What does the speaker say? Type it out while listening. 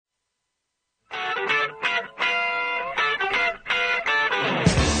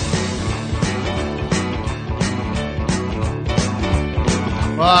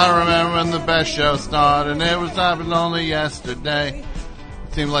I remember when the best show started, and it was only yesterday. It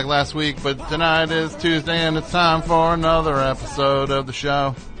seems like last week, but tonight is Tuesday, and it's time for another episode of the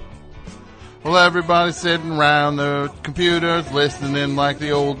show. Well, everybody's sitting around their computers, listening in like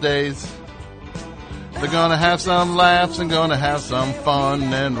the old days. They're gonna have some laughs and gonna have some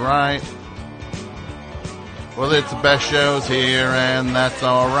fun and right. Well, it's the best shows here, and that's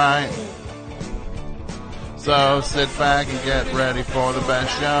alright. So sit back and get ready for the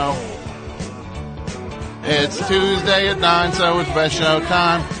best show. It's Tuesday at 9, so it's best show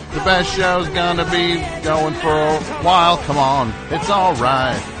time. The best show's gonna be going for a while. Come on, it's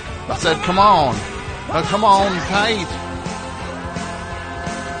alright. I said come on. Come on tight.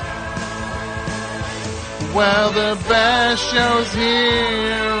 Well, the best show's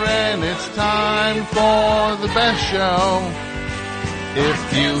here, and it's time for the best show.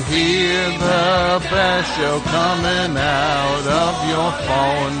 If you hear the best show coming out of your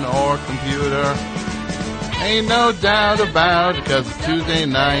phone or computer, ain't no doubt about it, 'cause it's Tuesday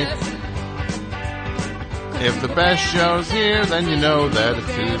night. If the best show's here, then you know that it's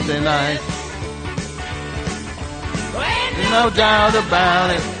Tuesday night. Ain't no doubt about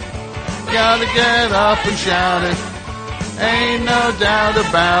it. Gotta get up and shout it. Ain't no doubt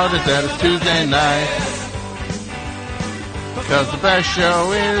about it that it's Tuesday night. 'Cause the best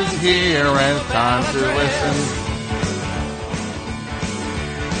show is here and it's time to listen.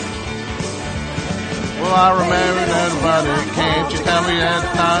 Well, I remember everybody, can't you tell me that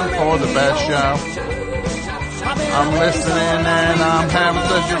it's time for the best show? I'm listening and I'm having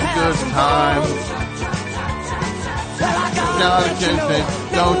such a good time.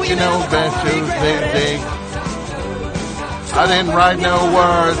 Don't you know best shows big? I didn't write no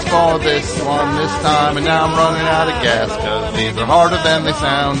words for this one this time, and now I'm running out of gas, 'cause these are harder than they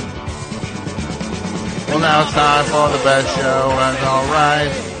sound. Well, now it's time for the best show, that's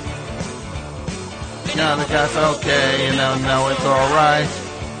alright. Now the guy's okay, you know it's alright.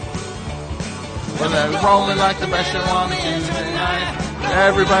 Well, they're rolling like the best show on a Tuesday night.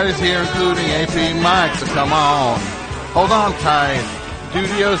 Everybody's here, including AP Mike, so come on. Hold on tight.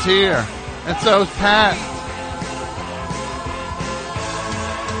 Studio's here, and so's Pat.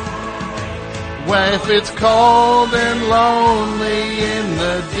 Well, if it's cold and lonely in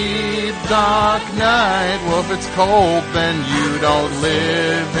the deep dark night, well, if it's cold, then you don't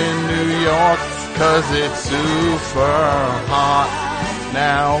live in New York, 'cause it's super hot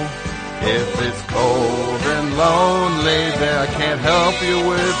now. If it's cold and lonely, then I can't help you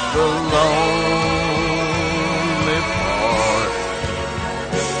with the lonely part.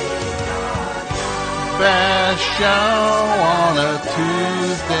 Best show on a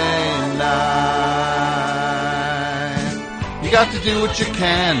Tuesday night. You got to do what you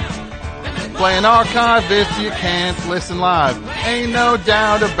can. Play an archive if you can't listen live. Ain't no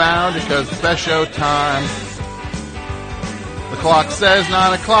doubt about it, 'cause it's best show time. The clock says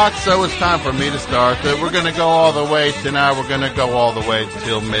 9 o'clock, so it's time for me to start. We're going to go all the way tonight. We're going to go all the way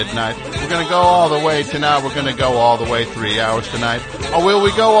till midnight. We're going to go all the way tonight. We're going to go all the way 3 hours tonight. Or will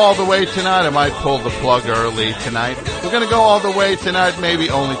we go all the way tonight? I might pull the plug early tonight. We're going to go all the way tonight, maybe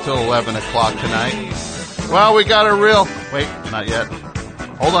only till 11 o'clock tonight. Well, we got a real... Wait, not yet.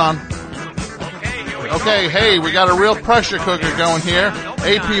 Hold on. Okay, hey, we got a real pressure cooker going here.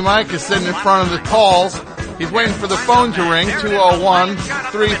 AP Mike is sitting in front of the calls. He's waiting for the phone to ring,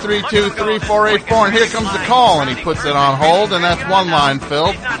 201-332-3484, and here comes the call, and he puts it on hold, and that's one line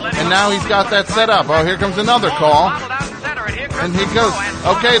filled, and now he's got that set up. Oh, here comes another call, and he goes,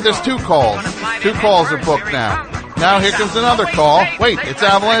 okay, there's two calls. Two calls are booked now. Now here comes another call. Wait, it's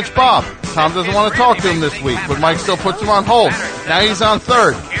Avalanche Bob. Tom doesn't want to talk to him this week, but Mike still puts him on hold. Now he's on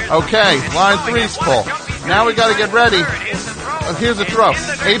third. Okay, line 3's full. Now we got to get ready. Here's a throw.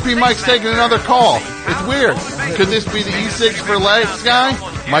 AP Mike's taking another call. It's weird. Could this be the E6 for legs guy?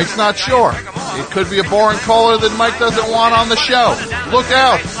 Mike's not sure. It could be a boring caller that Mike doesn't want on the show. Look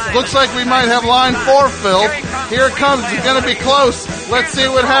out. Looks like we might have line 4 filled. Here it comes. It's going to be close. Let's see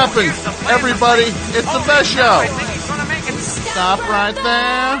what happens. Everybody, it's the best show. Stop right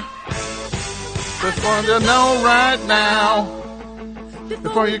there. Just wanted to know right now.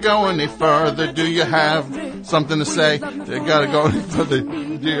 Before you go any further, do you have something to say? You gotta go any further.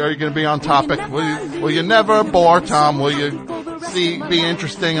 Are you gonna be on topic? Will you never bore Tom? Will you be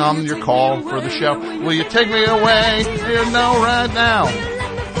interesting on your call for the show? Will you take me away? You know right now.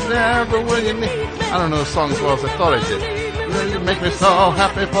 Never will you need. I don't know the song as well as I thought I did. Will you make me so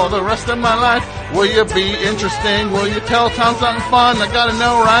happy for the rest of my life? Will you be interesting? Will you tell Tom something fun? I gotta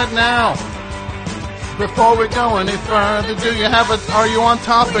know right now. Before we go any further, are you on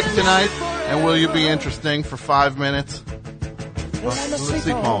topic tonight? And will you be interesting for 5 minutes? Let me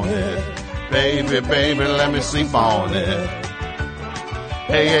sleep on it. Baby, baby, let me sleep on it.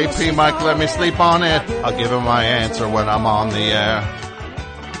 Hey, AP Mike, let me sleep on it. I'll give him my answer when I'm on the air.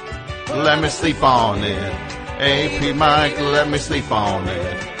 Let me sleep on it. AP Mike, let me sleep on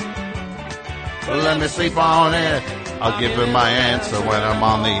it. Let me sleep on it. I'll give him my answer when I'm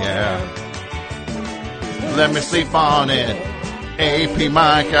on the air. Let me sleep on it. AP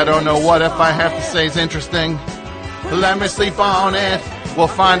Mike, I don't know what if I have to say is interesting. Let me sleep on it. We'll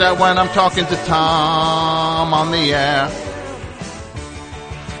find out when I'm talking to Tom on the air.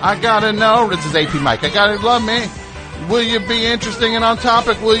 I gotta know, this is AP Mike, I gotta love me. Will you be interesting and on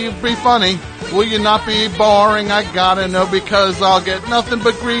topic? Will you be funny? Will you not be boring? I gotta know because I'll get nothing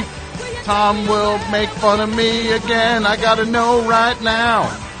but grief. Tom will make fun of me again. I gotta know right now.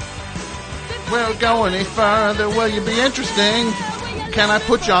 We'll go any further. Will you be interesting? Can I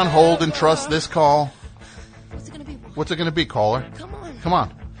put you on hold and trust this call? What's it gonna be, caller? Come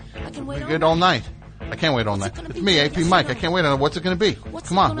on. I can wait all night. I can't wait all night. It's me, AP Mike. I can't wait on it. What's it going to be?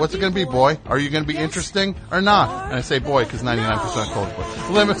 Come on. What's it going to be, boy? Are you going to be interesting or not? And I say boy because 99% calls boy.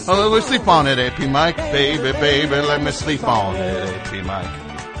 Let me sleep on it, AP Mike. Baby, baby, let me sleep on it, AP Mike.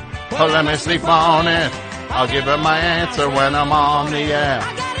 Oh, let me sleep on it. I'll give her my answer when I'm on the air.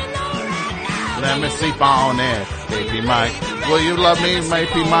 Let me sleep on it, AP Mike. Will you love me,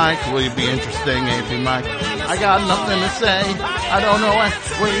 AP Mike? Will you be interesting, AP Mike? I got nothing to say. I don't know what.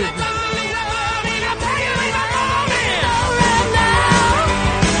 Will you?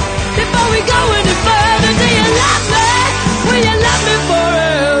 Before we go any further, do you love me? Will you love me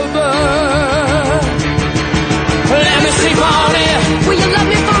forever? Let me sleep on it. Will you love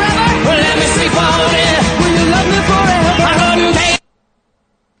me forever? Let me sleep on it. Will you love me forever? I couldn't take.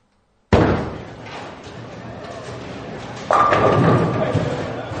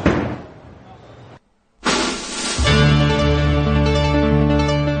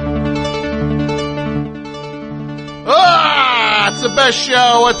 It's the best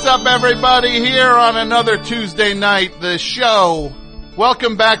show. What's up, everybody? Here on another Tuesday night, the show.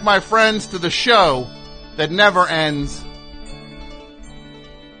 Welcome back, my friends, to the show that never ends.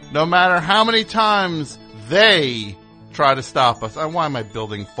 No matter how many times they try to stop us. Why am I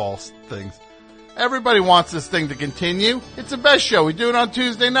building false things? Everybody wants this thing to continue. It's the best show. We do it on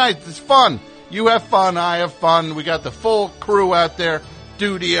Tuesday nights. It's fun. You have fun. I have fun. We got the full crew out there.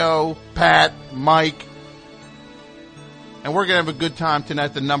 Studio, Pat, Mike. And we're going to have a good time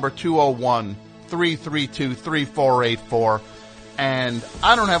tonight. The number 201-332-3484. And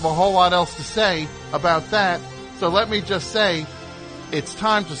I don't have a whole lot else to say about that. So let me just say, it's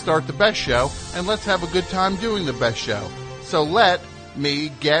time to start the best show. And let's have a good time doing the best show. So let me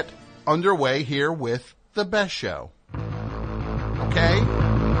get underway here with the best show. Okay?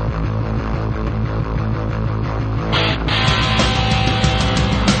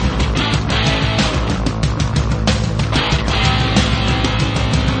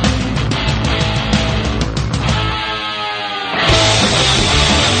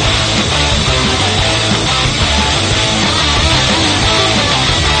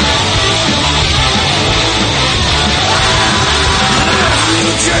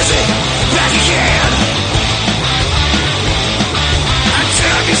 Jersey, back again. I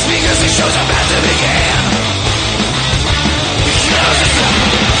turn up your speakers, the show's about to begin. Because it's the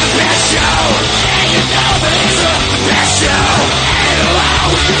best show, and you know that it's the best show. And allow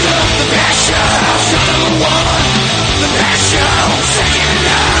the best show. Show number one, the best show. Second to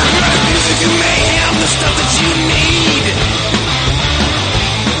none, music and mayhem, the stuff that you need.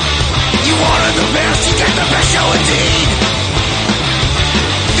 You wanted the best, you get the best show indeed.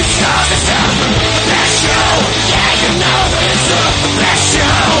 Because it's the best show. Yeah, you know that it's the best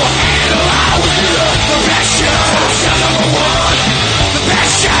show. And allow the best show. Show number one, the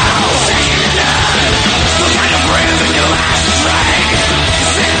best show. Second to none. Still kind of brand in your last drag.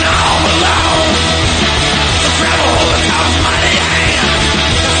 You're sitting home alone. So grab a hold of God's mighty hand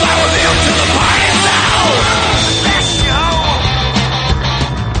and fly with him to the party zone. The best show.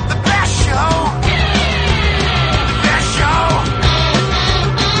 The best show. The best show.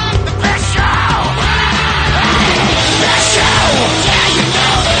 Yeah, you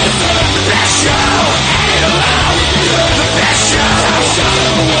know that it's the best show. And allow the best show. Show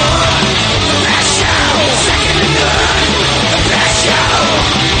number one, the best show. Second to none, the best show.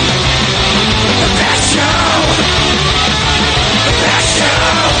 The best show. The best show.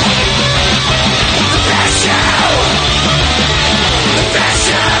 The best show. The best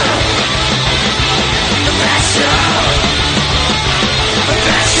show. The best show. The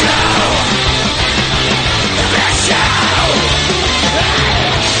best show. The best show.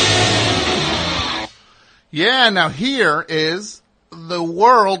 Yeah, now here is the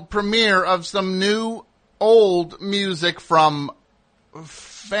world premiere of some new old music from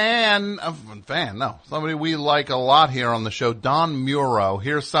somebody we like a lot here on the show, Don Muro.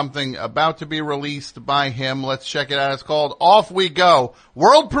 Here's something about to be released by him. Let's check it out. It's called Off We Go.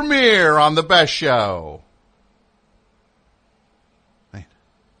 World premiere on The Best Show. Wait.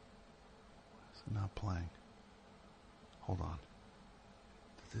 Why is it not playing? Hold on.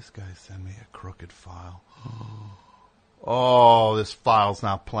 Did this guy send me a crooked file? Oh, this file's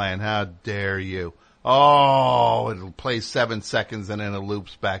not playing. How dare you? Oh, it'll play 7 seconds and then it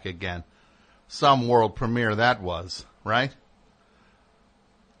loops back again. Some world premiere that was, right?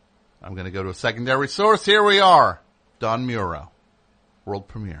 I'm going to go to a secondary source. Here we are. Don Muro. World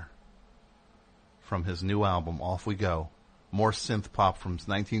premiere. From his new album, Off We Go. More synth pop from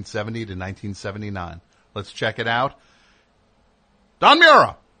 1970 to 1979. Let's check it out. Don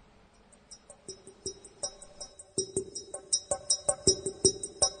Muro.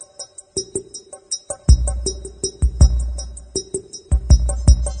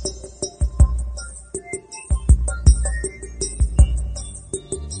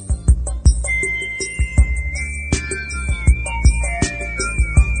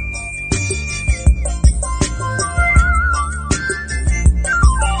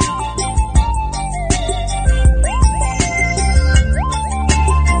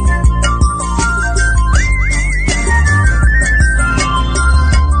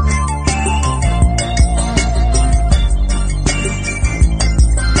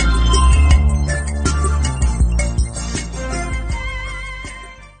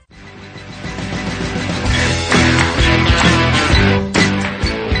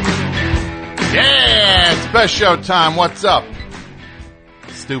 Best show time. What's up?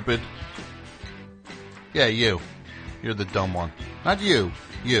 Stupid. Yeah, you. You're the dumb one. Not you.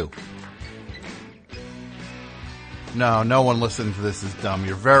 You. No one listening to this is dumb.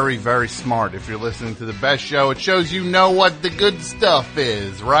 You're very, very smart if you're listening to the best show. It shows you know what the good stuff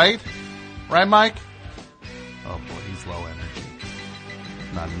is, right? Right, Mike? Oh, boy, he's low energy.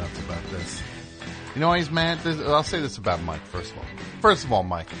 Not nuts about this. You know why he's mad? I'll say this about Mike, first of all. First of all,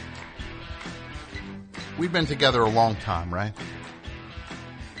 Mike. We've been together a long time, right?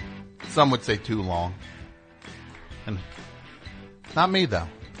 Some would say too long. And not me, though.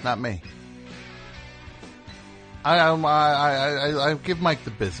 Not me. I give Mike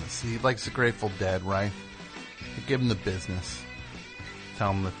the business. He likes the Grateful Dead, right? I give him the business.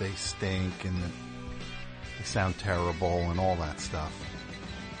 Tell him that they stink and that they sound terrible and all that stuff.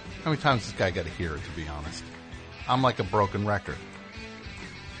 How many times has this guy got to hear it, to be honest? I'm like a broken record.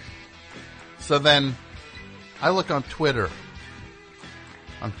 So then I look on Twitter.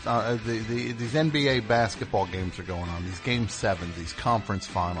 These NBA basketball games are going on. These Game 7s, these conference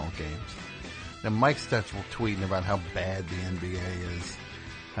final games. And Mike starts tweeting about how bad the NBA is,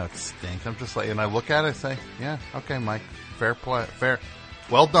 how it stinks. I'm just like, and I look at it and say, yeah, okay, Mike, fair play, fair.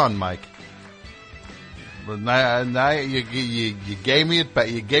 Well done, Mike. But now you gave me it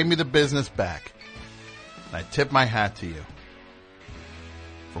back. You gave me the business back. And I tip my hat to you.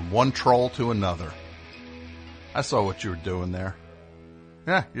 From one troll to another. I saw what you were doing there.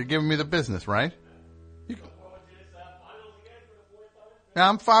 Yeah, you're giving me the business, right?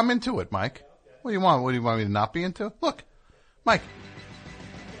 Yeah, I'm into it, Mike. What do you want? What do you want me to not be into? Look, Mike.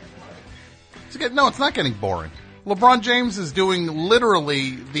 It's not getting boring. LeBron James is doing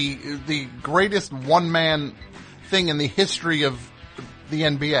literally the greatest one-man thing in the history of the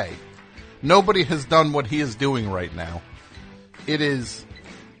NBA. Nobody has done what he is doing right now.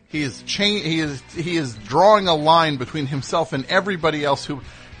 He is drawing a line between himself and everybody else who.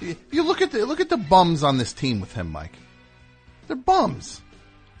 You look at the bums on this team with him, Mike. They're bums.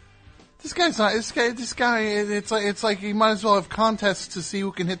 This guy. It's like he might as well have contests to see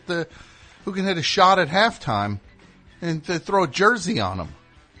who can hit a shot at halftime, and to throw a jersey on him.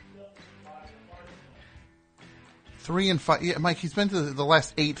 3 and 5. Yeah, Mike. He's been to the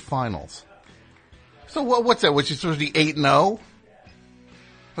last 8 finals. So what's that? Which is supposed to be 8-0.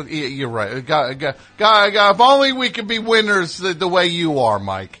 You're right. God, if only we could be winners the way you are,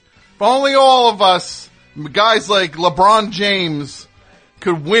 Mike. If only all of us, guys like LeBron James,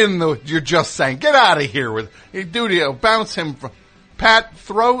 could win you're just saying. Get out of here with Dudio. Bounce him. Pat,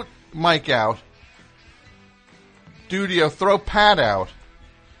 throw Mike out. Dudio, throw Pat out.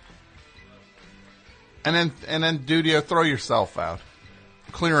 And then Dudio, throw yourself out.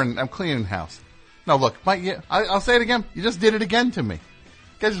 I'm cleaning house. No, look, Mike, I'll say it again. You just did it again to me.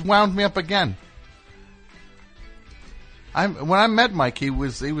 You guys just wound me up again. When I met Mike, he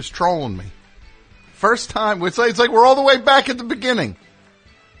was trolling me. First time, it's like we're all the way back at the beginning.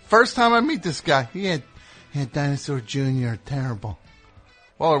 First time I meet this guy, Yeah, Dinosaur Jr. are terrible.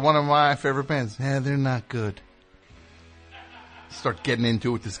 Well, they're one of my favorite bands. Yeah, they're not good. Start getting into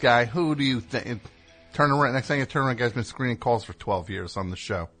it with this guy. Who do you think? Turn around. Next thing you turn around, guy's been screening calls for 12 years on the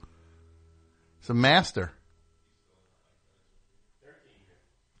show. He's a master.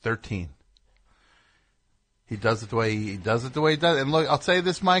 13. He does it the way he does it. And look, I'll say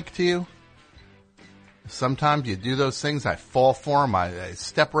this, Mike, to you. Sometimes you do those things. I fall for them. I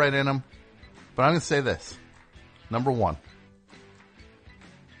step right in them. But I'm going to say this. Number 1,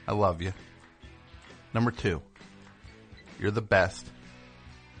 I love you. Number 2, you're the best.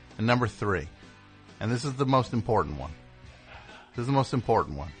 And number 3, and this is the most important one.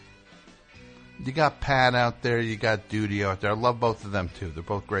 You got Pat out there. You got Duty out there. I love both of them, too. They're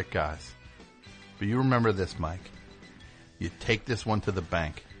both great guys. But you remember this, Mike. You take this one to the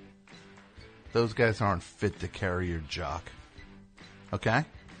bank. Those guys aren't fit to carry your jock. Okay?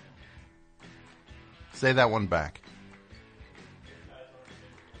 Say that one back.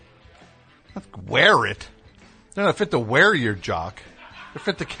 Let's wear it. They're not fit to wear your jock. They're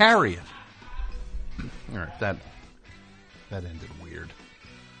fit to carry it. All right, that ended weird.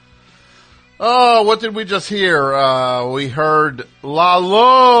 Oh, what did we just hear? We heard La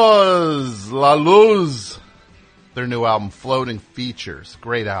Luz. Their new album, Floating Features.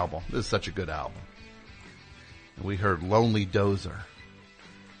 Great album. This is such a good album. And we heard Lonely Dozer.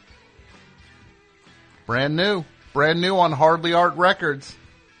 Brand new on Hardly Art Records.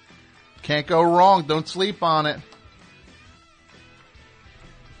 Can't go wrong. Don't sleep on it.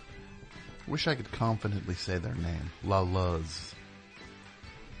 Wish I could confidently say their name. La Luz.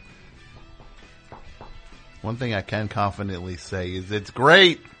 One thing I can confidently say is it's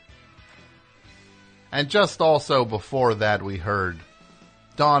great. And just also before that, we heard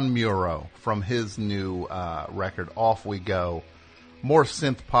Don Muro from his new record, Off We Go. More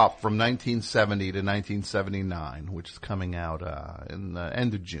synth pop from 1970 to 1979, which is coming out in the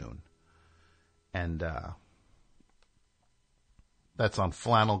end of June. And that's on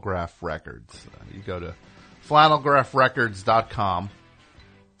Flannelgraph Records. You go to flannelgraphrecords.com.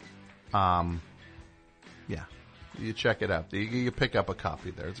 Yeah, you check it out. You pick up a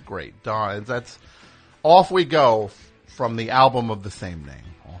copy there. It's great. That's Off We Go from the album of the same name.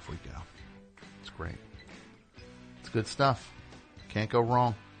 Off We Go. It's great. It's good stuff. Can't go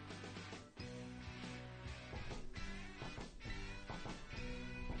wrong.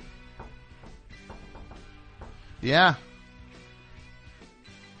 Yeah.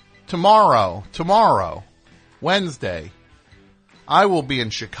 Tomorrow, Wednesday, I will be in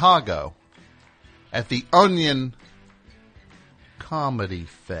Chicago at the Onion Comedy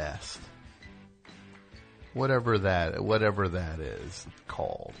Fest. Whatever that is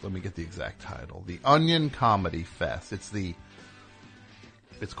called. Let me get the exact title. The Onion Comedy Fest. It's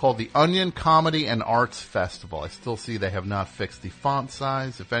called the Onion Comedy and Arts Festival. I still see they have not fixed the font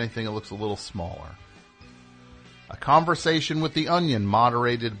size. If anything, it looks a little smaller. A conversation with the Onion,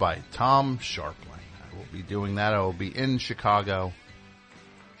 moderated by Tom Sharpling. I will be doing that. I will be in Chicago,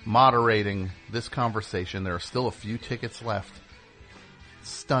 moderating this conversation. There are still a few tickets left.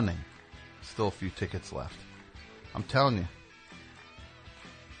 Stunning. Still a few tickets left. I'm telling you.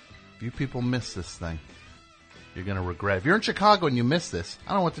 If you people miss this thing, you're going to regret it. If you're in Chicago and you miss this, I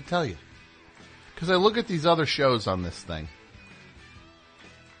don't know what to tell you. Because I look at these other shows on this thing.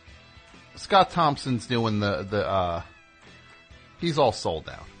 Scott Thompson's doing he's all sold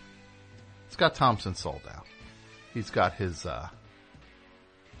out. Scott Thompson sold out. He's got his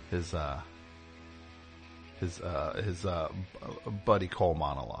Buddy Cole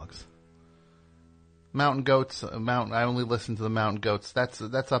monologues. Mountain Goats, I only listen to the Mountain Goats.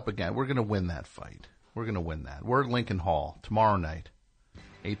 That's up again. We're going to win that fight. We're going to win that. We're at Lincoln Hall tomorrow night,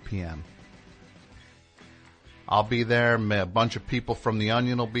 8 p.m. I'll be there. A bunch of people from The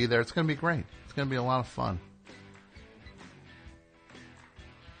Onion will be there. It's going to be great. It's going to be a lot of fun.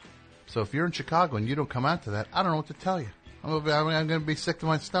 So if you're in Chicago and you don't come out to that, I don't know what to tell you. I'm going to be sick to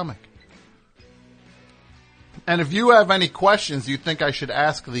my stomach. And if you have any questions you think I should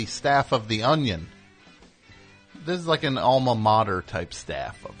ask the staff of The Onion, this is like an alma mater type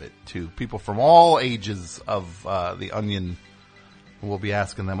staff of it, too. People from all ages of The Onion. We'll be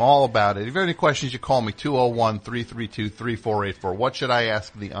asking them all about it. If you have any questions, you call me, 201-332-3484. What should I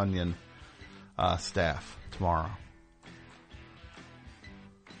ask The Onion staff tomorrow?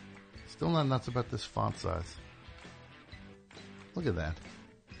 Still not nuts about this font size. Look at that.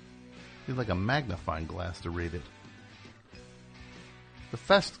 It's like a magnifying glass to read it. The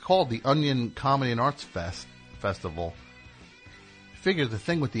fest called the Onion Comedy and Arts Festival. Figure the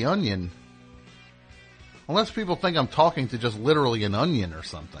thing with the onion, unless people think I'm talking to just literally an onion or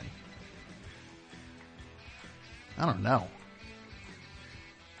something. I don't know.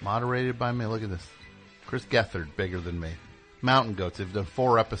 Moderated by me. Look at this. Chris Gethard, bigger than me. Mountain Goats, they've done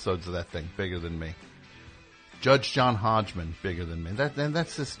 4 episodes of that thing, bigger than me. Judge John Hodgman, bigger than me.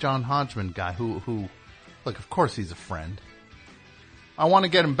 That's this John Hodgman guy who, look, of course he's a friend. I want to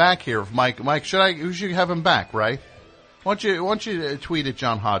get him back here. Mike, we should have him back, right? Why don't you tweet at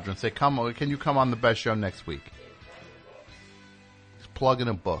John Hodgman, say, can you come on the best show next week? He's plugging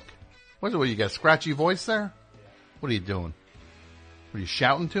a book. What you got a scratchy voice there? What are you doing? Were you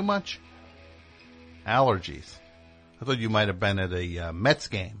shouting too much? Allergies. I thought you might have been at a Mets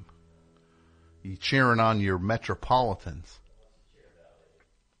game. You cheering on your Metropolitans.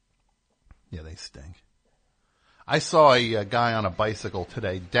 Yeah, they stink. I saw a guy on a bicycle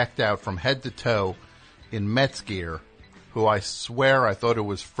today decked out from head to toe in Mets gear, who I swear I thought it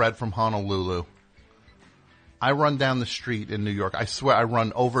was Fred from Honolulu. I run down the street in New York. I swear I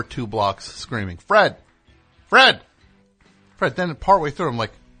run over 2 blocks screaming, Fred! Fred! Fred. Then partway through, I'm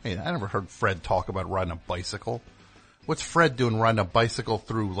like, hey, I never heard Fred talk about riding a bicycle. What's Fred doing riding a bicycle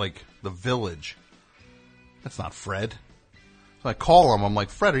through, like, the village? That's not Fred. So I call him. I'm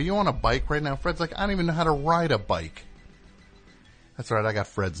like, Fred, are you on a bike right now? Fred's like, I don't even know how to ride a bike. That's right. I got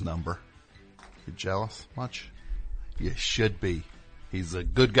Fred's number. You jealous much? You should be. He's a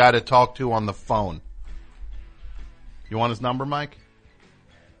good guy to talk to on the phone. You want his number, Mike?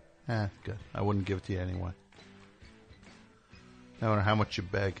 Good. I wouldn't give it to you anyway. No matter how much you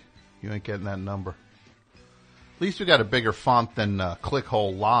beg, you ain't getting that number. At least we got a bigger font than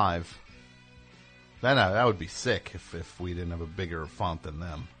Clickhole Live. Then that would be sick if we didn't have a bigger font than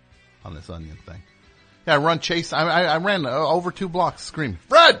them on this Onion thing. Yeah, I ran over 2 blocks screaming,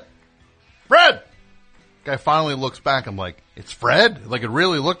 Fred! Fred! Guy finally looks back. I'm like, it's Fred? Like, it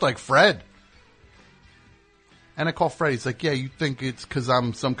really looked like Fred. And I call Fred. He's like, yeah, you think it's because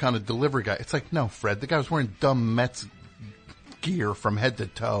I'm some kind of delivery guy. It's like, no, Fred. The guy was wearing dumb Mets gear from head to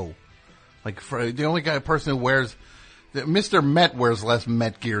toe. Like, Fred, the only person who wears... Mr. Met wears less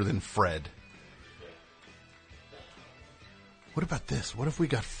Met gear than Fred. What about this? What if we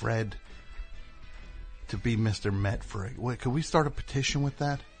got Fred to be Mr. Met for a... Wait, could we start a petition with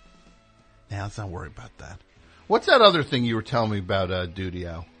that? Nah, let's not worry about that. What's that other thing you were telling me about,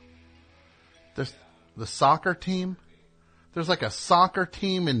 Dudio? There's the soccer team? There's like a soccer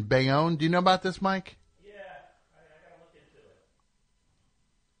team in Bayonne. Do you know about this, Mike? Yeah, I gotta look into it.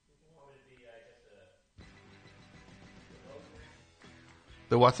 You want me to be, I guess,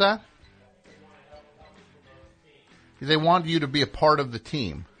 the what's that? They want you to be a part of the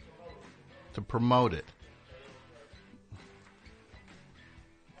team. To promote it.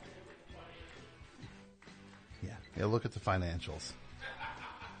 Yeah, look at the financials.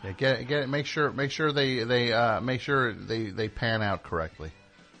 Yeah, get it. Make sure they pan out correctly.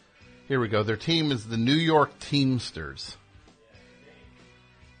 Here we go. Their team is the New York Teamsters.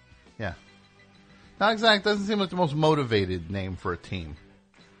 Yeah, not exactly. Doesn't seem like the most motivated name for a team.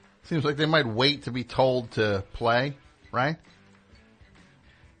 Seems like they might wait to be told to play, right?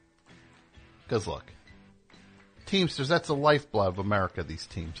 Because look, Teamsters. That's the lifeblood of America. These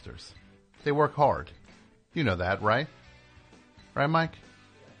Teamsters, they work hard. You know that, right? Right, Mike?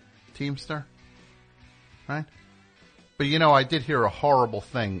 Teamster? Right? But you know, I did hear a horrible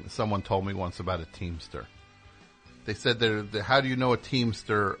thing someone told me once about a Teamster. They said, how do you know a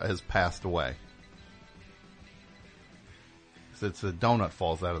Teamster has passed away? It's the donut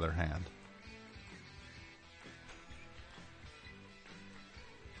falls out of their hand.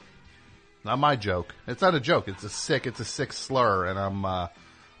 Not my joke. It's not a joke. It's a sick slur, and I'm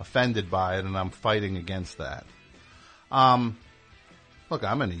offended by it, and I'm fighting against that. Look,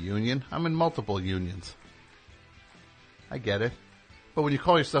 I'm in a union. I'm in multiple unions. I get it. But when you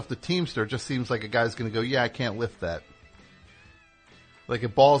call yourself the Teamster, it just seems like a guy's going to go, yeah, I can't lift that. Like a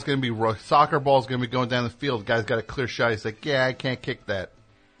ball's going to be, soccer ball's going to be going down the field, the guy's got a clear shot, he's like, yeah, I can't kick that.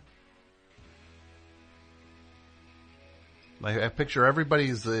 Like, I picture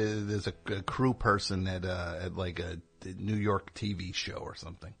everybody's, there's a crew person at like a New York TV show or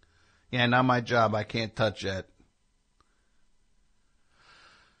something. Yeah, not my job, I can't touch that.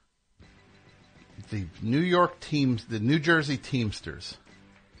 The New Jersey Teamsters.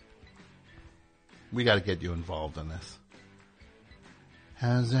 We got to get you involved in this.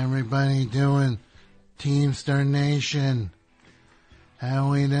 How's everybody doing, Teamster Nation?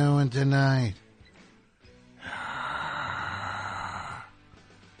 How we doing tonight?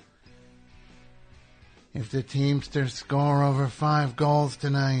 If the Teamsters score over 5 goals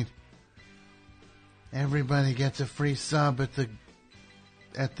tonight, everybody gets a free sub at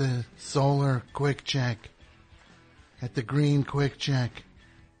the Solar Quick Check, at the Green Quick Check.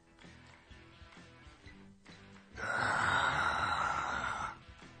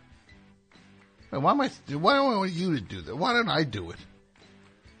 Why do I want you to do that? Why don't I do it?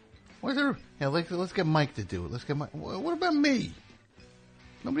 Why is there? Yeah, let's get Mike to do it. Let's get Mike. What about me?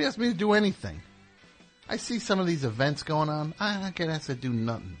 Nobody asked me to do anything. I see some of these events going on. I get asked to do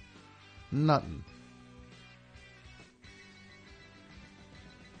nothing. Nothing.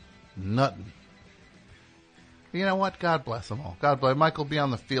 You know what? God bless them all. God bless. Mike will be on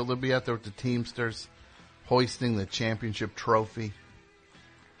the field. He'll be out there with the Teamsters, hoisting the championship trophy.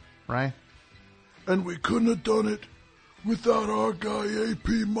 Right? And we couldn't have done it without our guy, AP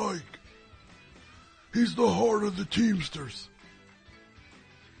Mike. He's the heart of the Teamsters.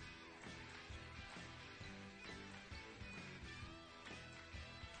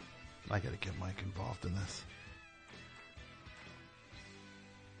 I gotta get Mike involved in this.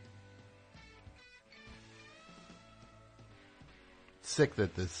 Sick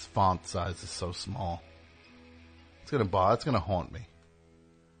that this font size is so small. It's gonna haunt me.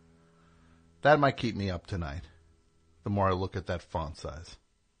 That might keep me up tonight. The more I look at that font size.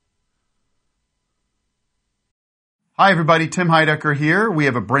 Hi everybody, Tim Heidecker here. We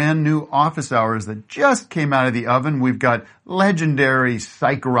have a brand new office hours that just came out of the oven. We've got legendary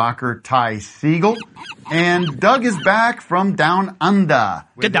psych rocker Ty Siegel. And Doug is back from down under.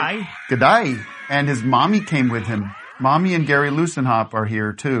 G'day. G'day. And his mommy came with him. Mommy and Gary Lucenhop are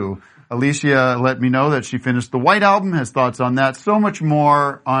here too. Alicia let me know that she finished the White Album, has thoughts on that. So much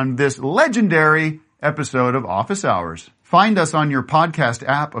more on this legendary episode of Office Hours. Find us on your podcast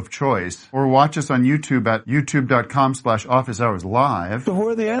app of choice or watch us on YouTube at youtube.com/officehours live. Who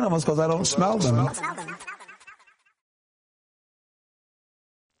are the animals? Because I don't smell them.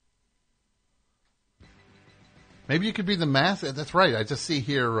 Maybe you could be the mascot. That's right. I just see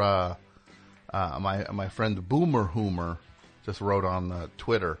here my friend Boomer Hoomer just wrote on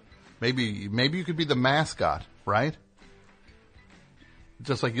Twitter. Maybe you could be the mascot, right?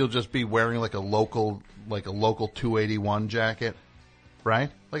 Just like you'll just be wearing like a local 281 jacket, right?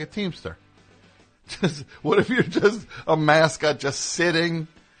 Like a Teamster. Just what if you're just a mascot just sitting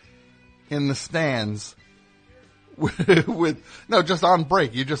in the stands with just on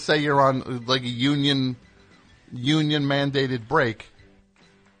break. You just say you're on like a union mandated break.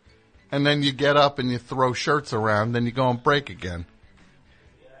 And then you get up and you throw shirts around, then you go on break again.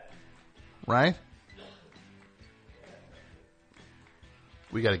 Right?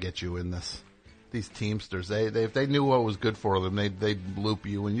 We got to get you in this. These Teamsters, they if they knew what was good for them, they'd loop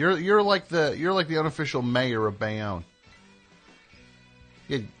you. And you're like the unofficial mayor of Bayonne.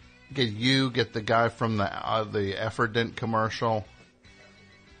 Get the guy from the Effordent commercial,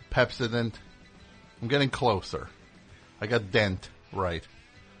 Pepsodent. I'm getting closer. I got Dent right.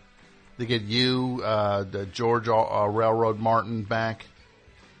 They get you, the George Railroad Martin back.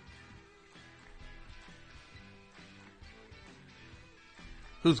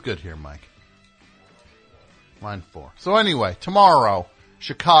 Who's good here, Mike? Line 4. So anyway, tomorrow,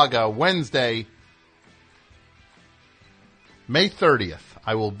 Chicago, Wednesday, May 30th,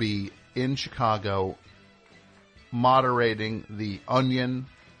 I will be in Chicago moderating the Onion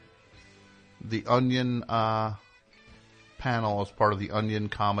panel as part of the Onion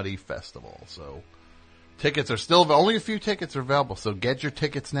Comedy Festival. So tickets are still, only a few tickets are available, so get your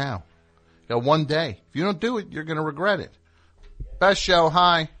tickets now. You got one day. If you don't do it, you're going to regret it. Best show,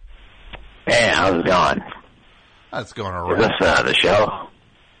 hi. Hey, how's it going? That's going all right. Is this the show?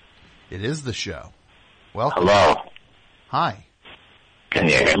 It is the show. Welcome. Hello. Hi. Can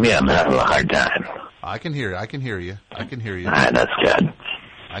you hear me? I'm having a hard time. I can hear you. All Right, that's good.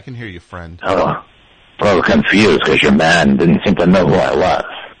 I can hear you, friend. I'm a little confused because your man didn't seem to know who I was.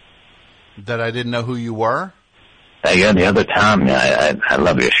 That I didn't know who you were? Hey, you're the other Tom. I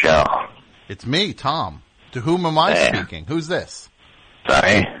love your show. It's me, Tom. To whom am I speaking? Who's this?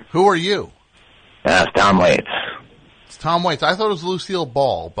 Sorry? Who are you? It's Tom Waits. It's Tom Waits. I thought it was Lucille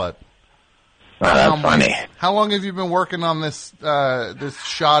Ball, but... Oh, that's funny. Waits. How long have you been working on this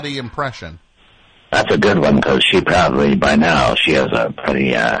shoddy impression? That's a good one because she probably, by now, she has a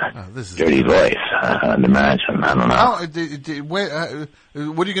pretty dirty voice. I'd imagine. I don't know.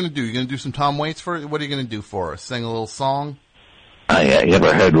 What are you going to do? You going to do some Tom Waits for it? What are you going to do for us? Sing a little song? Yeah, you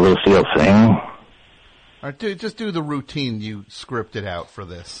ever heard Lucille sing? All right, just do the routine you scripted out for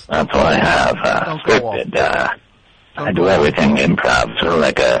this. That's what I have scripted. I do everything improv, sort of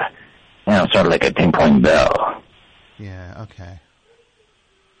like a ping-pong bell. Yeah, okay.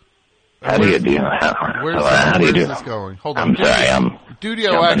 How do you do? How do you do? Where's this going? Hold on. I'm sorry.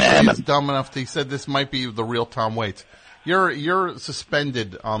 Dudio actually is dumb enough to, he said this might be the real Tom Waits. You're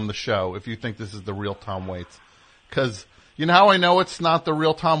suspended on the show if you think this is the real Tom Waits. Because you know how I know it's not the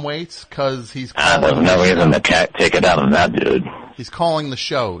real Tom Waits? Because he's calling there's no reason to take it out of that dude. He's calling the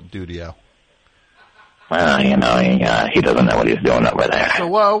show, Dudio. Well, you know, he doesn't know what he's doing over there. So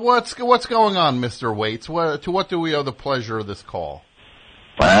what's going on, Mr. Waits? To what do we owe the pleasure of this call?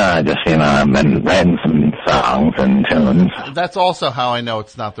 Well, I just, I've been writing some songs and tunes. That's also how I know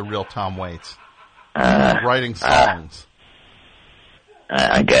it's not the real Tom Waits. Writing songs.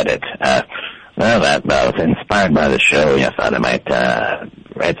 I get it. Well, I was inspired by the show. I thought I might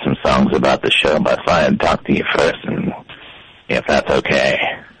write some songs about the show, but I thought I'd talk to you first, and if that's okay.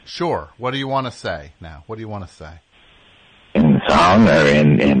 Sure. What do you want to say now? What do you want to say? In song or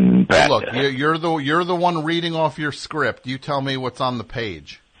in practice? Look, you're the one reading off your script. You tell me what's on the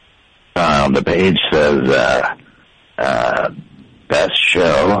page. The page says, best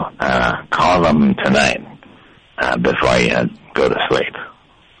show, call them tonight, before you go to sleep.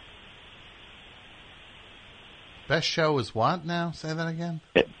 Best show is what now? Say that again?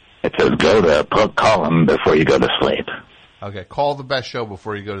 It says call them before you go to sleep. Okay, call the best show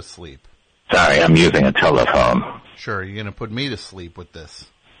before you go to sleep. Sorry, I'm using a telephone. Sure, you're going to put me to sleep with this.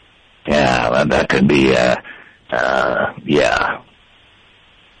 Yeah, well, that could be, yeah.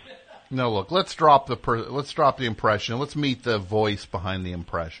 No, look, let's drop the impression. Let's meet the voice behind the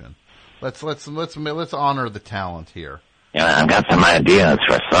impression. Let's honor the talent here. Yeah, I've got some ideas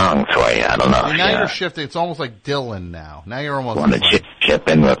for songs for you. I don't know. See, now you're shifting. It's almost like Dylan now. Now you're almost want to chip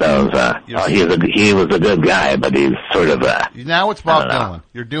in with those. He was a good guy, but he's sort of now it's Bob Dylan.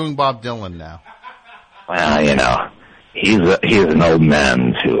 You're doing Bob Dylan now. Well, he's an old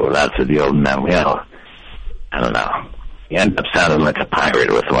man too. That's the old man. I don't know. You end up sounding like a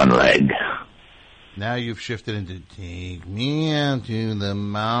pirate with one leg. Now you've shifted into Take Me Out to the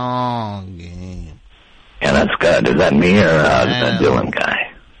Mall Game. Yeah, that's good. Is that me or the Dylan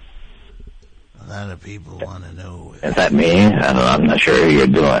guy? A lot of people want to know. Is that me? I'm not sure who you're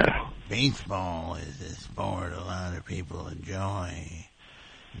doing. Baseball is a sport a lot of people enjoy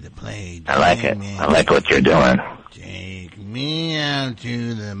to play. I like it. I like what you're doing. Take me out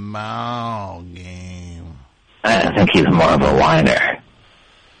to the ball game. I think he's more of a whiner.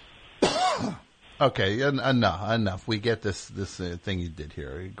 Okay, enough. We get this thing you did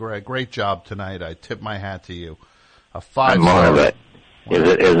here. Great job tonight. I tip my hat to you. A 5. More of it. Is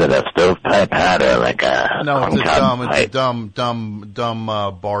it a stovepipe hat or like a? No, it's a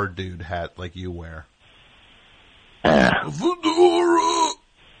dumb bar dude hat like you wear. Fedora. Oh,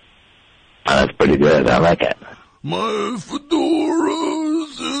 that's pretty good. I like it. My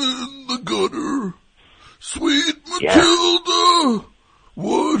fedora's in the gutter. Sweet Matilda.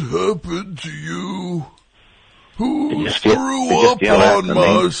 What happened to you? Who threw up on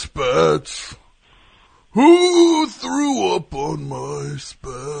my spats? Who threw up on my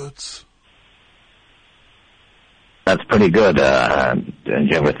spats? That's pretty good. Did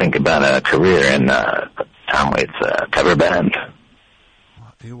you ever think about a career in Tom Waits' cover band?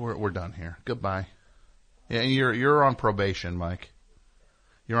 We're done here. Goodbye. Yeah, you're on probation, Mike.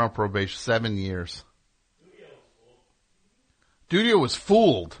 You're on probation. 7 years. Dudio was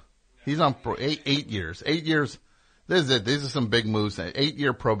fooled. He's on 8 years. 8 years. This is it. These are some big moves.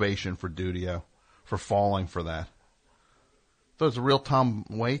 8-year probation for Dudio for falling for that. Those real Tom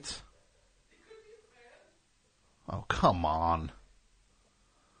Waits? Oh, come on.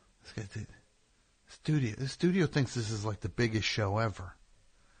 This studio thinks this is like the biggest show ever.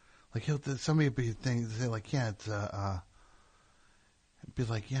 Like somebody would be say like, yeah, it's it'd be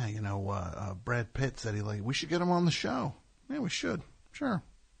like, yeah, Brad Pitt said we should get him on the show. Yeah, we should. Sure.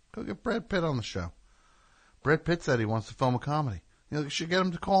 Go get Brad Pitt on the show. Brad Pitt said he wants to film a comedy. You should get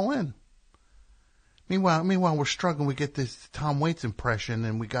him to call in. Meanwhile, we're struggling. We get this Tom Waits impression,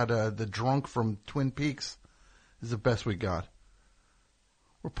 and we got the drunk from Twin Peaks is the best we got.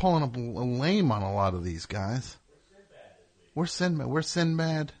 We're pulling up lame on a lot of these guys. Where's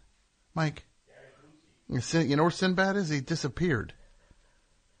Sinbad, Mike? You know where Sinbad is? He disappeared.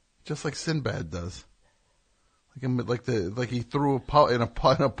 Just like Sinbad does. Like he threw in a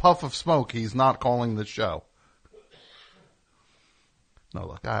puff of smoke. He's not calling the show. No,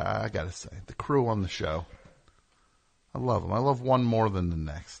 look, I gotta say, the crew on the show, I love them. I love one more than the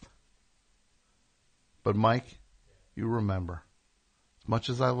next. But Mike, you remember, as much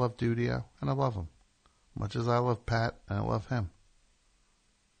as I love Dudio, and I love him, as much as I love Pat, and I love him,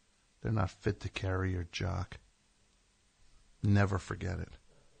 they're not fit to carry your jock. Never forget it.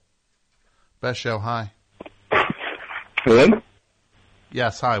 Best show, hi. Hello?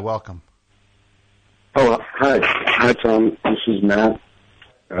 Yes, hi, welcome. Oh, hi. Hi, Tom. This is Matt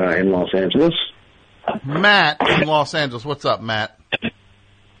in Los Angeles. Matt in Los Angeles. What's up, Matt?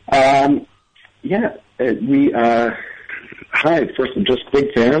 Yeah, hi. First, I'm just a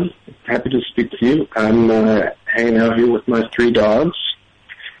big fan. Happy to speak to you. I'm hanging out here with my 3 dogs.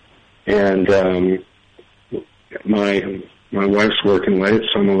 And my wife's working late,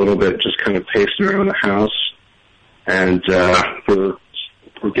 so I'm a little bit just kind of pacing around the house, and we're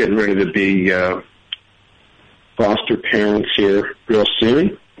getting ready to be foster parents here real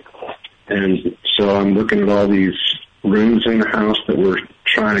soon, and so I'm looking at all these rooms in the house that we're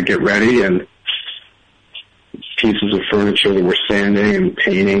trying to get ready, and pieces of furniture that we're sanding and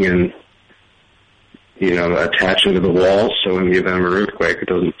painting and, attaching to the walls so in the event of an earthquake it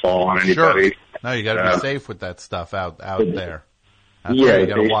doesn't fall on anybody. Sure. No, you got to be safe with that stuff out there. That's yeah, why you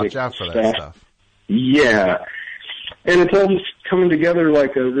got to watch out for that stuff. Yeah. And it's all just coming together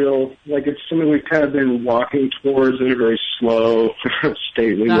like it's something we've kind of been walking towards in a very slow,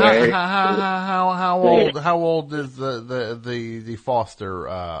 stately way. How old is the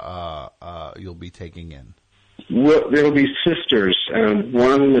foster you'll be taking in? Well, it'll be sisters, and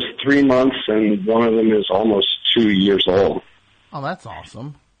one of them is 3 months, and one of them is almost 2 years old. Oh, that's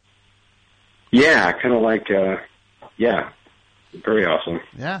awesome. Yeah, kind of like, very awesome.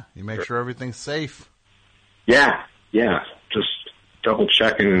 Yeah, you make sure everything's safe. Yeah, just double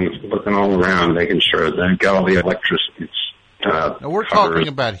checking and looking all around, making sure they've got all the electricity. Now, we're talking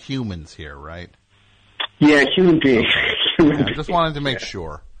about humans here, right? Yeah, human beings. Yeah, I just wanted to make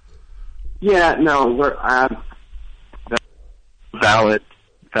sure. Yeah, no, valid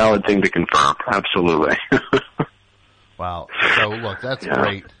thing to confirm. Absolutely. Wow. So look, that's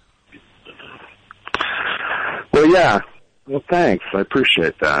great. Well, yeah. Well, thanks. I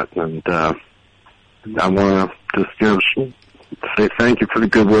appreciate that, and I want to just say thank you for the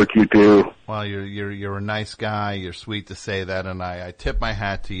good work you do. Well, you're a nice guy. You're sweet to say that, and I tip my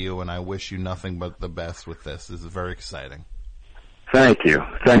hat to you, and I wish you nothing but the best with this. This is very exciting. Thank you,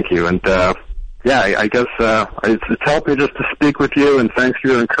 and I guess it's helped me just to speak with you, and thanks for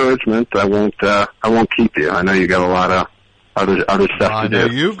your encouragement. I won't keep you. I know you got a lot of other stuff to do. I know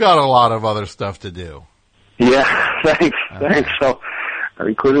you've got a lot of other stuff to do. Yeah, thanks. So,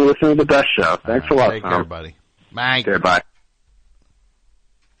 including listening to the best show. Thanks a lot, Take Tom. care, buddy. Bye. Okay, bye.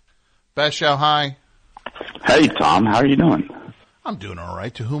 Best show, hi. Hey, Tom. How are you doing? I'm doing all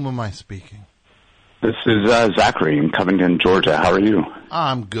right. To whom am I speaking? This is Zachary in Covington, Georgia. How are you?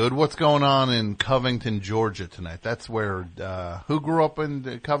 I'm good. What's going on in Covington, Georgia tonight? That's where, who grew up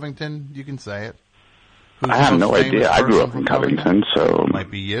in Covington? You can say it. Who's I have no idea. I grew up in Covington, so.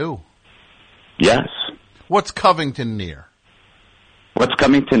 Might be you. Yes. What's Covington near? What's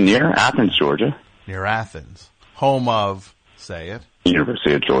Covington near? Athens, Georgia. Near Athens. Home of, say it.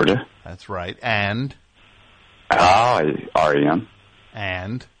 University of Georgia. That's right. And? REM.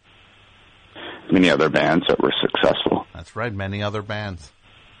 And? Many other bands that were successful. That's right, many other bands.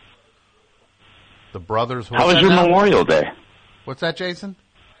 The Brothers. How was your Memorial Day? What's that, Jason?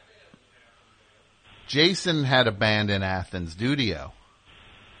 Jason had a band in Athens, Dudio.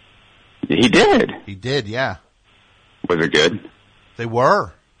 He did? He did, yeah. Was it good? They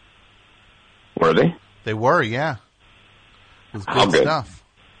were. Were they? They were, yeah. It was good stuff.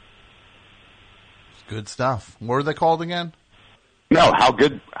 It was good stuff. What were they called again? No, how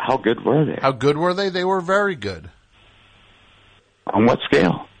good were they? How good were they? They were very good. On what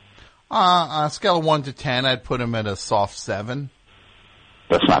scale? On a scale of 1 to 10, I'd put them at a soft 7.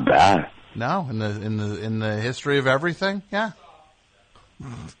 That's not bad. No, in the history of everything, yeah.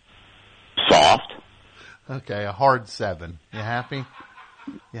 Soft? Okay, a hard 7. You happy?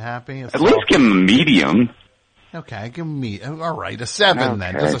 You happy? At least give them a medium. Okay, give them all right, a 7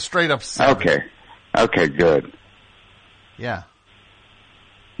 then. Just a straight up 7. Okay, good. Yeah.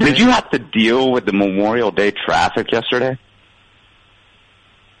 Did you have to deal with the Memorial Day traffic yesterday?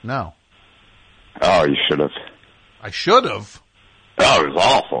 No. Oh, you should have. I should have? Oh, it was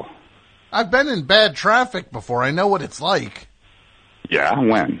awful. I've been in bad traffic before. I know what it's like. Yeah,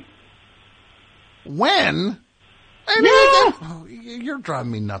 when? When? I mean, you're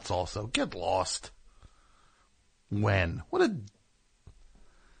driving me nuts also. Get lost. When? What a...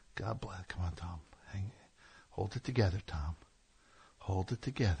 God bless. Come on, Tom. Hold it together, Tom. Hold it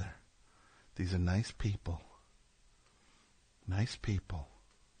together. These are nice people. Nice people.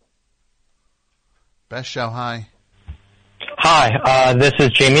 Best show, hi. Hi, this is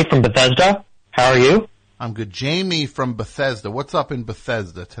Jamie from Bethesda. How are you? I'm good. Jamie from Bethesda. What's up in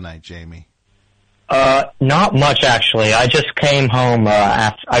Bethesda tonight, Jamie? Not much, actually. I just came home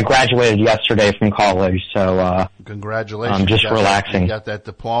after I graduated yesterday from college, so congratulations. I'm just relaxing. You got that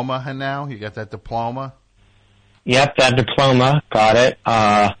diploma now? You got that diploma? Yep, that diploma. Got it.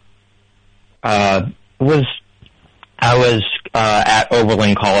 I was at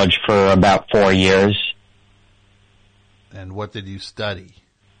Oberlin College for about 4 years. And what did you study?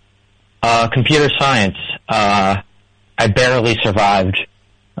 Computer science. I barely survived.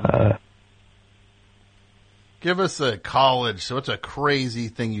 Give us a college. So what's a crazy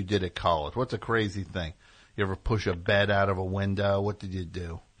thing you did at college? What's a crazy thing? You ever push a bed out of a window? What did you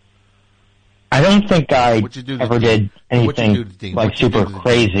do? I don't think I What'd you do to ever the did dean? What'd you do to the anything dean? like What'd you do super to the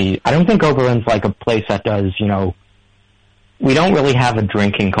crazy. I don't think Oberlin's like a place that does, we don't really have a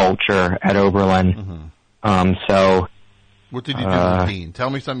drinking culture at Oberlin. So. What did you do to the dean? Tell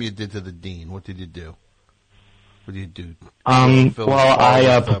me something you did to the dean. What did you do? What did you do? Well,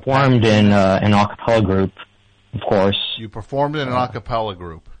 I performed in an a cappella group, of course. You performed in an a cappella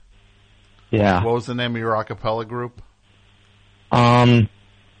group. Yeah. What was the name of your a cappella group?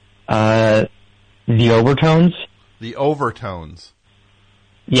 The Overtones. The Overtones.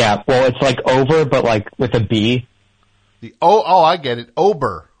 Yeah, well, it's like over, but like with a B. I get it.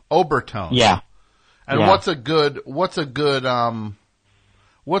 Obertone. Yeah. And yeah. what's a good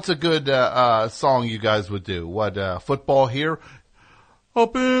song you guys would do? What, football here?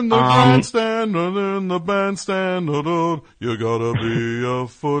 Up in the bandstand, and in the bandstand, you gotta be a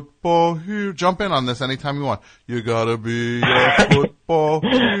football hero. Jump in on this anytime you want. You gotta be a football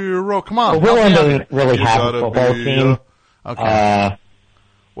hero. Come on. Well, Willem doesn't really have a football team. Okay.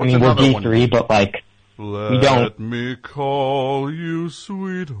 What's we're another D3, one? but like, we don't. Let me call you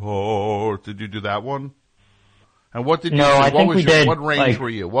sweetheart. Did you do that one? And what did you do? I think we did. What range were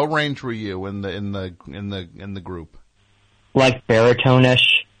you? What range were you in the group? Like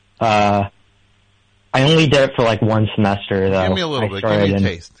baritone-ish. I only did it for like one semester though. Give me a little bit. Give me a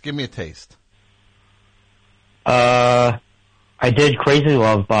taste. Give me a taste. I did Crazy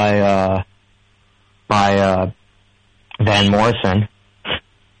Love by Van Morrison.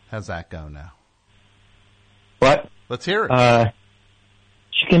 How's that go now? What? Let's hear it.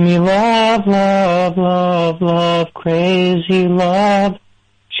 She give me love, love, love, love, crazy love.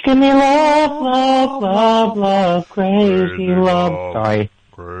 She give me love, love, love, love, crazy love. Sorry.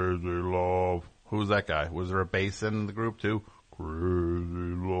 Crazy love. Who's that guy? Was there a bass in the group too?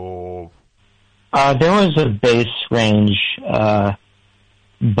 Crazy love. There was a bass range,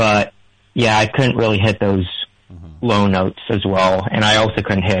 but yeah, I couldn't really hit those low notes as well, and I also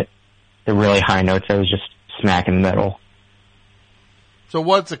couldn't hit the really high notes. I was just smack in the middle. So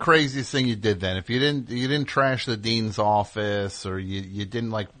what's the craziest thing you did then? If you didn't trash the dean's office, or you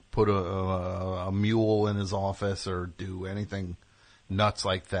didn't like put a mule in his office, or do anything nuts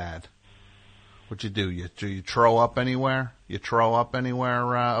like that, what'd you do? You throw up anywhere? You throw up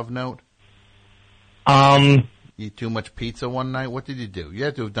anywhere of note? Eat too much pizza one night? What did you do? You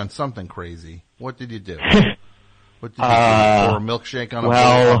had to have done something crazy. What did you do? What did you do? Pour a milkshake on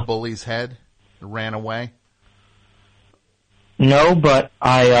a bully's head and ran away? No, but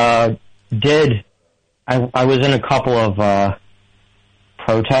I did. I was in a couple of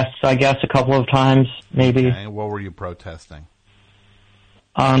protests, I guess, a couple of times, maybe. Okay. What were you protesting?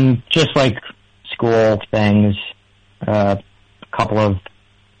 Just like school things. A couple of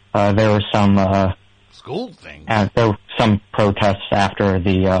there were some school things. There were some protests after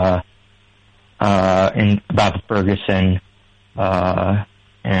the about the Ferguson,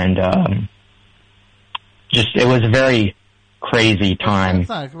 and just it was a very crazy time.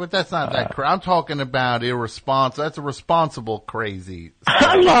 That's not that crazy. I'm talking about irresponsible. That's a responsible crazy.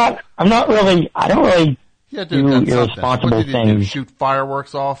 I don't really do irresponsible things. Do? Shoot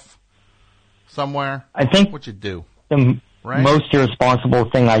fireworks off somewhere? I think what you do. The most irresponsible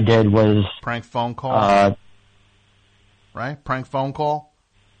thing I did was prank phone call. Right? Prank phone call?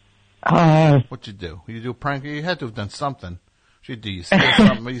 What'd you do? You do a prank? You had to have done something. What'd you do? You steal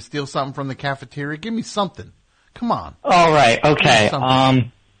something? You steal something from the cafeteria? Give me something. Come on. All right. Okay.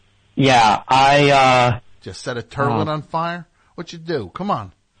 Yeah, I just set a turlet on fire. What'd you do? Come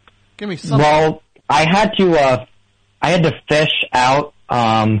on. Give me something. Well, I had to fish out.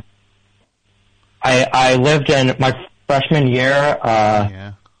 I lived in my freshman year.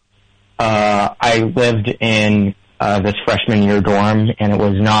 I lived in this freshman year dorm, and it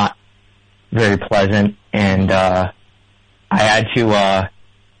was not very pleasant. And I had to.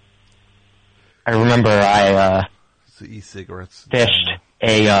 I remember I e-cigarettes fished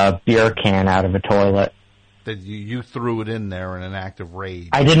a beer can out of a toilet. That you threw it in there in an act of rage.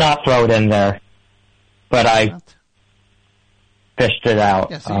 I did not throw it in there, but I fished it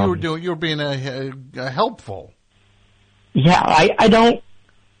out. Yeah, so you were being helpful. Yeah, I don't.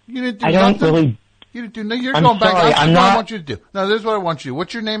 You didn't do I nothing? don't really. You didn't do. No, you're I'm going back. sorry, I'm what not. I want you to do. No, this is what I want you.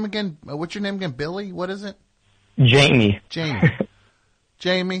 What's your name again? Billy? What is it? Jamie.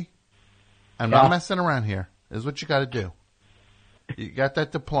 Jamie. I'm not messing around here. This is what you got to do. You got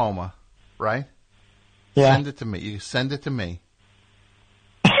that diploma, right? Yeah. Send it to me. You send it to me.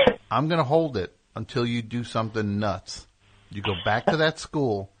 I'm going to hold it until you do something nuts. You go back to that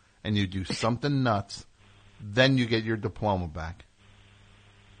school and you do something nuts. Then you get your diploma back.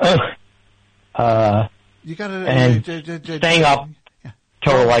 You gotta and staying up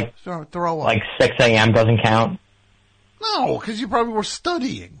till like throw up. like 6 a.m. doesn't count. No, because you probably were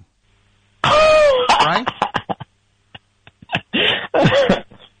studying, right?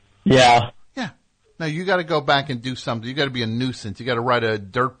 Yeah. Yeah. Now you got to go back and do something. You got to be a nuisance. You got to ride a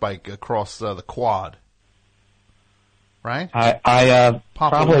dirt bike across the quad, right? I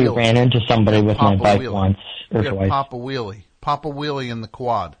probably ran into somebody with my bike once or twice. Pop a wheelie in the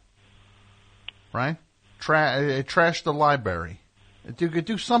quad, right? Trash the library.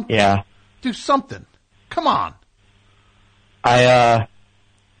 Do something. Yeah. Do something. Come on. I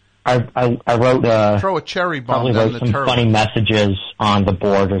wrote throw a cherry bomb probably down wrote the some turtle. funny messages on the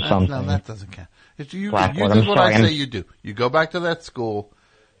board or something. No, that doesn't count. You do Blackboard. what I say you do. You go back to that school,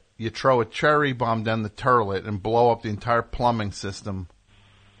 you throw a cherry bomb down the turlet and blow up the entire plumbing system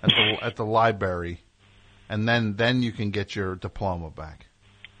at the library, and then you can get your diploma back.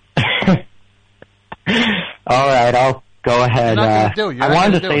 All right, I'll go ahead. You're not gonna do it. I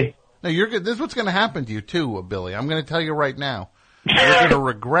wanted to say. No, this is what's going to happen to you too, Billy. I'm going to tell you right now. You're going to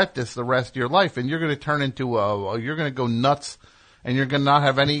regret this the rest of your life, and you're going to turn into you're going to go nuts, and you're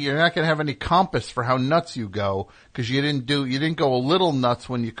not going to have any compass for how nuts you go, because you didn't go a little nuts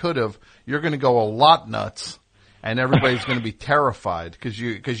when you could have. You're going to go a lot nuts, and everybody's going to be terrified because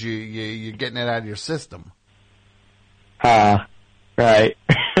you're getting it out of your system. Right.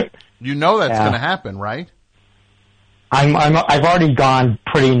 You know that's going to happen, right? I've already gone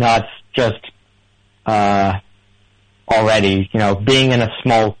pretty nuts just already. You know, being in a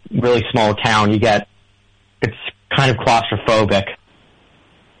really small town, it's kind of claustrophobic.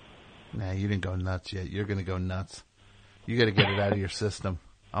 Nah, you didn't go nuts yet. You're going to go nuts. You got to get it out of your system.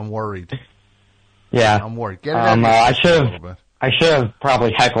 I'm worried. Yeah, I'm worried. Get it out of your system a little bit. I should have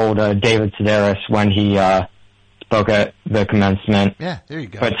probably heckled David Sedaris when he spoke at the commencement. Yeah, there you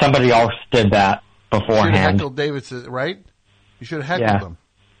go. But somebody else did that beforehand. You should have heckled David, right? You should have heckled him.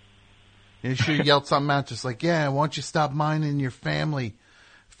 You should have yelled something out just like, yeah, why don't you stop minding your family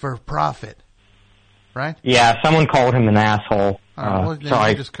for profit? Right? Yeah, someone called him an asshole.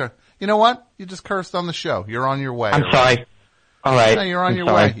 Sorry. You know what? You just cursed on the show. You're on your way. I'm sorry. All right. No, you're on your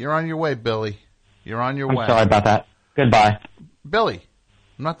way. You're on your way, Billy. You're on your way. I'm sorry about that. Goodbye. Billy,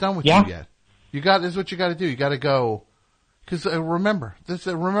 I'm not done with you yet. This is what you got to do. You got to go. Because remember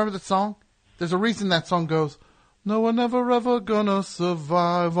the song? There's a reason that song goes, no one ever gonna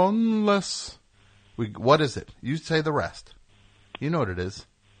survive unless... What is it? You say the rest. You know what it is.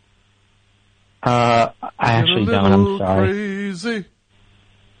 I actually don't. I'm sorry. Crazy.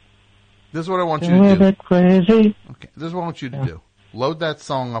 This is what I want you to do. A little bit crazy. Okay, this is what I want you to do. Load that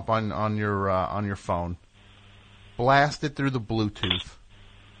song up on your phone. Blast it through the Bluetooth.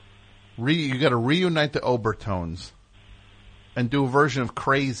 You got to reunite the Obertones and do a version of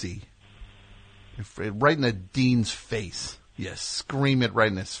Crazy. Right in the dean's face. Yeah, scream it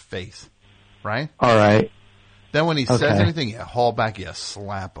right in his face. Right? All right. Then when he says anything, you haul back, you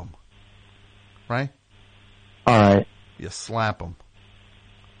slap him. Right? All right. You slap him.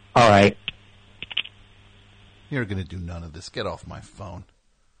 All right. You're going to do none of this. Get off my phone.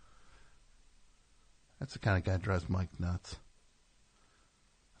 That's the kind of guy that drives Mike nuts.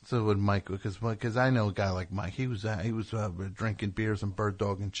 So would Mike, because I know a guy like Mike. He was drinking beers and bird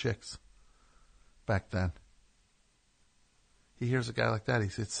dogging chicks back then. He hears a guy like that, he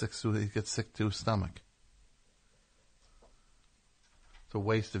gets sick to his stomach. It's a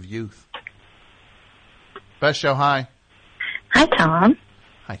waste of youth. Best show, hi. Hi, Tom.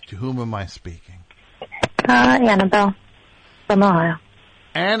 Hi, to whom am I speaking? Annabelle from Ohio.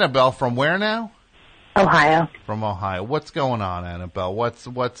 Annabelle from where now? Ohio. From Ohio. What's going on, Annabelle?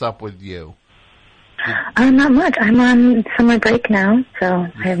 What's up with you? Not much. I'm on summer break now, so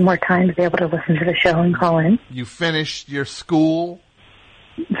I have more time to be able to listen to the show and call in. You finished your school?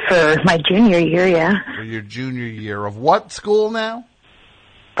 For my junior year, yeah. For your junior year of what school now?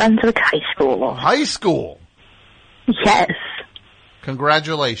 Brunswick High School. High school? Yes.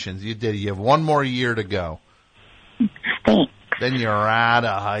 Congratulations. You did it. You have one more year to go. Thanks. Then you're out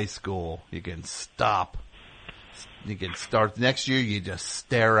of high school. You can stop. You can start next year. You just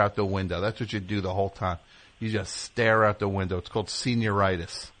stare out the window. That's what you do the whole time. You just stare out the window. It's called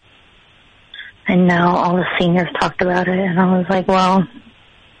senioritis. I know all the seniors talked about it, and I was like, well,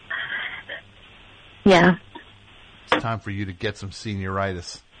 yeah. It's time for you to get some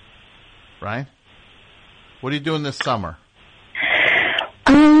senioritis, right? What are you doing this summer?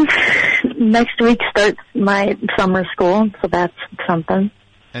 Next week starts my summer school, so that's something.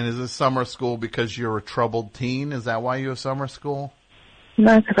 And is this summer school because you're a troubled teen? Is that why you have summer school?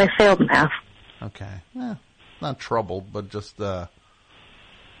 No, because I failed math. Okay. Yeah. not troubled, but just a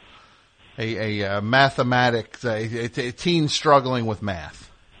mathematics, a teen struggling with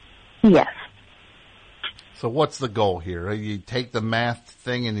math. Yes. So what's the goal here? You take the math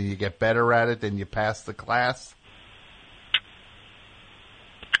thing and you get better at it, then you pass the class?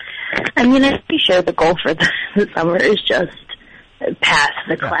 I mean, I'm pretty sure the goal for the summer is just pass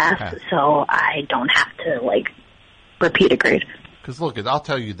the class, so I don't have to, like, repeat a grade. Because, look, I'll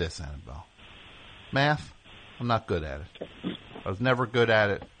tell you this, Annabelle. Math, I'm not good at it. I was never good at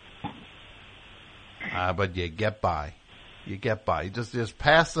it. But you get by. You get by. You just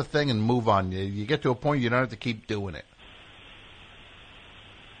pass the thing and move on. You get to a point you don't have to keep doing it.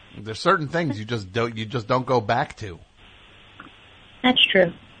 There's certain things you just don't go back to. That's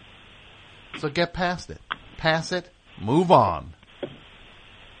true. So get past it. Pass it. Move on.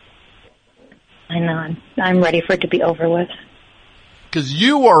 I know. I'm ready for it to be over with. Because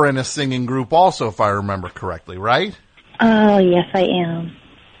you are in a singing group also, if I remember correctly, right? Oh, yes, I am.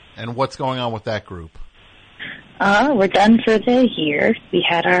 And what's going on with that group? We're done for the year. We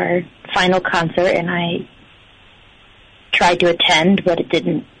had our final concert, and I tried to attend, but it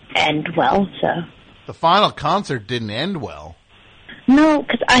didn't end well, so. The final concert didn't end well. No,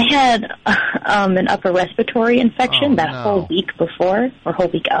 because I had an upper respiratory infection whole week before, or whole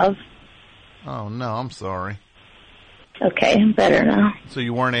week of. Oh, no, I'm sorry. Okay, I'm better now. So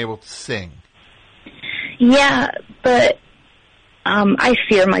you weren't able to sing? Yeah, but I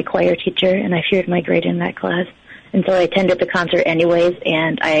fear my choir teacher, and I feared my grade in that class. And so I attended the concert anyways,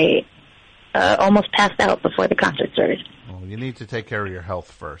 and I almost passed out before the concert started. Well, you need to take care of your health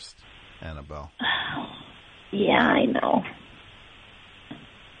first, Annabelle. Yeah, I know.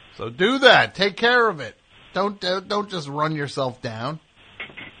 So do that. Take care of it. Don't just run yourself down.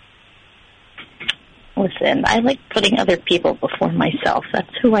 Listen, I like putting other people before myself. That's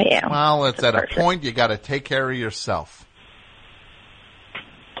who I am. Well, it's at a point you got to take care of yourself.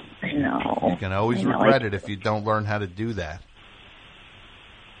 I know. You can always regret it if you don't learn how to do that.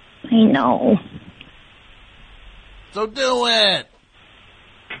 I know. So do it.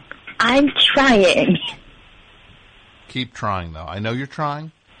 I'm trying. Keep trying, though. I know you're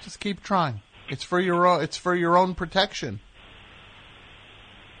trying. Just keep trying. It's for your own. It's for your own protection.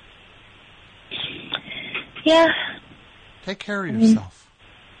 Yeah. Take care of yourself.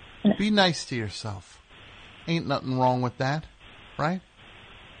 Be nice to yourself. Ain't nothing wrong with that, right?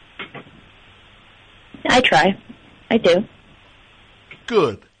 I try. I do.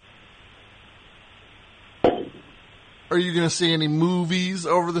 Good. Are you going to see any movies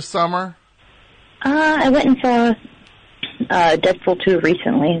over the summer? I went and saw Deadpool 2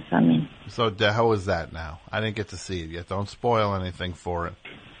 recently. So, I mean. So how was that now? I didn't get to see it yet. Don't spoil anything for it.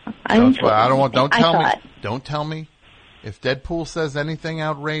 Don't tell me. If Deadpool says anything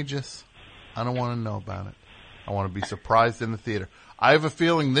outrageous, I don't want to know about it. I want to be surprised in the theater. I have a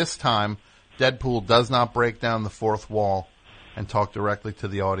feeling this time Deadpool does not break down the fourth wall and talk directly to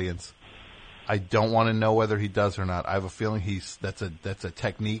the audience. I don't want to know whether he does or not. I have a feeling that's a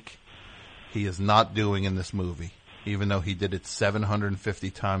technique he is not doing in this movie, even though he did it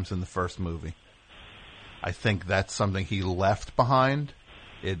 750 times in the first movie. I think that's something he left behind.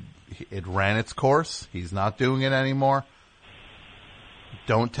 It ran its course. He's not doing it anymore.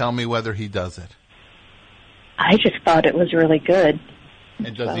 Don't tell me whether he does it. I just thought it was really good.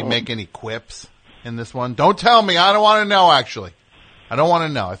 And does he make any quips in this one? Don't tell me. I don't want to know, actually. I don't want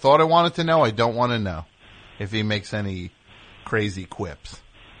to know. I thought I wanted to know. I don't want to know if he makes any crazy quips.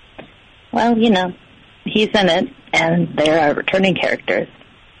 Well, he's in it, and there are returning characters.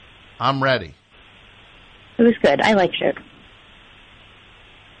 I'm ready. It was good. I liked it.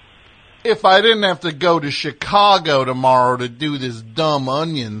 If I didn't have to go to Chicago tomorrow to do this dumb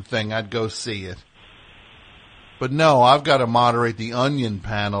Onion thing, I'd go see it. But no, I've got to moderate the Onion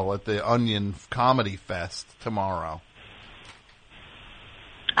panel at the Onion Comedy Fest tomorrow.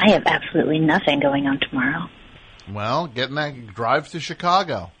 I have absolutely nothing going on tomorrow. Well, drive to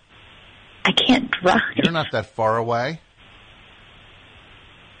Chicago. I can't drive. You're not that far away.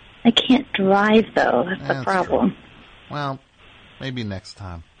 I can't drive, though. That's the problem. True. Well, maybe next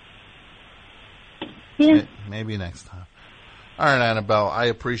time. Yeah. Maybe next time. All right, Annabelle, I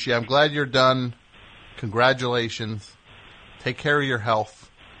appreciate it. I'm glad you're done. Congratulations. Take care of your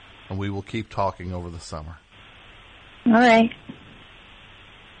health, and we will keep talking over the summer. All right.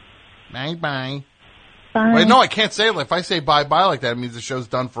 Bye-bye. Bye. Wait, no, I can't say it. If I say bye-bye like that, it means the show's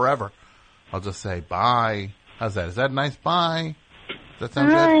done forever. I'll just say bye. How's that? Is that nice? Bye. Does that sound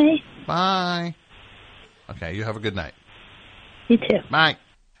good? Bye. Okay, you have a good night. You too. Bye.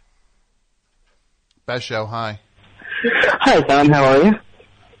 Best show, hi. Hi, Tom. How are you?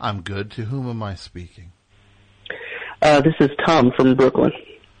 I'm good. To whom am I speaking? This is Tom from Brooklyn.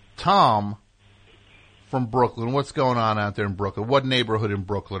 Tom from Brooklyn. What's going on out there in Brooklyn? What neighborhood in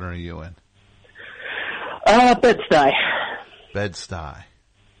Brooklyn are you in? Bed-Stuy. Bed-Stuy.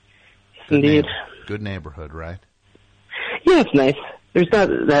 Indeed. Good neighborhood, right? Yeah, it's nice. There's not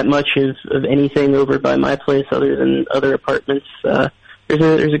that much of anything over by my place other than other apartments.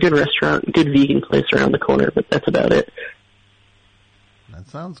 There's a good restaurant, good vegan place around the corner, but that's about it. That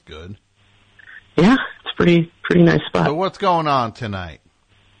sounds good. Yeah, it's pretty nice spot. So what's going on tonight?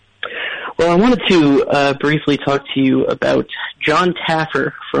 Well, I wanted to briefly talk to you about John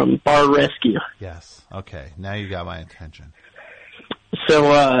Taffer from Bar Rescue. Yes. Okay. Now you got my attention.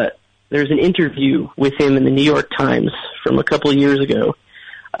 So there's an interview with him in the New York Times from a couple of years ago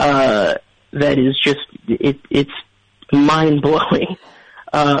that is just it's mind-blowing.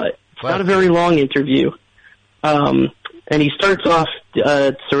 It's not a very long interview. And he starts off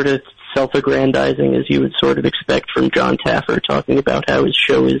sort of self-aggrandizing, as you would sort of expect from John Taffer, talking about how his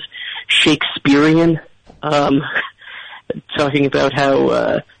show is Shakespearean, talking about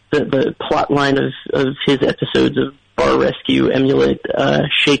how the plot line of his episodes of Bar Rescue emulate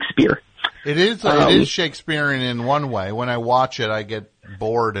Shakespeare. It is Shakespearean in one way. When I watch it, I get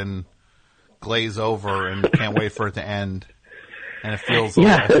bored and glaze over and can't wait for it to end. And it feels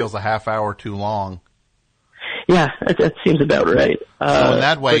a half hour too long. Yeah, that seems about right. So in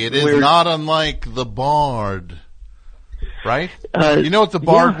that way, it is not unlike the Bard, right? You know what the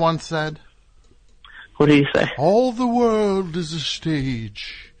Bard once said? What did he say? All the world is a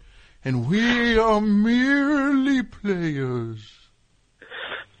stage, and we are merely players.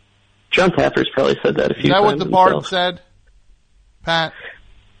 John Taffer's probably said that a few times. Is that what the Bard himself. said? Pat?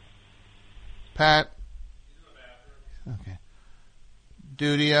 Okay.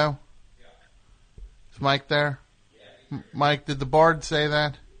 Dudio? Is Mike there? Mike, did the Bard say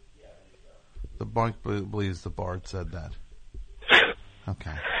that? The Mike believes the Bard said that.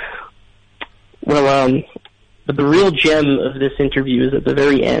 Okay. Well, but the real gem of this interview is at the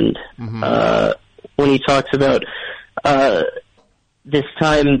very end, when he talks about this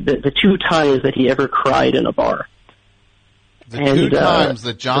time, the two times that he ever cried in a bar. The two times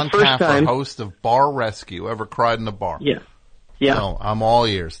that John Taffer, host of Bar Rescue, ever cried in a bar. Yeah. Yeah. No, I'm all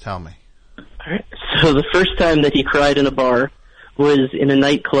ears. Tell me. All right. So the first time that he cried in a bar was in a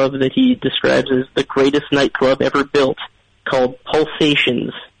nightclub that he describes as the greatest nightclub ever built, called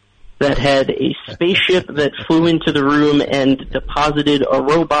Pulsations, that had a spaceship that flew into the room and deposited a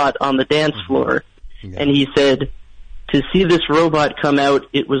robot on the dance floor. Yeah. And he said, to see this robot come out,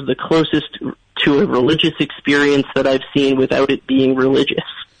 it was the closest to a religious experience that I've seen without it being religious.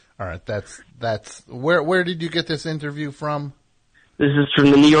 All right, that's where did you get this interview from? This is from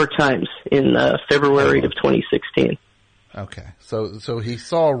the New York Times in February of 2016. Okay, so he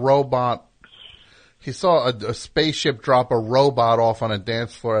saw a robot. He saw a spaceship drop a robot off on a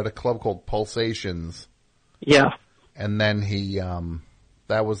dance floor at a club called Pulsations. Yeah. And then he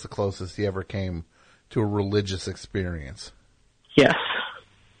that was the closest he ever came to a religious experience. Yes.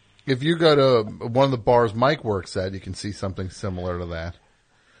 If you go to one of the bars Mike works at, you can see something similar to that.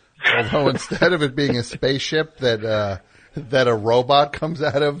 Although instead of it being a spaceship that a robot comes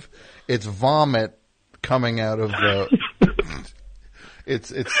out of, it's vomit coming out of the.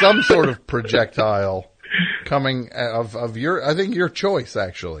 It's some sort of projectile coming of your. I think your choice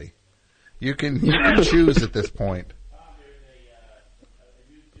actually. You can choose at this point.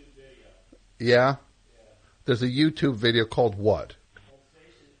 Yeah. There's a YouTube video called what?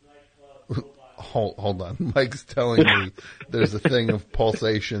 Hold on. Mike's telling me there's a thing of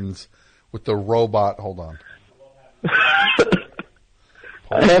Pulsations with the robot. Hold on.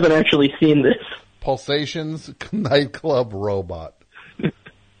 I haven't actually seen this. Pulsations nightclub robot.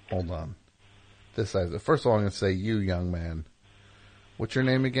 Hold on. First of all, I'm going to say you, young man. What's your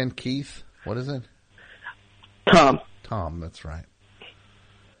name again? Keith? What is it? Tom. Tom, that's right.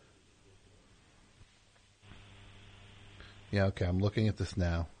 Yeah, okay, I'm looking at this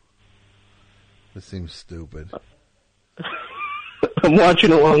now. This seems stupid. I'm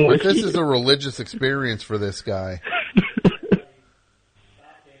watching along with you. This is a religious experience for this guy.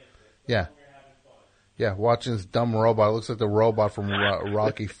 Yeah. Yeah, watching this dumb robot. It looks like the robot from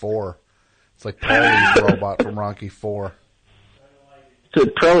Rocky IV. It's like Paulie's robot from Rocky IV. So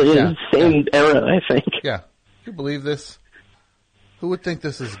it probably is the same era, I think. Yeah. Can you believe this? Who would think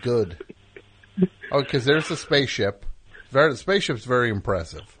this is good? Oh, because there's the spaceship. The spaceship's very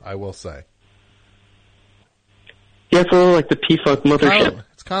impressive, I will say. Yeah, it's a little like the P-Funk mothership.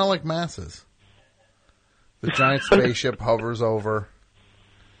 It's kind of like Masses. The giant spaceship hovers over,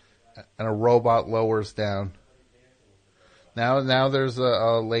 and a robot lowers down. Now there's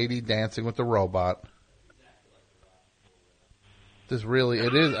a lady dancing with the robot. This really,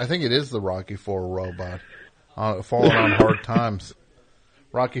 it is. I think it is the Rocky IV robot falling on hard times.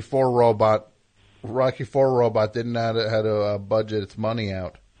 Rocky IV robot didn't know how to budget its money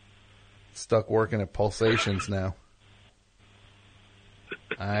out. It's stuck working at Pulsations now.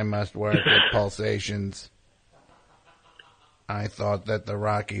 I must work at Pulsations. I thought that the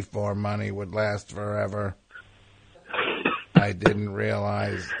Rocky IV money would last forever. I didn't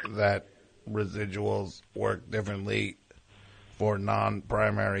realize that residuals work differently for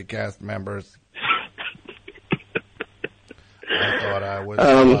non-primary cast members. I thought I was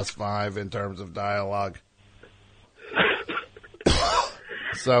 +5 in terms of dialogue.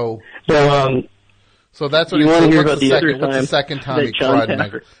 So that's what he said. What's the second time he cried?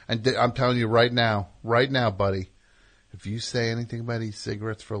 And I'm telling you right now, buddy, if you say anything about these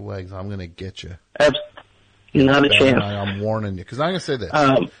cigarettes for legs, I'm going to get you. Not a chance. I'm warning you. Because I'm going to say this.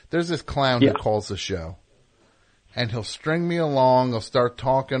 There's this clown who calls the show. And he'll string me along. He'll start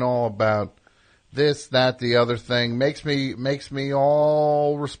talking all about this, that, the other thing. Makes me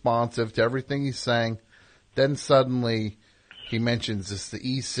all responsive to everything he's saying. Then suddenly he mentions the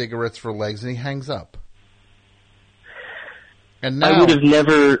e-cigarettes for legs, and he hangs up. And now I would have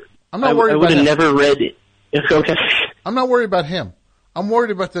never. I'm not worried about him. I would have never read it. Okay. I'm not worried about him. I'm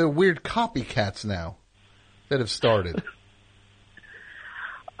worried about the weird copycats now that have started.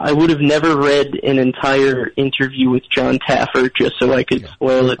 I would have never read an entire interview with John Taffer just so I could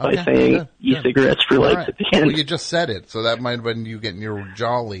spoil it by saying e-cigarettes for legs at the end. Well, you just said it, so that might have been you getting your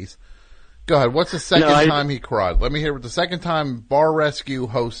jollies. Go ahead. What's the second time he cried? Let me hear what the second time Bar Rescue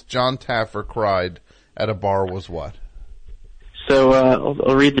host John Taffer cried at a bar was what? So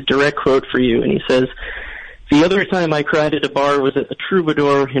I'll read the direct quote for you, and he says, "The other time I cried at a bar was at the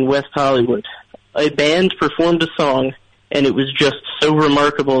Troubadour in West Hollywood. A band performed a song, and it was just so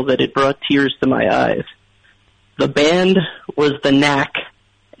remarkable that it brought tears to my eyes. The band was the Knack,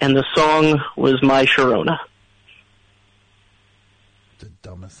 and the song was My Sharona." The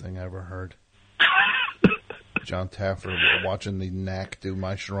dumbest thing I ever heard. John Taffer watching the Knack do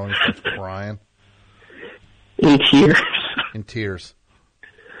My Sharona, starts crying. In tears. In tears.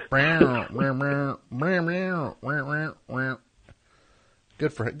 Good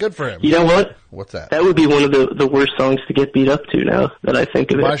for him. You know what? What's that? That would be one of the worst songs to get beat up to now that I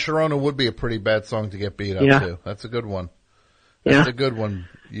think of it. My Sharona would be a pretty bad song to get beat up to. That's a good one. That's a good one.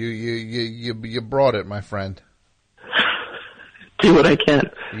 You brought it, my friend. Do what I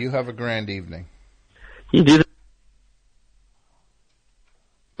can. You have a grand evening. You do.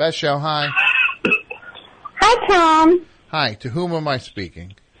 Best show, hi. Hi, Tom. Hi, to whom am I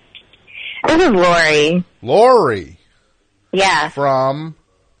speaking? This is Lori. Lori? Yeah. From?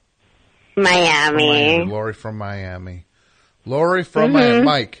 Miami. Lori from Miami. Lori from Miami.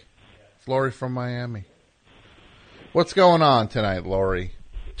 Mike. It's Lori from Miami. What's going on tonight, Lori?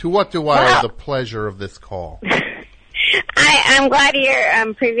 To what do I owe the pleasure of this call? I'm glad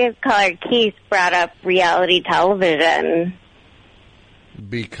your previous caller, Keith, brought up reality television.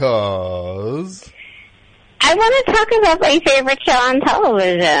 Because? I want to talk about my favorite show on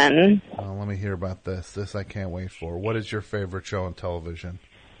television. Oh, let me hear about this. This I can't wait for. What is your favorite show on television?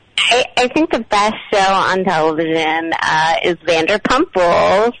 I think the best show on television is Vanderpump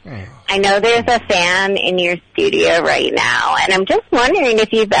Rules. Oh. I know there's a fan in your studio right now, and I'm just wondering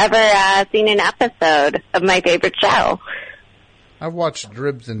if you've ever seen an episode of my favorite show. I've watched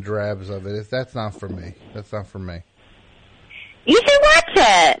dribs and drabs of it. That's not for me. That's not for me. You should watch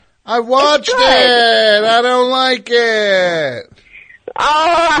it. I watched it. I don't like it.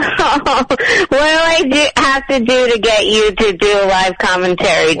 Oh, what do I have to do to get you to do a live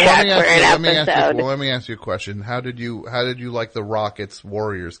commentary track for an episode? Let me ask you a question. How did you like the Rockets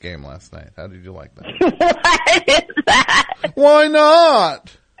Warriors game last night? How did you like that? What is that? Why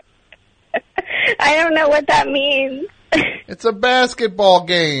not? I don't know what that means. It's a basketball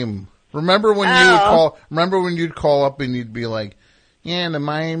game. Remember when you'd call up and you'd be like, yeah, the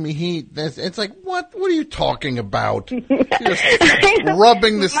Miami Heat. It's like, what are you talking about? You're just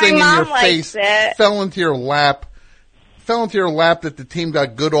rubbing this thing in your face. Fell into your lap that the team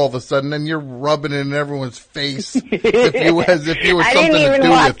got good all of a sudden, and you're rubbing it in everyone's face as if you had something to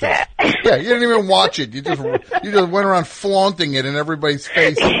do with it. Yeah, you didn't even watch it. You just went around flaunting it in everybody's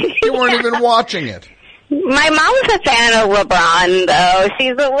face. You weren't even watching it. My mom's a fan of LeBron, though.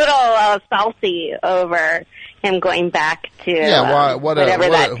 She's a little salty over him going back to whatever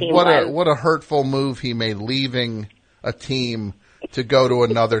that team was. What a hurtful move he made, leaving a team to go to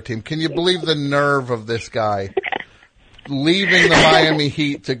another team. Can you believe the nerve of this guy? Leaving the Miami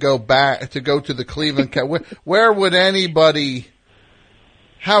Heat to go to the Cleveland Cavaliers. Where would anybody,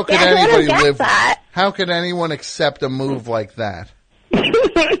 how could anybody live? How could anyone accept a move like that?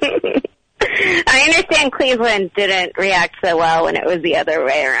 I understand Cleveland didn't react so well when it was the other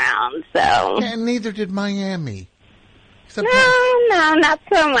way around, so. And neither did Miami. No, not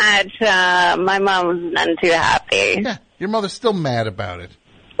so much. My mom was none too happy. Yeah, your mother's still mad about it.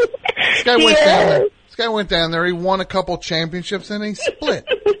 This guy went down there. This guy went down there. He won a couple championships and he split.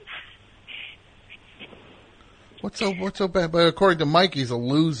 What's so bad? But according to Mike, he's a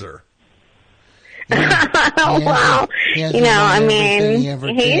loser. Well, I mean, he's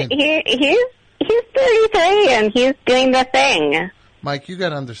 33 and he's doing the thing. Mike, you got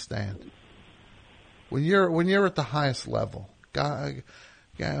to understand. When you're at the highest level,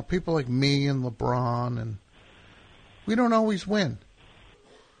 people like me and LeBron, and we don't always win.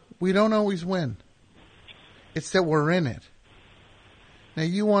 We don't always win. It's that we're in it. Now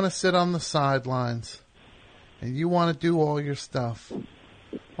you want to sit on the sidelines, and you want to do all your stuff. Well,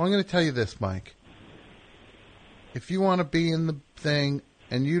 I'm going to tell you this, Mike. If you want to be in the thing,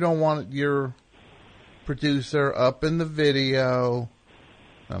 and you don't want your producer up in the video,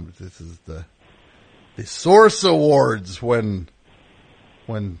 this is the Source Awards when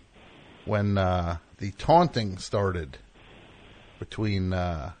the taunting started between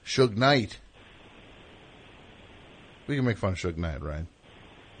Suge Knight. We can make fun of Suge Knight, right?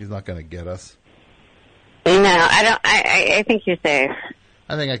 He's not going to get us. No, I don't. I think you're safe.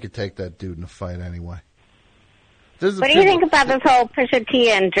 I think I could take that dude in a fight anyway. What do you think about this whole Pusha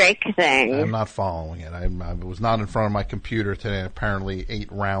T and Drake thing? I'm not following it. I was not in front of my computer today. Apparently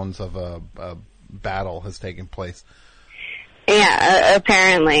 8 rounds of a battle has taken place. Yeah,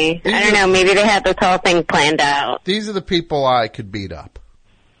 apparently. I don't know, maybe they had this whole thing planned out. These are the people I could beat up.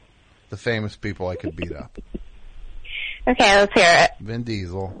 The famous people I could beat up. Okay, let's hear it. Vin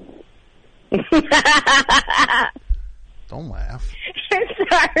Diesel. Don't laugh. I'm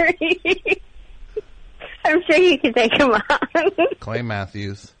sorry. I'm sure you can take him on. Clay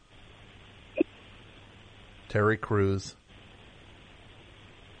Matthews. Terry Crews.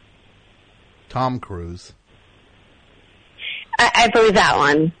 Tom Cruise. I believe that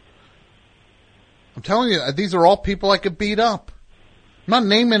one. I'm telling you, these are all people I could beat up. I'm not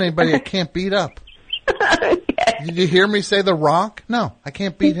naming anybody I can't beat up. Did you hear me say The Rock? No, I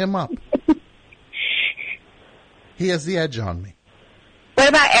can't beat him up. He has the edge on me. What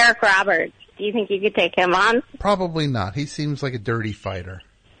about Eric Roberts? Do you think you could take him on? Probably not. He seems like a dirty fighter.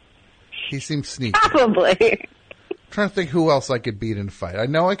 He seems sneaky. Probably. I'm trying to think who else I could beat in a fight. I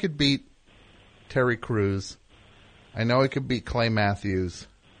know I could beat Terry Crews. I know I could beat Clay Matthews.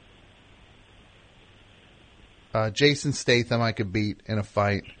 Jason Statham I could beat in a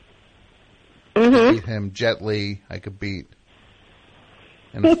fight. I could beat him. Jet Li I could beat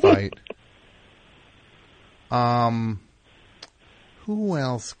in a fight. Who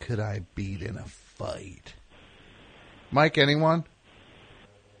else could I beat in a fight? Mike, anyone?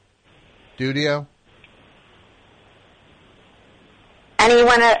 Dudio?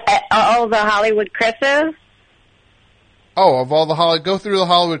 Anyone at all the Hollywood Chris's? Oh, of all the go through the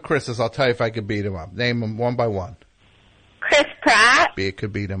Hollywood Chris's. I'll tell you if I could beat him up. Name them one by one. Chris Pratt.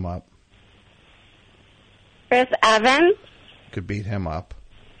 Could beat him up. Chris Evans. Could beat him up.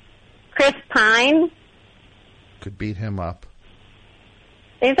 Chris Pine. Could beat him up.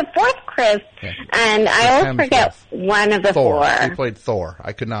 There's a fourth Chris, and I always forget one of the Thor. four. He played Thor.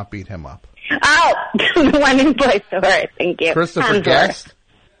 I could not beat him up. Oh, the one who plays Thor. Thank you. Christopher Guest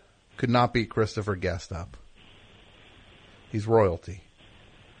could not beat Christopher Guest up. He's royalty.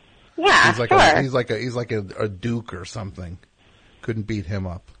 Yeah, he's like a duke or something. Couldn't beat him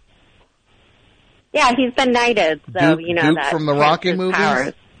up. Yeah, he's been knighted, so Duke, you know Duke that. from the Rocky movies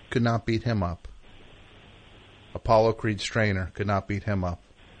powers. could not beat him up. Apollo Creed Strainer could not beat him up.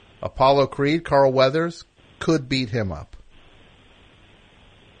 Apollo Creed, Carl Weathers, could beat him up.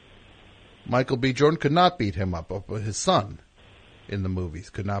 Michael B. Jordan could not beat him up. His son in the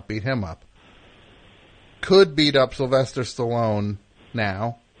movies could not beat him up. Could beat up Sylvester Stallone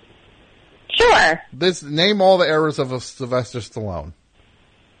now. Sure. Name all the eras of a Sylvester Stallone.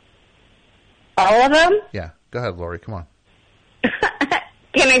 All of them? Yeah. Go ahead, Lori. Come on.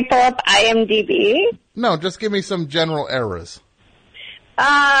 Can I pull up IMDb? No, just give me some general eras.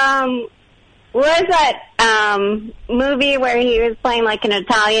 What was that movie where he was playing like an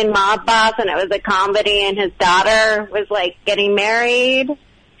Italian mob boss and it was a comedy and his daughter was like getting married?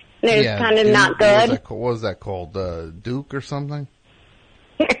 And it was kind of not good. What was that called? Duke or something?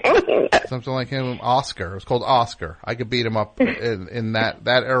 Something like him. Oscar. It was called Oscar. I could beat him up in that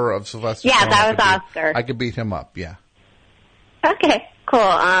era of Sylvester Stallone. Yeah, that was Oscar. I could beat him up, yeah. Okay,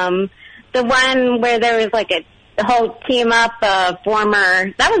 cool. The one where there was like a the whole team up of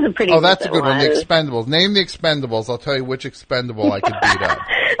former. That was a pretty. Oh, that's a recent good one. The one. Expendables. Name the Expendables. I'll tell you which Expendable I could beat up.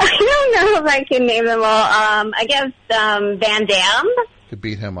 I don't know if I can name them all. I guess Van Damme. Could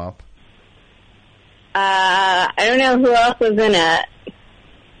beat him up. I don't know who else was in it.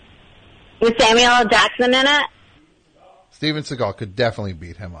 Was Samuel L. Jackson in it? Steven Seagal could definitely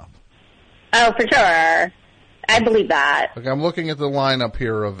beat him up. Oh, for sure. I believe that. Okay, I'm looking at the lineup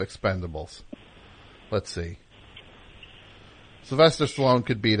here of Expendables. Let's see. Sylvester Stallone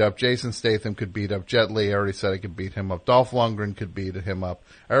could beat up. Jason Statham could beat up. Jet Li, I already said I could beat him up. Dolph Lundgren could beat him up.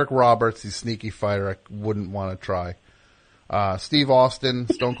 Eric Roberts, he's a sneaky fighter. I wouldn't want to try. Steve Austin,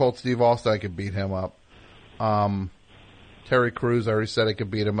 Stone Cold Steve Austin, I could beat him up. Terry Crews, I already said I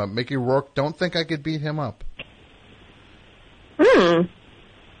could beat him up. Mickey Rourke, don't think I could beat him up. Hmm.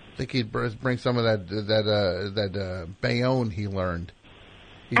 I think he'd bring some of that Bayonne he learned.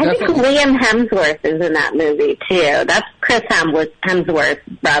 I think Liam Hemsworth is in that movie too. That's Chris Hemsworth's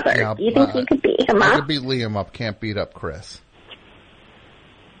brother. Yeah, Do you think you could beat him I up? could beat Liam up, can't beat up Chris.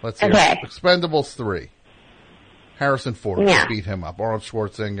 Let's see. Okay. Expendables 3. Harrison Ford Yeah. could beat him up. Arnold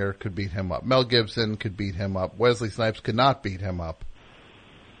Schwarzenegger could beat him up. Mel Gibson could beat him up. Wesley Snipes could not beat him up.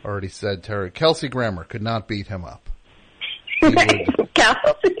 Already said Terry. Kelsey Grammer could not beat him up.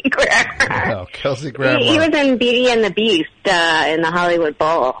 Kelsey Grammer. No, Kelsey Grammer. He was in Beauty and the Beast in the Hollywood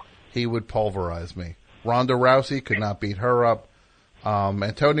Bowl. He would pulverize me. Ronda Rousey could not beat her up.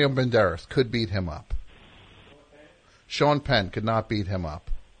 Antonio Banderas could beat him up. Sean Penn could not beat him up.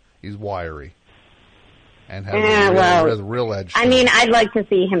 He's wiry. And has a real edge. I mean, I'd like to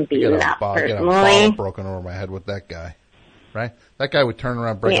see him beaten up, Get a personally. bottle broken over my head with that guy. Right? That guy would turn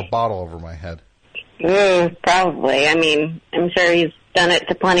around and break a bottle over my head. Probably. I mean, I'm sure he's done it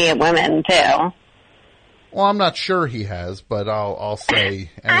to plenty of women, too. Well, I'm not sure he has, but I'll say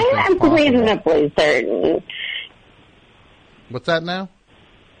I'm anything's possible. reasonably certain. What's that now?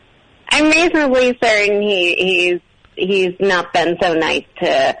 I'm reasonably certain he's not been so nice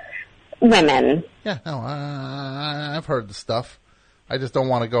to women. Yeah, no, I've heard the stuff. I just don't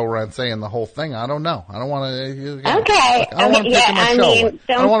want to go around saying the whole thing. I don't know. I don't want to. Okay. I don't want him taking my show away.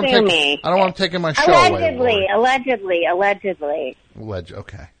 Don't sue me. I don't want him taking my show away. Allegedly.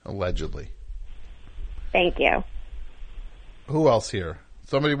 Okay, allegedly. Thank you. Who else here?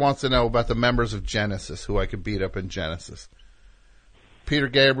 Somebody wants to know about the members of Genesis, who I could beat up in Genesis. Peter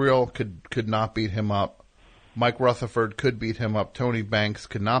Gabriel could not beat him up. Mike Rutherford could beat him up. Tony Banks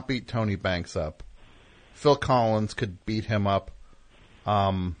could not beat Tony Banks up. Phil Collins could beat him up.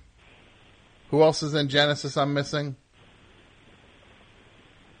 Who else is in Genesis I'm missing?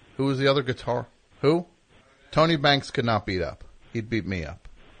 Who was the other guitar? Who? Tony Banks could not beat up. He'd beat me up.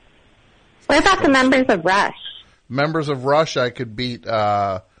 What about the members of Rush? Members of Rush, I could beat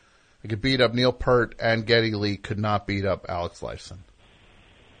up Neil Peart, and Geddy Lee could not beat up Alex Lifeson.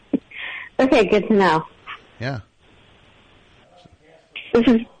 Okay, good to know. Yeah.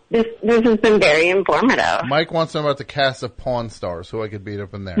 This has been very informative. Mike wants to know about the cast of Pawn Stars, who I could beat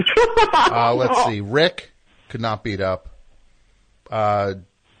up in there. Let's see. Rick could not beat up.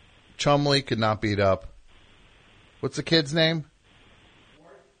 Chumley could not beat up. What's the kid's name?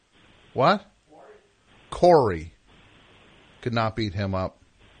 What? Corey could not beat him up.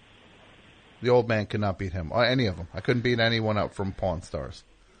 The old man could not beat him. Any of them. I couldn't beat anyone up from Pawn Stars.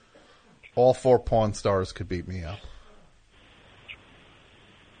 All 4 Pawn Stars could beat me up.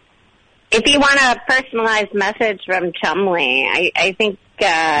 If you want a personalized message from Chumley, I think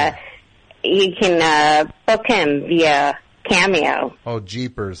you can book him via Cameo. Oh,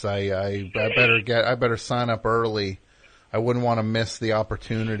 jeepers! I better sign up early. I wouldn't want to miss the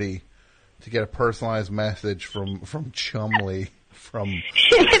opportunity to get a personalized message from Chumley from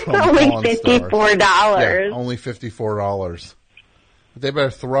It's only $54. Yeah, only $54. But they better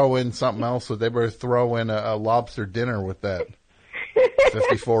throw in something else. They better throw in a lobster dinner with that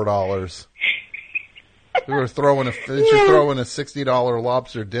 $54. We were throwing a $60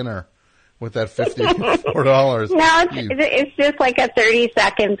 lobster dinner with that $54. No, it's just like a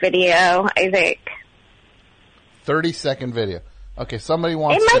 30-second video, I think. 30-second video. Okay, somebody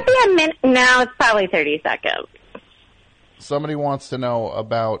wants. It might be a minute. No, it's probably 30 seconds. Somebody wants to know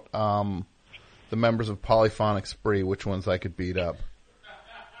about the members of Polyphonic Spree. Which ones I could beat up?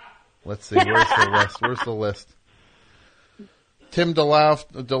 Let's see. Where's the list? Tim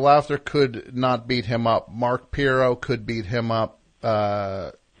DeLaughter could not beat him up. Mark Pirro could beat him up.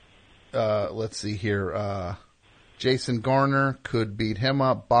 Let's see here. Jason Garner could beat him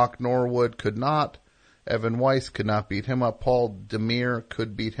up. Bach Norwood could not. Evan Weiss could not beat him up. Paul Demir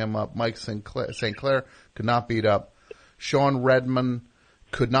could beat him up. Mike St. Clair could not beat up. Sean Redman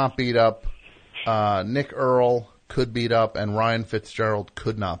could not beat up. Nick Earl could beat up, and Ryan Fitzgerald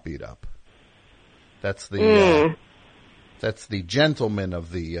could not beat up. That's the gentleman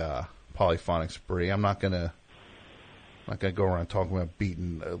of the polyphonic spree. I'm not gonna go around talking about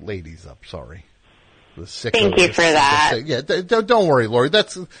beating ladies up. Sorry. Thank you for that. Yeah, don't worry, Lori.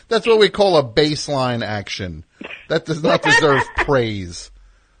 That's what we call a baseline action. That does not deserve praise.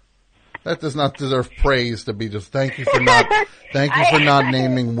 That does not deserve praise to be just thank you for not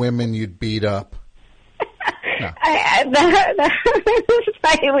naming women you'd beat up. No. That is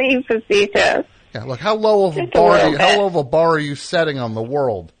slightly facetious. Yeah, look, how low of a bar are you setting on the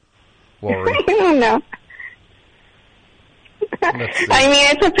world, Lori? I don't know. I mean,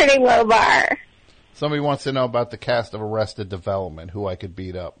 it's a pretty low bar. Somebody wants to know about the cast of Arrested Development, who I could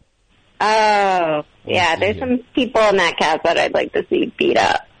beat up. Oh, yeah, there's some people in that cast that I'd like to see beat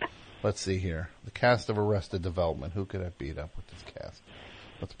up. Let's see here. The cast of Arrested Development. Who could I beat up with this cast?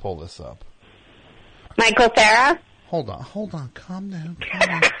 Let's pull this up. Michael Cera? Hold on. Calm down.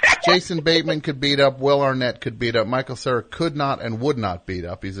 Jason Bateman could beat up. Will Arnett could beat up. Michael Cera could not and would not beat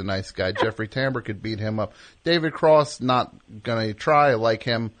up. He's a nice guy. Jeffrey Tambor could beat him up. David Cross, not going to try. I like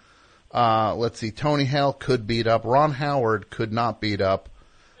him. Let's see. Tony Hale could beat up. Ron Howard could not beat up.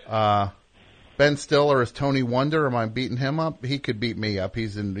 Ben Stiller is Tony Wonder. Am I beating him up? He could beat me up.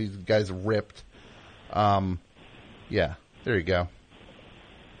 These guy's ripped. Yeah, there you go.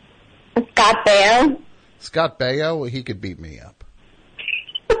 Scott Baio? Scott Baio, he could beat me up.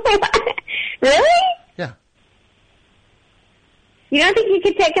 Really? Yeah. You don't think you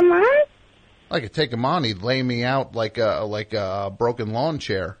could take him on? I could take him on. He'd lay me out like a broken lawn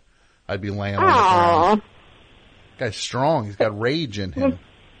chair. I'd be laying on the ground. Guy's strong. He's got rage in him.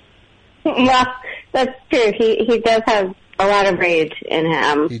 Well, that's true. He does have a lot of rage in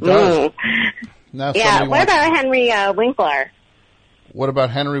him. He does. Now yeah. What about Henry Winkler? What about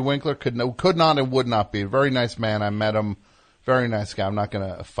Henry Winkler? Could not and would not be. Very nice man. I met him. Very nice guy. I'm not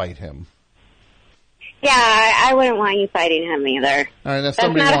going to fight him. Yeah, I wouldn't want you fighting him either. All right, now that's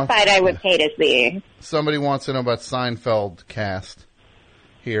not a fight I would pay to see. Somebody wants to know about Seinfeld cast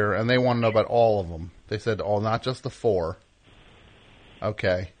here, and they want to know about all of them. They said, not just the 4.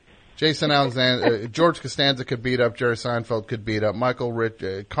 Okay. Jason Alexander, George Costanza could beat up. Jerry Seinfeld could beat up. Michael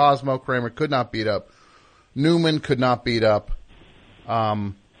Rich, Cosmo Kramer could not beat up. Newman could not beat up.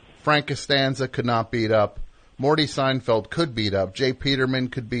 Frank Costanza could not beat up. Morty Seinfeld could beat up. Jay Peterman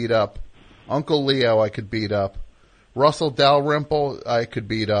could beat up. Uncle Leo I could beat up. Russell Dalrymple I could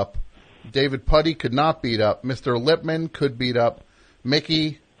beat up. David Puddy could not beat up. Mr. Lipman could beat up.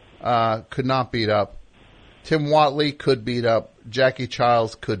 Mickey could not beat up. Tim Watley could beat up. Jackie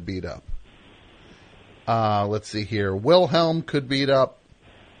Childs could beat up. Let's see here. Wilhelm could beat up.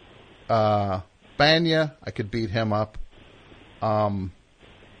 Banya, I could beat him up. Let's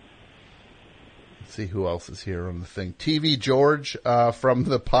see who else is here on the thing. TV George from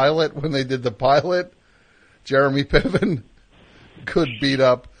the pilot, when they did the pilot. Jeremy Piven could beat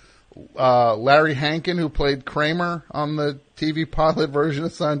up. Larry Hankin, who played Kramer on the TV pilot version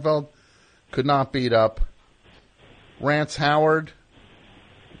of Seinfeld, could not beat up. Rance Howard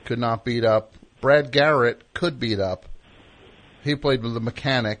could not beat up. Brad Garrett could beat up. He played with the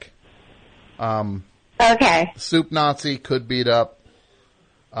mechanic. Okay. Soup Nazi could beat up.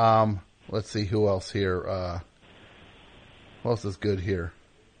 Let's see who else here. Who else is good here?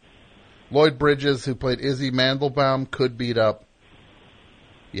 Lloyd Bridges, who played Izzy Mandelbaum, could beat up.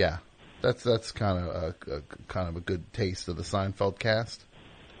 Yeah, that's kind of a good taste of the Seinfeld cast.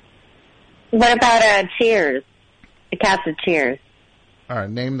 What about Cheers? The cast of Cheers. All right,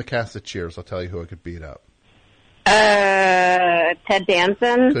 name the cast of Cheers. I'll tell you who I could beat up. Ted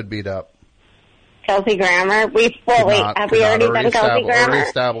Danson could beat up. Kelsey Grammer. Have we already done Kelsey Grammer? Already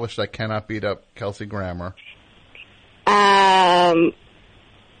established I cannot beat up Kelsey Grammer. Now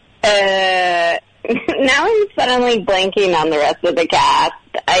I'm suddenly blanking on the rest of the cast.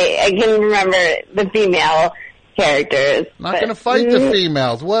 I can remember the female characters. Not going to fight the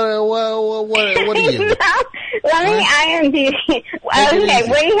females. What are you? Let me IMDb. Okay,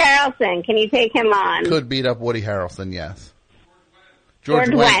 Woody Harrelson. Can you take him on? Could beat up Woody Harrelson, yes. George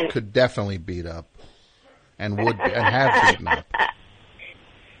Wendt could definitely beat up. And would and have beaten up.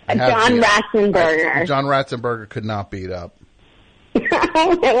 John Ratzenberger. John Ratzenberger could not beat up.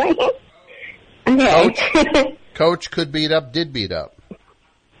 Really? Okay. Coach could beat up, did beat up.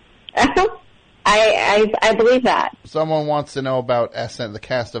 I believe that. Someone wants to know about SN, the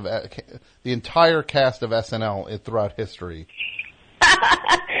entire cast of SNL throughout history.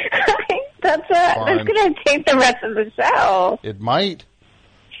 That's going to take the rest of the show. It might.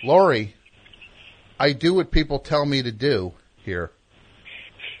 Lori, I do what people tell me to do here.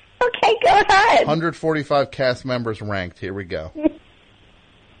 Okay, go ahead. 145 cast members ranked. Here we go.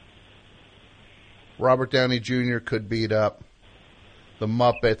 Robert Downey Jr. could beat up. The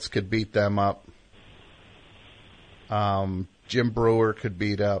Muppets could beat them up. Jim Brewer could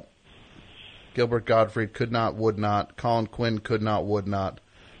beat up. Gilbert Gottfried could not, would not. Colin Quinn could not, would not.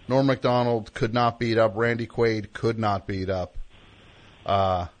 Norm Macdonald could not beat up. Randy Quaid could not beat up.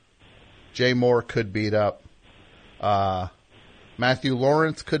 Jay Moore could beat up. Matthew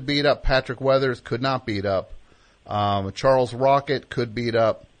Lawrence could beat up. Patrick Weathers could not beat up. Charles Rocket could beat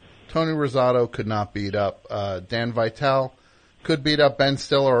up. Tony Rosato could not beat up. Dan Vitale could beat up. Ben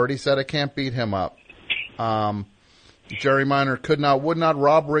Stiller already said I can't beat him up. Jerry Minor could not, would not.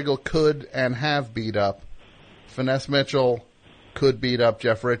 Rob Riggle could and have beat up. Finesse Mitchell could beat up.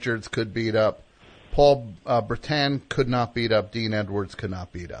 Jeff Richards could beat up. Paul Bertan could not beat up. Dean Edwards could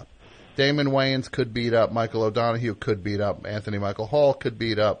not beat up. Damon Wayans could beat up. Michael O'Donoghue could beat up. Anthony Michael Hall could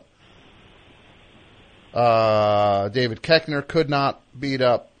beat up. David Koechner could not beat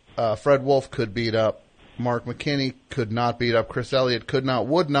up. Fred Wolf could beat up. Mark McKinney could not beat up. Chris Elliott could not,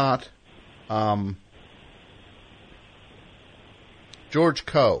 would not. George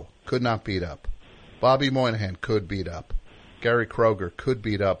Coe could not beat up. Bobby Moynihan could beat up. Gary Kroger could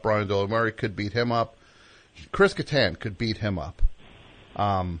beat up. Brian Doyle Murray could beat him up. Chris Kattan could beat him up.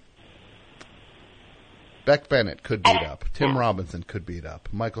 Beck Bennett could beat up. Tim Robinson could beat up.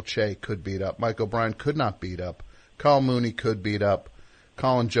 Michael Che could beat up. Mike O'Brien could not beat up. Carl Mooney could beat up.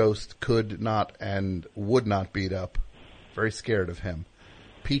 Colin Jost could not and would not beat up. Very scared of him.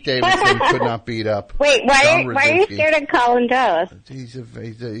 Pete Davidson could not beat up. Wait, why are you scared of Colin Jost?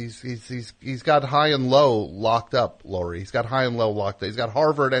 He's got high and low locked up, Lori. He's got high and low locked up. He's got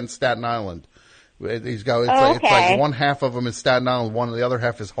Harvard and Staten Island. It's like one half of them is Staten Island, one of the other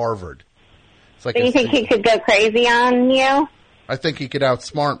half is Harvard. It's like so you think he could go crazy on you? I think he could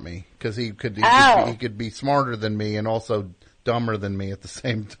outsmart me because he could be smarter than me and also dumber than me at the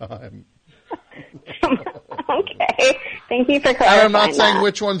same time. Okay. Thank you for clarifying. And I'm not saying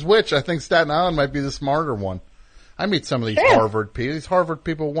which one's which. I think Staten Island might be the smarter one. I meet some of these Harvard people. These Harvard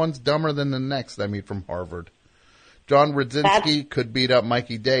people, one's dumber than the next I meet from Harvard. John Radzinski could beat up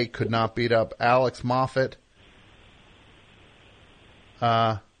Mikey Day, could not beat up Alex Moffat.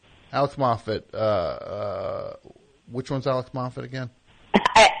 Alex Moffat, which one's Alex Moffat again?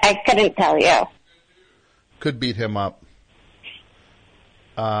 I couldn't tell you. Could beat him up.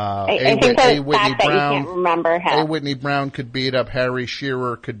 I think the Whitney fact that Brown, you can't remember him. A. Whitney Brown could beat up. Harry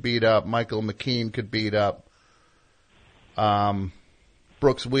Shearer could beat up. Michael McKean could beat up.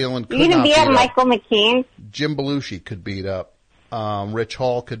 Brooks Wheelan could not beat up. Michael McKean? Jim Belushi could beat up. Rich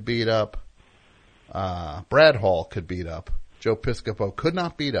Hall could beat up. Brad Hall could beat up. Joe Piscopo could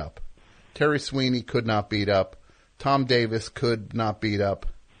not beat up. Terry Sweeney could not beat up. Tom Davis could not beat up.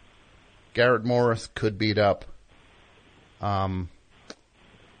 Garrett Morris could beat up.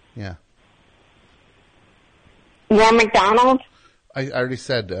 Yeah. Norm Macdonald? I already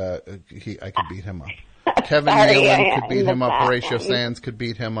said I could beat him up. Kevin Nealon could beat him up. Horatio Sands could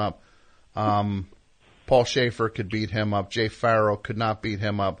beat him up. Paul Schaefer could beat him up. Jay Farrow could not beat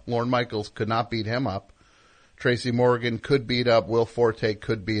him up. Lorne Michaels could not beat him up. Tracy Morgan could beat up. Will Forte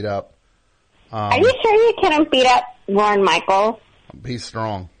could beat up. Are you sure you couldn't beat up Lorne Michaels? He's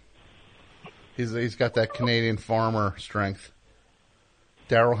strong. He's got that Canadian farmer strength.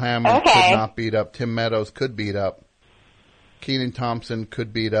 Darrell Hammond could not beat up. Tim Meadows could beat up. Keenan Thompson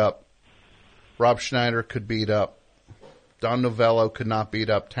could beat up. Rob Schneider could beat up. Don Novello could not beat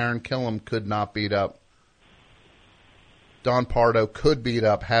up. Taron Killam could not beat up. Don Pardo could beat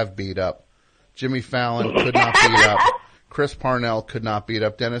up, have beat up. Jimmy Fallon could not beat up. Chris Parnell could not beat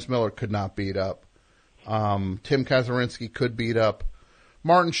up. Dennis Miller could not beat up. Tim Kazurinsky could beat up.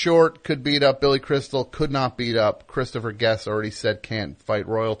 Martin Short could beat up. Billy Crystal could not beat up. Christopher Guest already said can't fight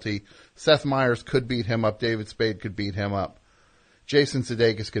royalty. Seth Meyers could beat him up. David Spade could beat him up. Jason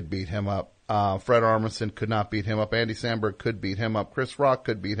Sudeikis could beat him up. Fred Armisen could not beat him up. Andy Samberg could beat him up. Chris Rock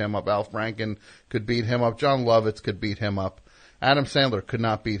could beat him up. Al Franken could beat him up. John Lovitz could beat him up. Adam Sandler could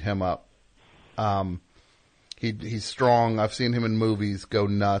not beat him up. He's strong. I've seen him in movies go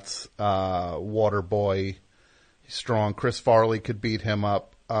nuts. Waterboy. He's strong. Chris Farley could beat him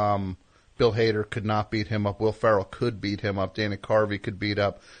up. Bill Hader could not beat him up. Will Ferrell could beat him up. Dana Carvey could beat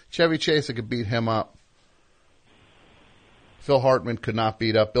up. Chevy Chase could beat him up. Phil Hartman could not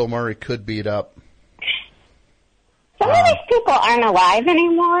beat up. Bill Murray could beat up. Some of these people aren't alive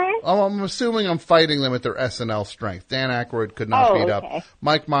anymore. Oh, I'm assuming I'm fighting them at their SNL strength. Dan Aykroyd could not beat up.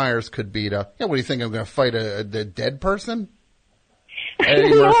 Mike Myers could beat up. Yeah, what do you think? I'm going to fight a dead person?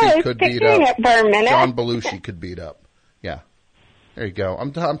 Eddie Murphy could beat up. For a minute. John Belushi could beat up. Yeah. There you go.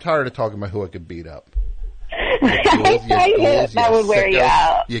 I'm tired of talking about who I could beat up. That would wear you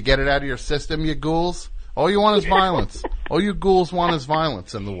out. You get it out of your system, you ghouls. All you want is violence. All you ghouls want is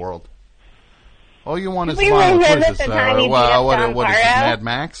violence in the world. All you want is violence. What is this? What is this? Mad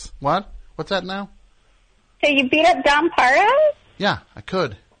Max? What? What's that now? So you beat up Don Pardo? Yeah, I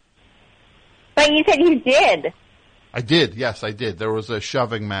could. But you said you did. I did. Yes, I did. There was a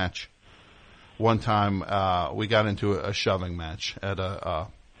shoving match. One time, we got into a shoving match at a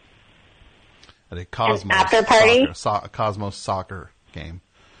Cosmos after party? Cosmos soccer game.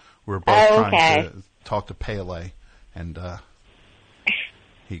 We were both trying to talk to Pele, and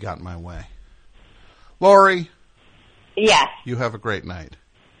he got in my way. Lori. Yes. You have a great night.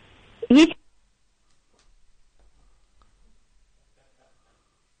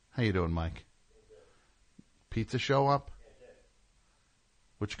 How you doing, Mike? Pizza show up?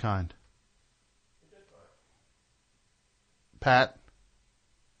 Which kind? Pat?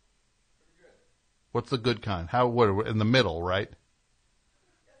 What's the good kind? What in the middle, right?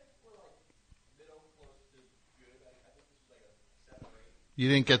 You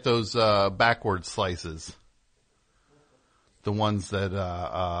didn't get those backward slices. The ones that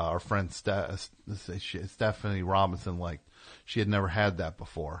our friend Stephanie Robinson liked. She had never had that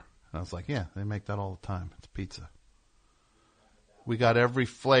before. And I was like, yeah, they make that all the time. It's pizza. We got every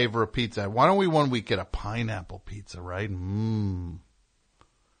flavor of pizza. Why don't we one week get a pineapple pizza, right? Mmm.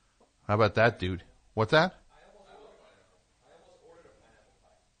 How about that, dude? What's that?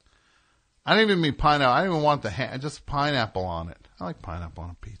 I didn't even mean pineapple. I didn't even want just pineapple on it. I like pineapple on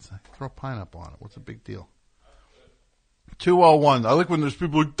a pizza. Throw pineapple on it. What's the big deal? 201. I like when there's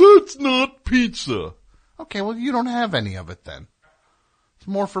people like, that's not pizza. Okay, well, you don't have any of it then. It's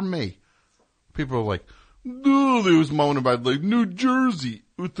more for me. People are like, oh, they was moaning about like New Jersey.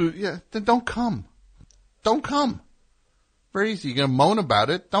 Then don't come. Don't come. Very easy. You're going to moan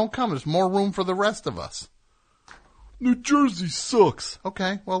about it. Don't come. There's more room for the rest of us. New Jersey sucks.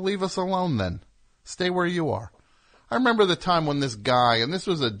 Okay, well, leave us alone then. Stay where you are. I remember the time when this guy, and this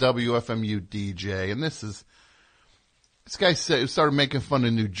was a WFMU DJ, and this guy started making fun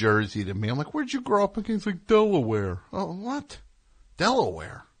of New Jersey to me. I'm like, where'd you grow up? And he's like, Delaware. Oh, what?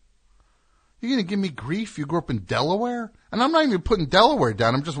 Delaware? You're going to give me grief? You grew up in Delaware? And I'm not even putting Delaware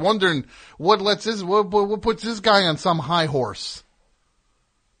down. I'm just wondering what puts this guy on some high horse.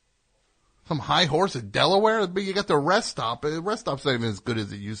 Some high horse at Delaware? But you got the rest stop. The rest stop's not even as good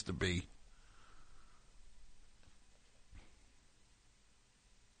as it used to be.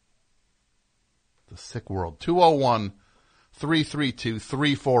 The sick world.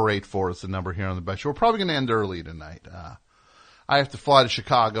 201-332-3484 is the number here on the Best Show. We're probably going to end early tonight. I have to fly to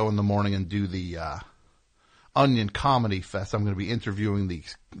Chicago in the morning and do the Onion Comedy Fest. I'm going to be interviewing the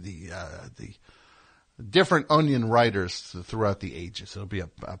different Onion writers throughout the ages. It'll be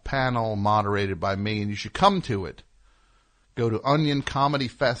a panel moderated by me, and you should come to it. Go to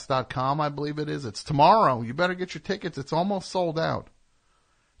onioncomedyfest.com, I believe it is. It's tomorrow. You better get your tickets. It's almost sold out.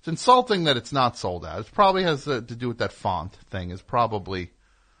 It's insulting that it's not sold out. It probably has to do with that font thing. It's probably,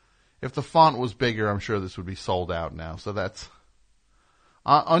 if the font was bigger, I'm sure this would be sold out now. So that's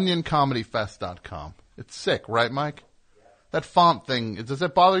onioncomedyfest.com. It's sick, right, Mike? That font thing, does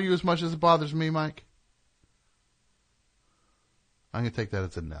it bother you as much as it bothers me, Mike? I'm going to take that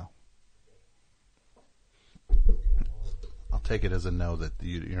as a no. I'll take it as a no that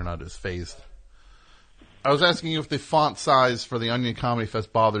you're not as phased. I was asking you if the font size for the Onion Comedy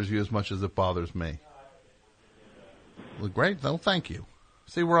Fest bothers you as much as it bothers me. Well, great. Well, thank you.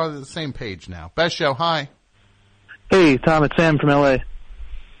 See, we're on the same page now. Best Show, hi. Hey, Tom, it's Sam from L.A.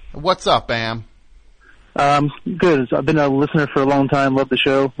 What's up, Am? Good. I've been a listener for a long time. Love the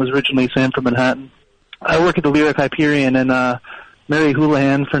show. Was originally Sam from Manhattan. I work at the Lyric Hyperion, and Mary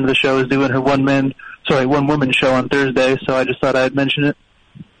Houlihan, friend of the show, is doing her one-woman show on Thursday, so I just thought I'd mention it.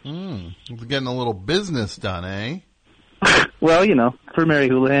 We're getting a little business done, eh? Well, for Mary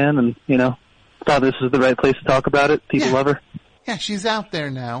Houlihan, and, thought this was the right place to talk about it. People love her. Yeah, she's out there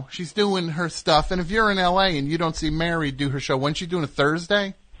now. She's doing her stuff, and if you're in L.A. and you don't see Mary do her show, when's she doing, a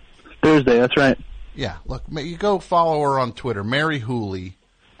Thursday? Thursday, that's right. Yeah, look, you go follow her on Twitter, Mary Hooley,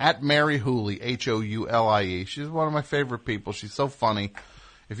 at Mary Hooley, Houlie. She's one of my favorite people. She's so funny.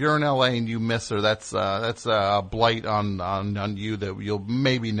 If you're in L.A. and you miss her, that's a blight on you that you'll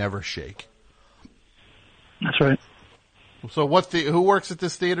maybe never shake. That's right. So who works at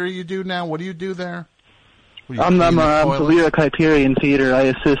this theater you do now? What do you do there? I'm the Lyric Hyperion Theater. I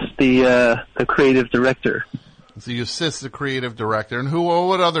assist the creative director. So you assist the creative director. And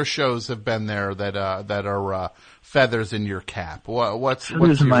what other shows have been there that are feathers in your cap? What's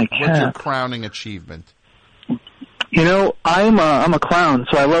your crowning achievement? You know, I'm a clown,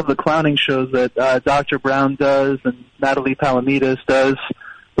 so I love the clowning shows that Dr. Brown does and Natalie Palamides does.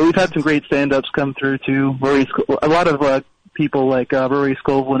 But we've had some great stand-ups come through too. A lot of people like Rory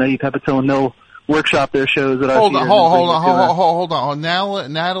Scovel and Eddie Pepitone and they'll workshop their shows at our Hold theater. on.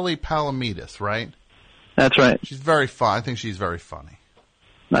 Natalie Palamides, right? That's right. She's very fun. I think she's very funny.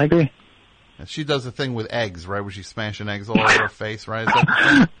 I agree. And she does the thing with eggs, right? Where she's smashing eggs all over her face, right? Is that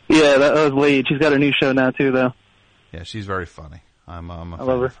the thing? Yeah, that was late. She's got her new show now too, though. Yeah, she's very funny. I'm a fan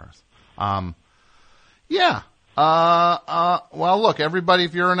love her. of hers. Yeah. Well, look, everybody,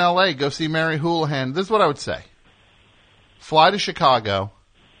 if you're in LA, go see Mary Houlihan. This is what I would say. Fly to Chicago,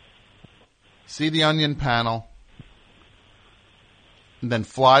 see the Onion panel, and then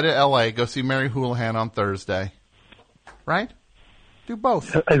fly to LA, go see Mary Houlihan on Thursday. Right? Do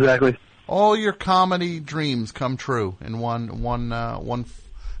both. Exactly. All your comedy dreams come true in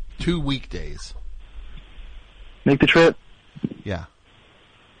 2 weekdays. Make the trip. Yeah.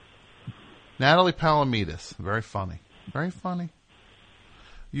 Natalie Palamides, very funny. Very funny.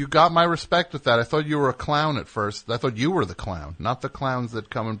 You got my respect with that. I thought you were a clown at first. I thought you were the clown, not the clowns that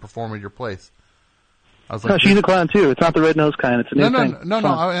come and perform at your place. I was like, No, she's a clown too. It's not the red nose kind. It's a new thing. No.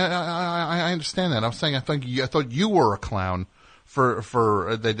 I understand that. I'm saying I thought you were a clown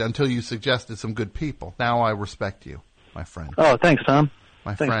until you suggested some good people. Now I respect you, my friend. Oh, thanks, Tom.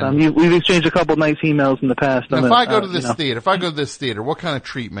 My Thanks, friend. Tom. We've exchanged a couple nice emails in the past. Now, if I go to this theater, what kind of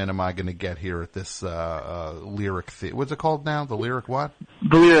treatment am I going to get here at this Lyric Theater? What's it called now? The Lyric what?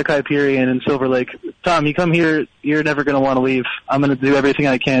 The Lyric Hyperion in Silver Lake. Tom, you come here, you're never going to want to leave. I'm going to do everything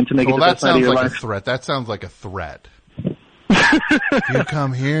I can to make it the best night of your life. That sounds like a threat. If you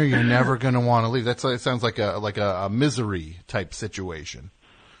come here, you're never going to want to leave. It sounds like a misery type situation.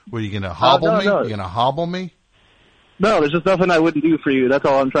 Were you going to hobble me? No. You going to hobble me? No, there's just nothing I wouldn't do for you. That's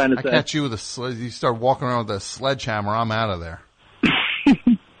all I'm trying to say. I catch you with you start walking around with a sledgehammer, I'm out of there.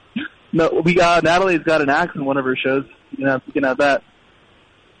 No, Natalie's got an axe in one of her shows. You can have that.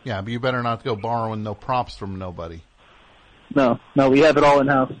 Yeah, but you better not go borrowing no props from nobody. No, we have it all in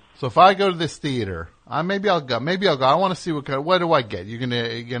house. So if I go to this theater, maybe I'll go. I want to see what do I get? You're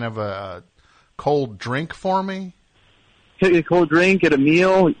gonna have a cold drink for me? Get a cold drink, get a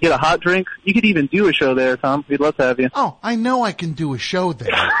meal, get a hot drink. You could even do a show there, Tom. We'd love to have you. Oh, I know I can do a show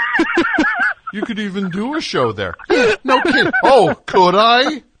there. You could even do a show there. Yeah, no kidding. Oh, could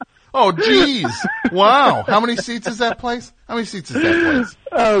I? Oh, geez. Wow. How many seats is that place? How many seats is that place?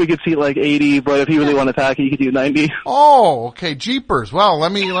 Oh, we could seat like 80, but if you really want to pack it, you could do 90. Oh, okay. Jeepers. Well,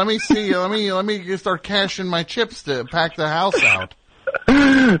 let me see. Let me start cashing my chips to pack the house out.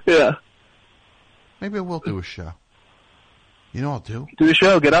 Yeah. Maybe I will do a show. You know I'll do? Do a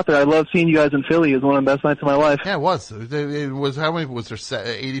show. Get out there. I love seeing you guys in Philly. It was one of the best nights of my life. Yeah, it was. It was, how many, was there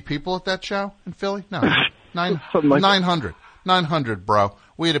 80 people at that show in Philly? No. 900. 900, bro.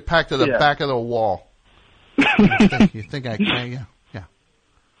 We had it packed to the back of the wall. You think I can? Yeah.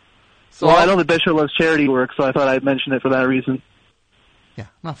 So well, I know the Bishop loves charity work, so I thought I'd mention it for that reason. Yeah.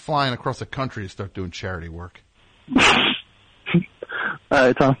 I'm not flying across the country to start doing charity work. All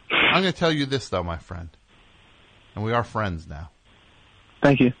right, Tom. I'm going to tell you this, though, my friend. And we are friends now.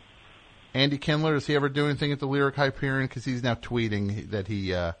 Thank you. Andy Kindler, does he ever do anything at the Lyric Hyperion? Because he's now tweeting that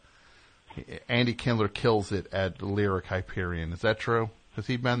Andy Kindler kills it at Lyric Hyperion. Is that true? Has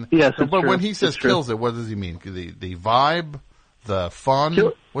he been? Yes, but true. When he says kills it, what does he mean? The vibe, the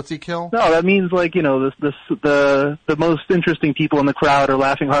fun. What's he kill? No, that means the most interesting people in the crowd are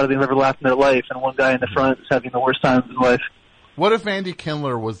laughing harder than they've ever laughed in their life, and one guy in the front is having the worst time of his life. What if Andy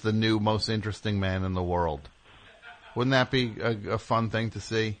Kindler was the new most interesting man in the world? Wouldn't that be a fun thing to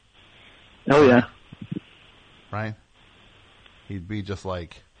see? Oh, yeah. Right? He'd be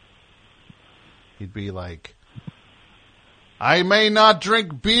like, I may not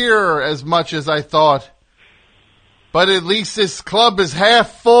drink beer as much as I thought, but at least this club is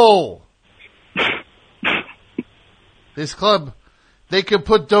half full. This club, they could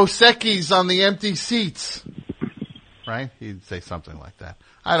put Dos Equis on the empty seats. Right? He'd say something like that.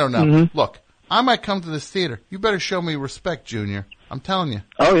 I don't know. Mm-hmm. Look. I might come to this theater. You better show me respect, Junior. I'm telling you.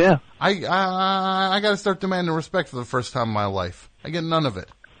 Oh, yeah. I got to start demanding respect for the first time in my life. I get none of it.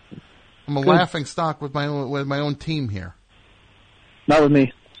 I'm a laughing stock with my own team here. Not with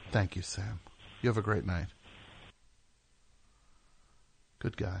me. Thank you, Sam. You have a great night.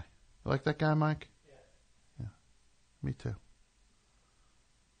 Good guy. You like that guy, Mike? Yeah. Me too.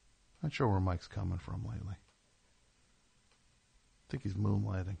 Not sure where Mike's coming from lately. I think he's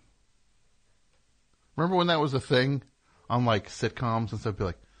moonlighting. Remember when that was a thing on like sitcoms and stuff? Be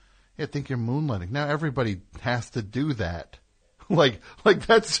like, hey, I think you're moonlighting. Now everybody has to do that. like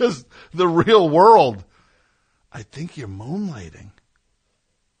that's just the real world. I think you're moonlighting.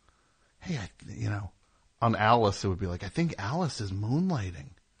 Hey, on Alice, it would be like, I think Alice is moonlighting.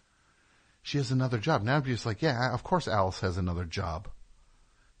 She has another job. Now you're just like, yeah, of course Alice has another job.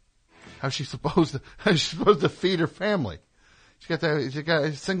 How's she supposed to feed her family? She got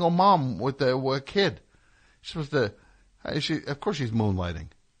a single mom with a kid. She's supposed to, of course she's moonlighting.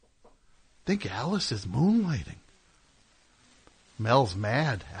 I think Alice is moonlighting. Mel's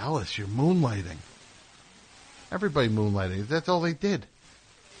mad. Alice, you're moonlighting. Everybody moonlighting. That's all they did.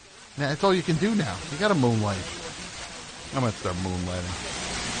 Now, that's all you can do now. You gotta moonlight. I'm gonna start moonlighting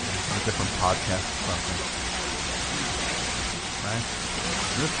on a different podcast or something. Right?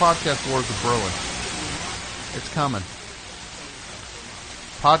 This podcast wars are brewing. It's coming.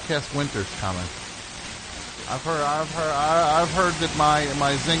 Podcast winter's coming. I've heard that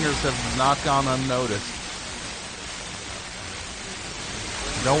my zingers have not gone unnoticed.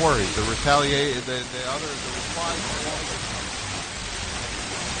 Don't worry, the replies won't.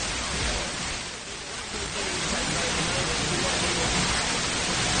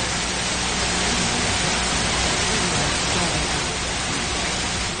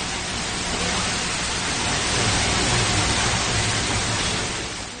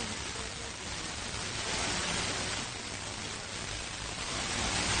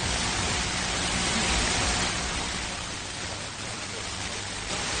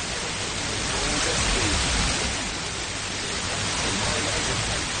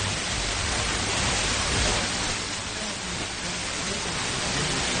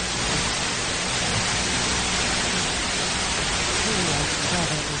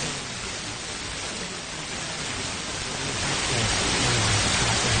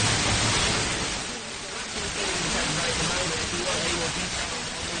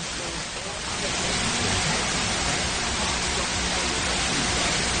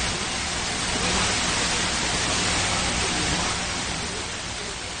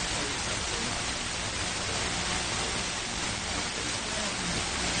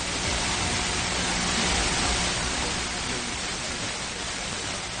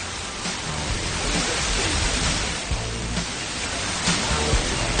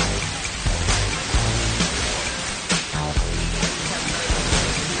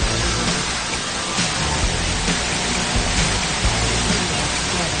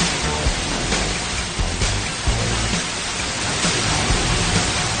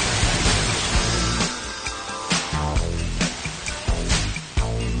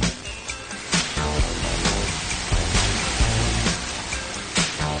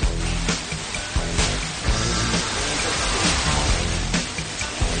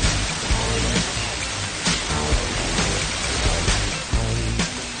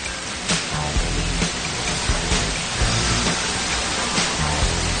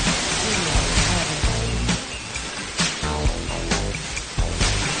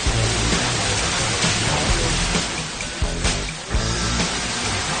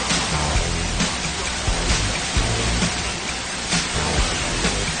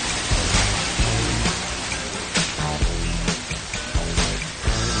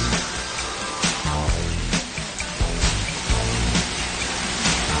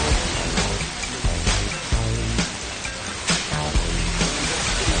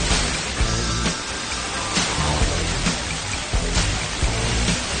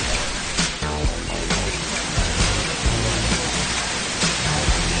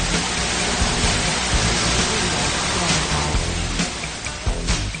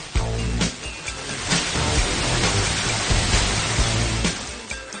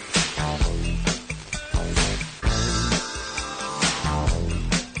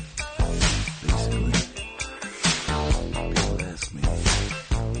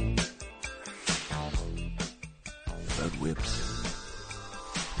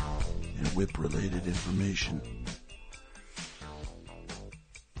 whip-related information.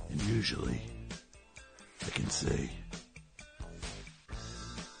 And usually, I can say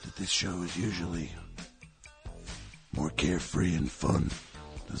that this show is usually more carefree and fun.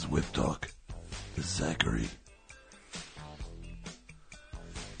 This Whip Talk, this Zachary.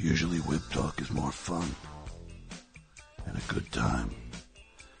 Usually Whip Talk is more fun and a good time.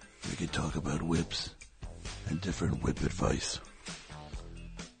 We can talk about whips and different whip advice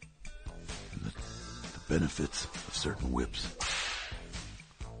and the benefits of certain whips.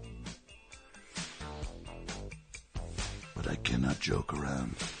 But I cannot joke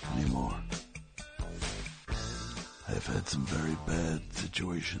around anymore. I have had some very bad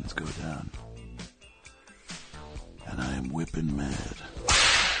situations go down, and I am whipping mad.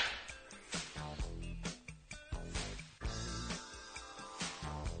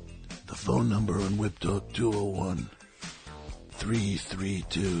 The phone number on Whip Talk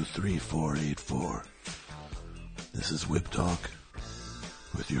 201-332-3484. This is Whip Talk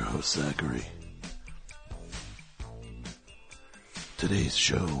with your host Zachary. Today's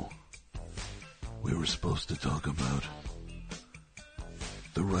show, we were supposed to talk about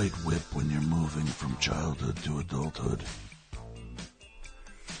the right whip when you're moving from childhood to adulthood.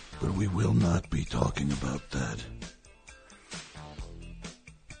 But we will not be talking about that.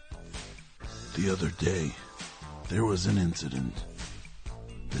 The other day, there was an incident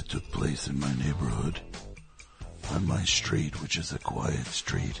that took place in my neighborhood, on my street, which is a quiet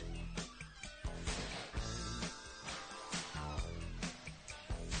street.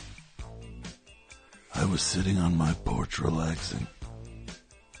 I was sitting on my porch relaxing,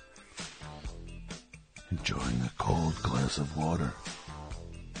 enjoying a cold glass of water.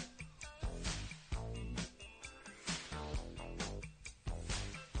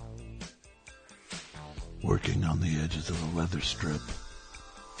 Working on the edges of a leather strip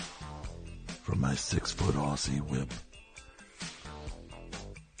from my 6-foot Aussie whip,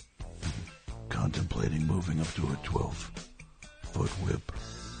 contemplating moving up to a 12-foot whip.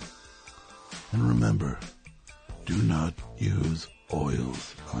 And remember, do not use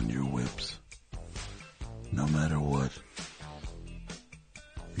oils on your whips, no matter what.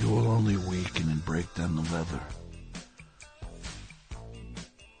 You will only weaken and break down the leather.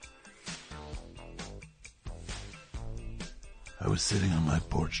 I was sitting on my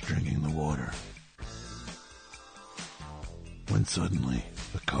porch drinking the water, when suddenly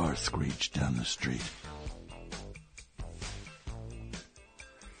a car screeched down the street.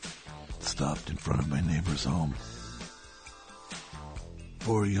 It stopped in front of my neighbor's home.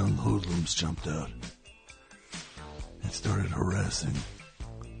 4 young hoodlums jumped out and started harassing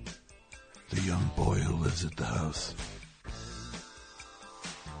the young boy who lives at the house,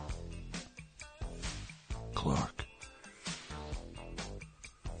 Clark.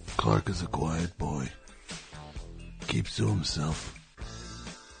 Clark is a quiet boy, keeps to himself.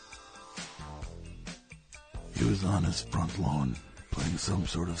 He was on his front lawn playing some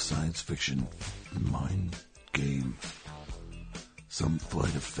sort of science fiction mind game, some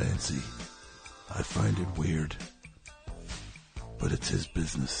flight of fancy. I find it weird, but it's his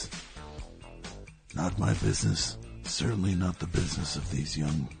business. Not my business, certainly not the business of these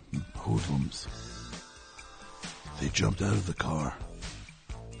young hoodlums. They jumped out of the car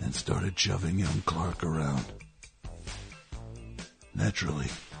and started shoving young Clark around. Naturally,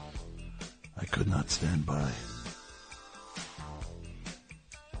 I could not stand by.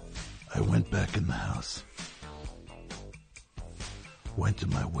 I went back in the house, went to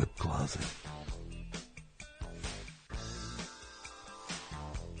my whip closet,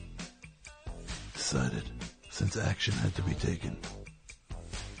 decided, since action had to be taken,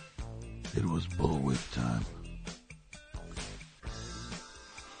 it was bullwhip time.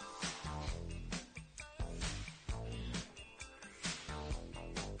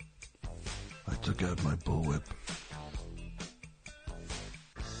 Took out my bullwhip,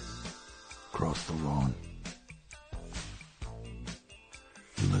 crossed the lawn,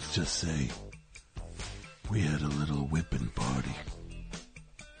 and let's just say we had a little whipping party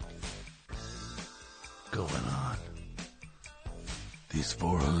going on. These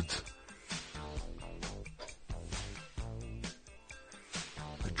 4 hoods,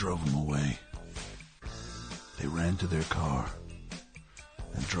 I drove them away. They ran to their car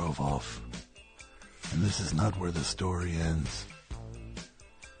and drove off. And this is not where the story ends,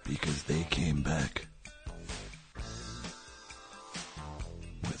 because they came back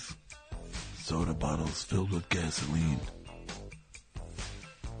with soda bottles filled with gasoline.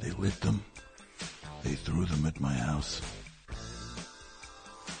 They lit them, they threw them at my house.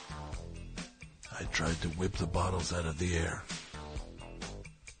 I tried to whip the bottles out of the air.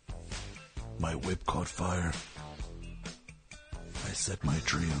 My whip caught fire. I set my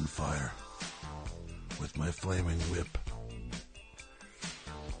tree on fire with my flaming whip,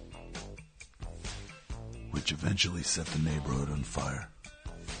 which eventually set the neighborhood on fire.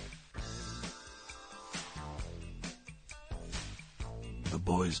 The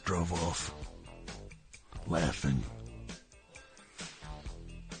boys drove off, laughing.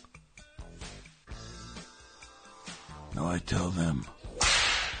 Now I tell them,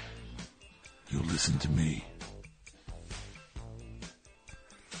 you listen to me.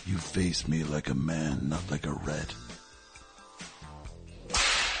 You face me like a man, not like a rat.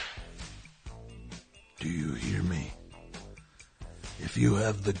 Do you hear me? If you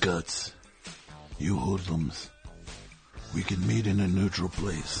have the guts, you hoodlums, we can meet in a neutral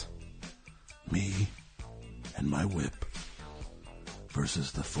place. Me and my whip. For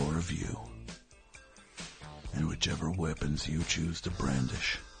versus the four of you. And whichever weapons you choose to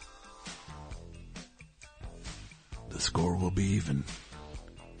brandish. The score will be even.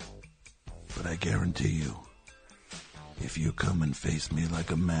 But I guarantee you, if you come and face me like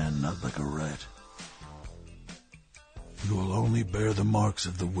a man, not like a rat, you will only bear the marks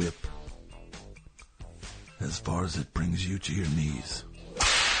of the whip as far as it brings you to your knees.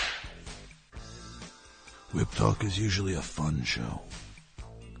 Whip Talk is usually a fun show.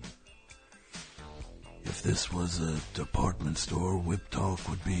 If this was a department store, Whip Talk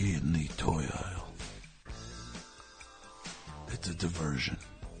would be in the toy aisle. It's a diversion,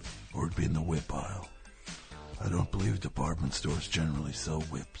 or it'd be in the whip aisle. I don't believe department stores generally sell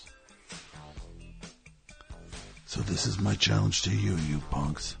whips. So this is my challenge to you, you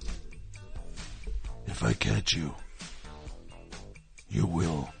punks. If I catch you, you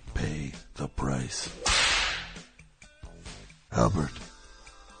will pay the price. Albert,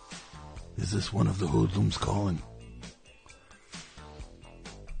 is this one of the hoodlums calling?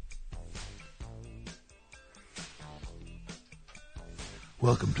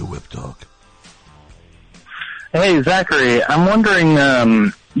 Welcome to Whip Talk. Hey, Zachary, I'm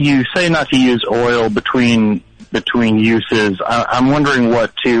wondering, you say not to use oil between uses. I'm wondering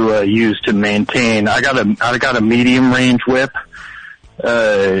what to use to maintain. I got a medium range whip.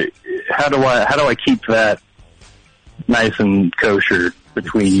 How do I keep that nice and kosher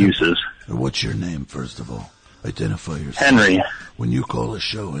between uses? What's your name, first of all? Identify yourself. Henry. When you call a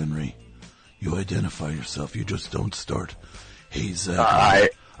show, Henry, you identify yourself. You just don't start, hey, Zach. I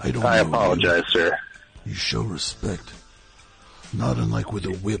apologize, sir. You show respect. Not unlike with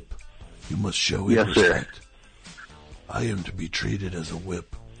a whip, you must show Yes, respect. Sir. I am to be treated as a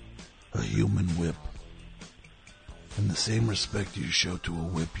whip, a human whip. And the same respect you show to a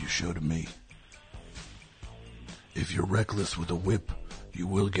whip, you show to me. If you're reckless with a whip, you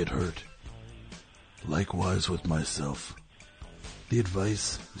will get hurt. Likewise with myself. The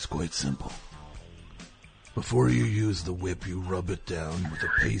advice is quite simple. Before you use the whip, you rub it down with a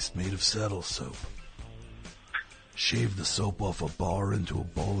paste made of saddle soap. Shave the soap off a bar into a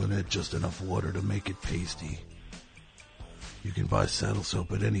bowl and add just enough water to make it pasty. You can buy saddle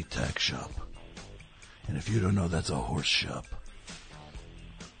soap at any tack shop. And if you don't know, that's a horse shop.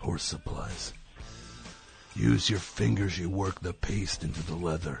 Horse supplies. Use your fingers, you work the paste into the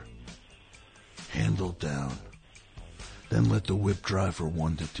leather. Handle down. Then let the whip dry for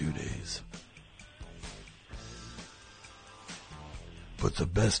 1 to 2 days. But the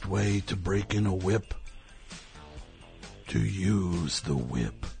best way to break in a whip? To use the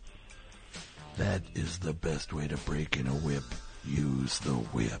whip. That is the best way to break in a whip. Use the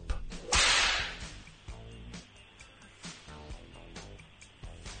whip.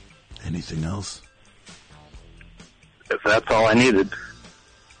 Anything else? If that's all I needed.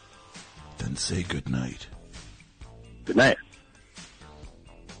 Then say good night. Good night.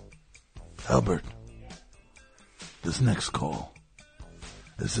 Albert, this next call,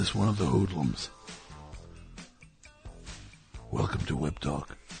 is this one of the hoodlums? Welcome to Whip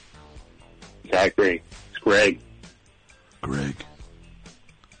Talk. Zachary, it's Greg. Greg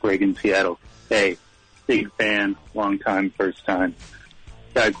in Seattle. Hey, big fan, long time, first time.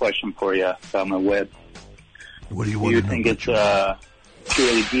 Got a question for you about my whip. What do you Do want you to know? think it's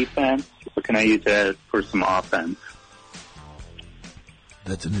purely defense, or can I use it for some offense?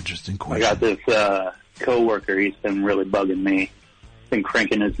 That's an interesting question. I got this coworker. He's been really bugging me. Been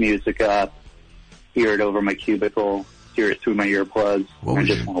cranking his music up. Hear it over my cubicle. Hear it through my earplugs. I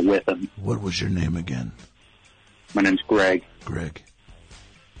just want to whip him. What was your name again? My name's Greg. Greg,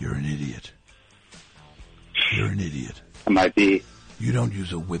 you're an idiot. You're an idiot. I might be. You don't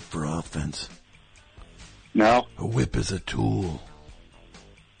use a whip for offense. No? A whip is a tool.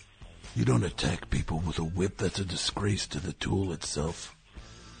 You don't attack people with a whip. That's a disgrace to the tool itself.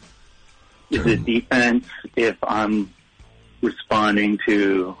 Is it defense if I'm responding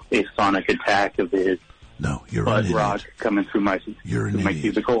to a sonic attack of his you're butt an idiot. rock coming through my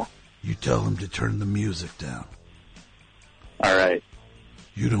cubicle? You tell him to turn the music down. All right.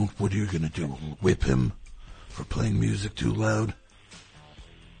 You don't. What are you going to do? Whip him for playing music too loud?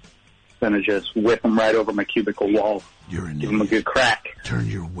 Gonna just whip him right over my cubicle wall. You're an Give idiot. him a good crack. Turn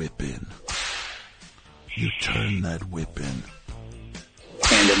your whip in. You turn that whip in.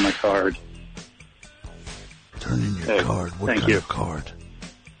 Hand him my card. Turn in your Hey, card. What thank kind you. of card?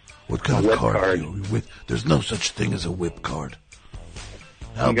 What kind A of whip card? card. You whip? There's no such thing as a whip card.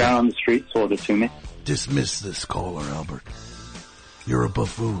 Some guy on the street sold it to me. Dismiss this caller, Albert. You're a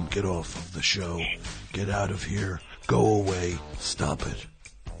buffoon. Get off of the show. Get out of here. Go away. Stop it.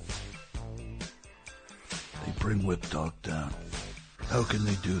 They bring Whip Talk down. How can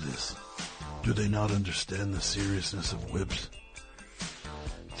they do this? Do they not understand the seriousness of whips?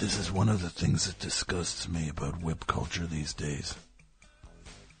 This is one of the things that disgusts me about whip culture these days.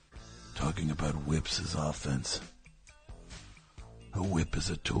 Talking about whips as offense. A whip is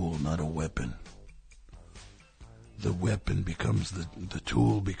a tool, not a weapon. The weapon becomes the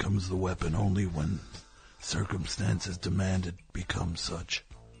tool becomes the weapon only when circumstances demand it become such.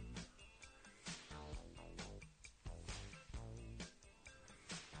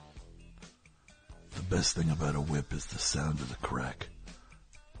 The best thing about a whip is the sound of the crack.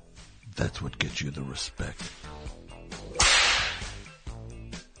 That's what gets you the respect.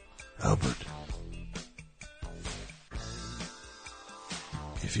 Albert,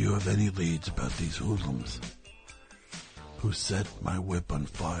 if you have any leads about these hoodlums who set my whip on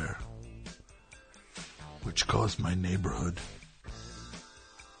fire, which caused my neighborhood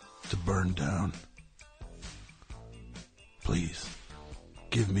to burn down, please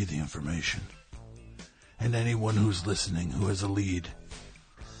give me the information. And anyone who's listening who has a lead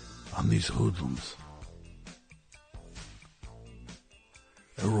on these hoodlums,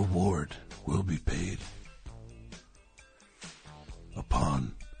 a reward will be paid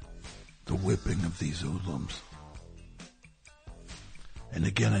upon the whipping of these hoodlums. And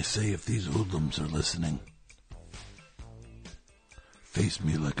again I say, if these hoodlums are listening, face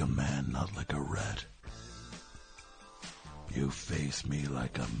me like a man, not like a rat. You face me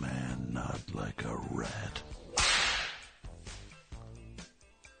like a man, not like a rat.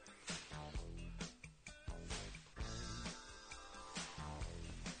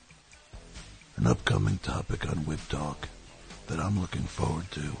 An upcoming topic on Whip Talk that I'm looking forward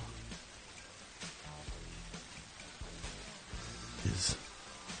to is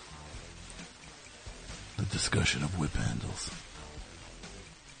the discussion of whip handles.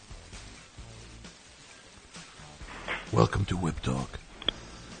 Welcome to Whip Talk.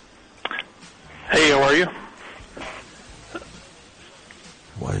 Hey, how are you?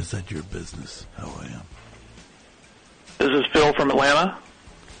 Why is that your business, how I am? This is Phil from Atlanta.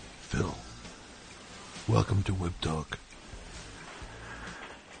 Phil, welcome to Whip Talk.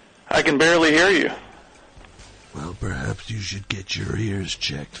 I can barely hear you. Well, perhaps you should get your ears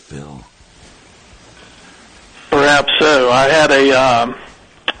checked, Phil. Perhaps so. I had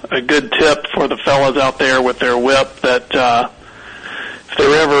a good tip for the fellas out there with their whip that if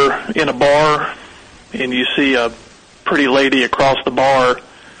they're ever in a bar and you see a pretty lady across the bar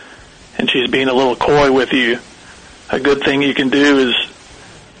and she's being a little coy with you, a good thing you can do is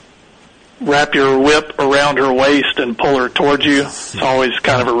wrap your whip around her waist and pull her towards you. It's always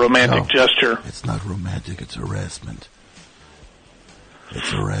kind of a romantic gesture. It's not romantic, it's harassment.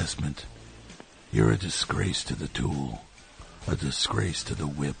 It's harassment. You're a disgrace to the tool. A disgrace to the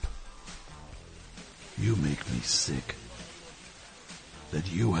whip. You make me sick.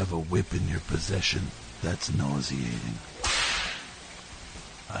 That you have a whip in your possession, that's nauseating.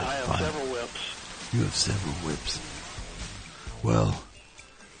 I have several whips. You have several whips. Well,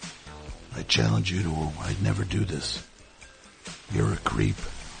 I challenge you to, I'd never do this. You're a creep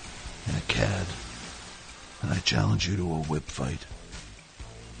and a cad, and I challenge you to a whip fight.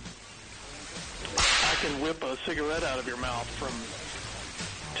 I can whip a cigarette out of your mouth from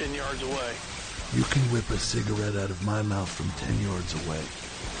 10 yards away. You can whip a cigarette out of my mouth from 10 yards away.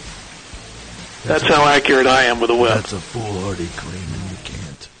 That's how accurate I am with a whip. That's a foolhardy claim, and you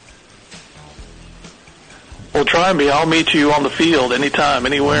can't. Well, try me. I'll meet you on the field anytime,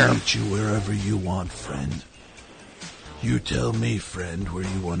 anywhere. I'll meet you wherever you want, friend. You tell me, friend, where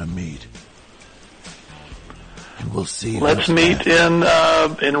you want to meet. And we'll see. Let's meet in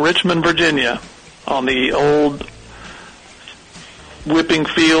Richmond, Virginia, on the old whipping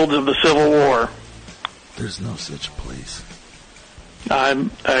fields of the Civil War. There's no such place. I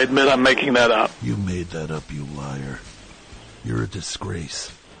admit I'm making that up. You made that up, you liar. You're a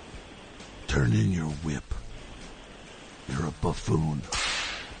disgrace. Turn in your whip. You're a buffoon.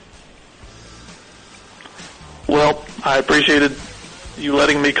 Well, I appreciated you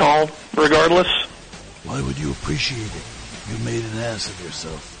letting me call regardless. Why would you appreciate it? You made an ass of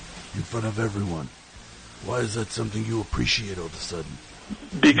yourself in front of everyone. Why is that something you appreciate all of a sudden?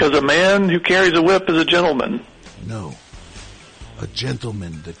 Because a man who carries a whip is a gentleman. No. A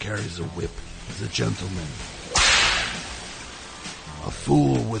gentleman that carries a whip is a gentleman. A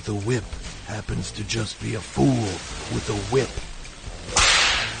fool with a whip happens to just be a fool with a whip.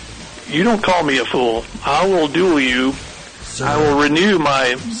 You don't call me a fool. I will duel you. Sir, I will renew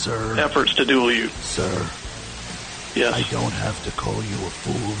my efforts to duel you. Sir. Yes. I don't have to call you a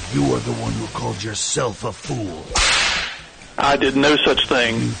fool. You are the one who called yourself a fool. I did no such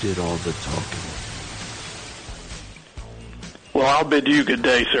thing. You did all the talking. Well, I'll bid you good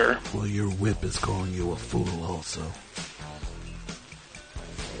day, sir. Well, your whip is calling you a fool also.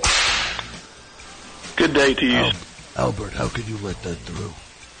 Good day to you. Albert, how could you let that through?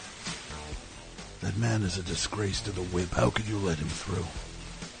 That man is a disgrace to the whip. How could you let him through?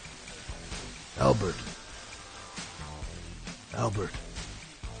 Albert,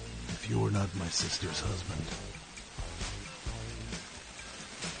 if you were not my sister's husband,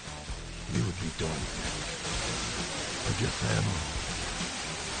 you would be done. But your family,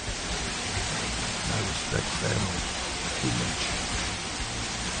 I respect family too much.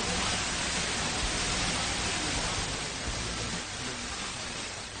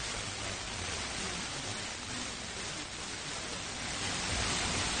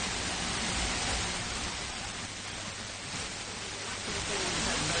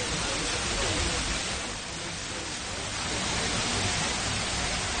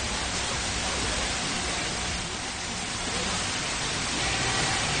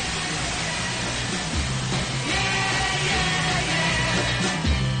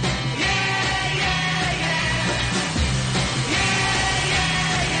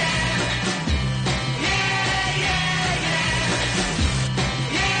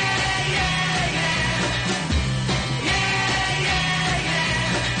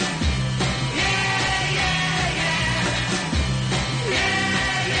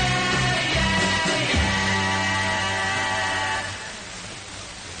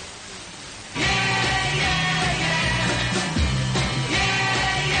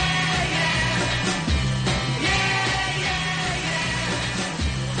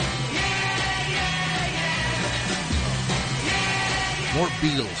 More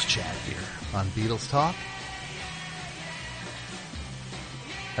Beatles chat here on Beatles Talk.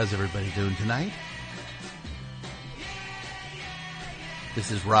 How's everybody doing tonight?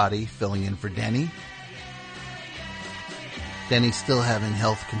 This is Roddy filling in for Denny. Denny's still having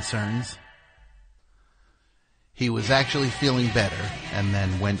health concerns. He was actually feeling better and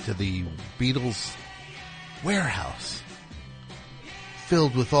then went to the Beatles warehouse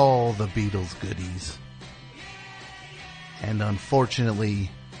filled with all the Beatles goodies. And unfortunately,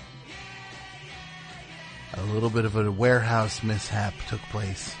 a little bit of a warehouse mishap took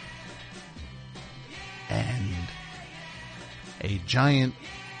place. And a giant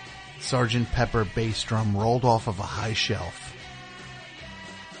Sgt. Pepper bass drum rolled off of a high shelf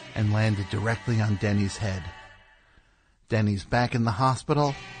and landed directly on Denny's head. Denny's back in the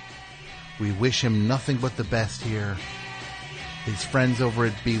hospital. We wish him nothing but the best here. His friends over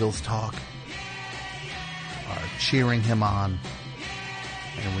at Beatles Talk are cheering him on,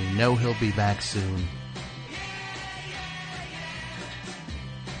 and we know he'll be back soon.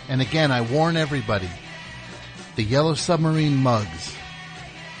 And again, I warn everybody, the Yellow Submarine mugs,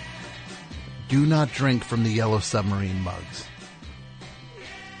 do not drink from the Yellow Submarine mugs.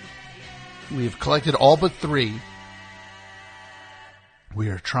 We've collected all but 3. We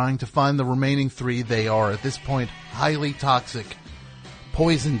are trying to find the remaining 3. They are, at this point, highly toxic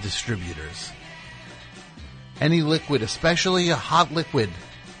poison distributors. Any liquid, especially a hot liquid,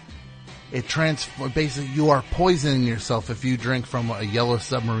 basically you are poisoning yourself if you drink from a Yellow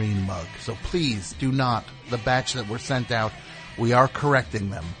Submarine mug. So please do not, the batch that were sent out, we are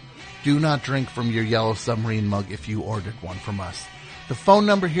correcting them. Do not drink from your Yellow Submarine mug if you ordered one from us. The phone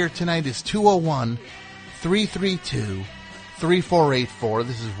number here tonight is 201-332-3484.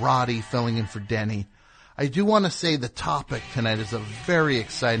 This is Roddy filling in for Denny. I do want to say the topic tonight is a very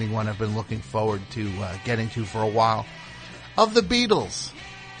exciting one I've been looking forward to getting to for a while. Of the Beatles.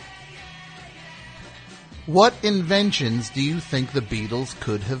 What inventions do you think the Beatles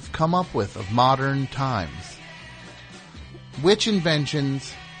could have come up with of modern times? Which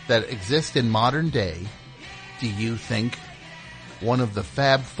inventions that exist in modern day do you think one of the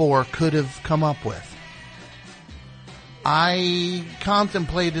Fab Four could have come up with? I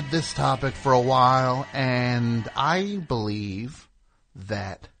contemplated this topic for a while, and I believe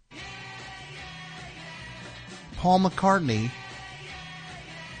that Paul McCartney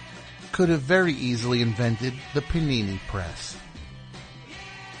could have very easily invented the panini press.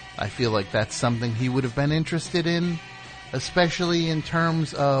 I feel like that's something he would have been interested in, especially in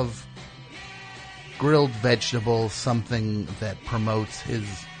terms of grilled vegetables, something that promotes his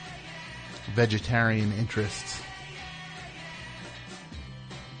vegetarian interests.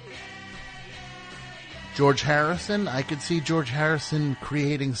 George Harrison, I could see George Harrison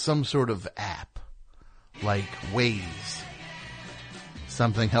creating some sort of app, like Waze.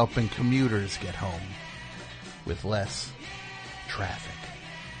 Something helping commuters get home with less traffic.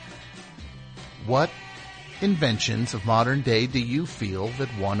 What inventions of modern day do you feel that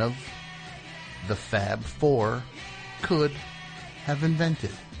one of the Fab Four could have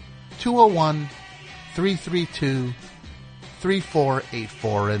invented.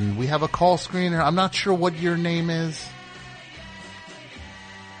 201-332-3484. And we have a call screener. I'm not sure what your name is.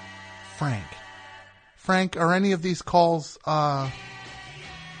 Frank. Frank, are any of these calls,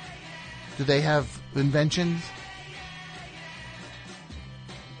 do they have inventions?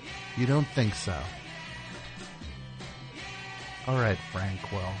 You don't think so. All right, Frank,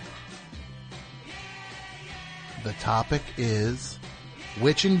 well, the topic is,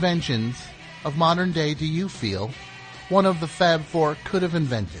 which inventions of modern day do you feel one of the Fab Four could have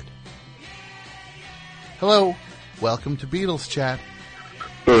invented? Hello, welcome to Beatles Chat.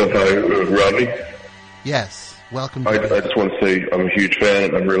 Hi, Rodney. Yes, welcome. I just want to say I'm a huge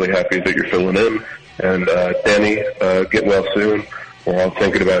fan. I'm really happy that you're filling in. And Danny, get well soon. We're all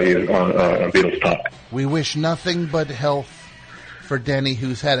thinking about you on Beatles Talk. We wish nothing but health for Denny,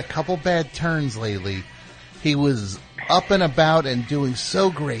 who's had a couple bad turns lately. He was up and about and doing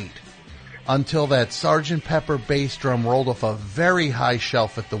so great until that Sgt. Pepper bass drum rolled off a very high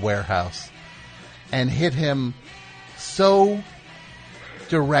shelf at the warehouse and hit him so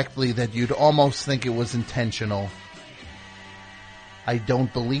directly that you'd almost think it was intentional. I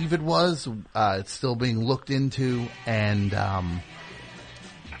don't believe it was. It's still being looked into, and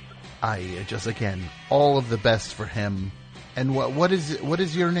I just, again, all of the best for him. And what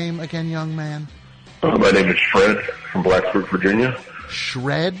is your name again, young man? My name is Fred from Blacksburg, Virginia.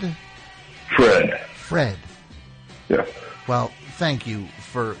 Shred? Fred. Yeah. Well, thank you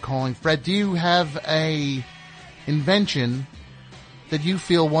for calling, Fred. Do you have a invention that you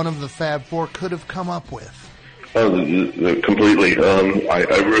feel one of the Fab Four could have come up with? Completely. I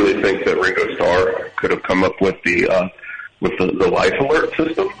really think that Ringo Starr could have come up with the life alert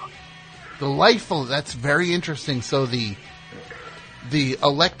system. The life alert, that's very interesting. So the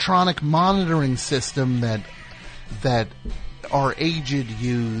electronic monitoring system that our aged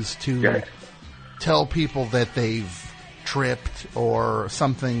use to tell people that they've tripped or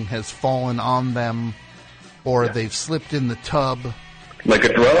something has fallen on them or they've slipped in the tub. Like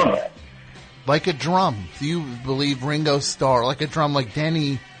a drum. Like a drum. Do you believe Ringo Starr, like a drum, like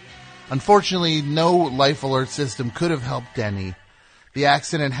Denny? Unfortunately, no life alert system could have helped Denny. The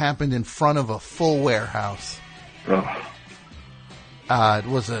accident happened in front of a full warehouse. It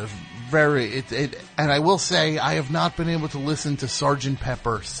was a very, and I will say, I have not been able to listen to Sgt.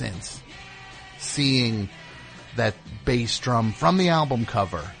 Pepper since seeing that bass drum from the album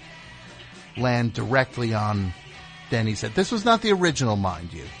cover land directly on Denny's head. This was not the original,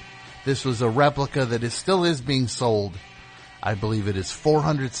 mind you. This was a replica that still is being sold. I believe it is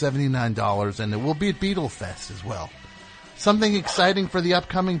 $479, and it will be at Beatle Fest as well. Something exciting for the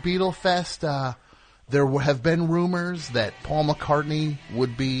upcoming Beatle Fest. There have been rumors that Paul McCartney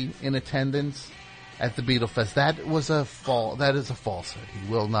would be in attendance at the Beatle Fest. That is a falsehood.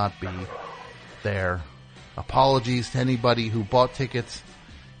 He will not be there. Apologies to anybody who bought tickets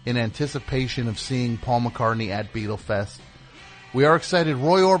in anticipation of seeing Paul McCartney at Beatle Fest. We are excited.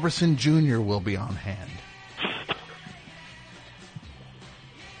 Roy Orbison Jr. will be on hand.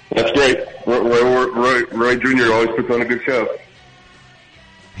 That's great. Roy Jr. always puts on a good show.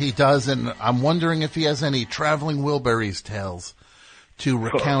 He does, and I'm wondering if he has any traveling Wilburys tales to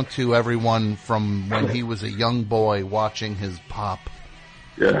recount to everyone from when he was a young boy watching his pop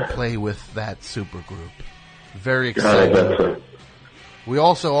play with that supergroup. Very excited. We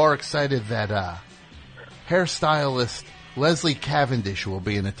also are excited that hairstylist Leslie Cavendish will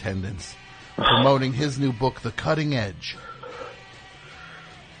be in attendance, promoting his new book, The Cutting Edge.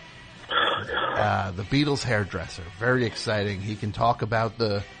 The Beatles hairdresser. Very exciting. He can talk about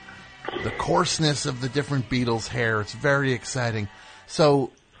the coarseness of the different Beatles hair. It's very exciting.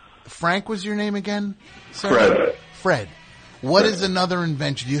 So, Frank was your name again, sir? Fred. What is another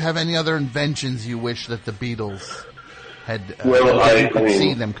invention? Do you have any other inventions you wish that the Beatles had you could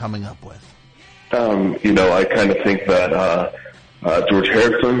see them coming up with? I kind of think that George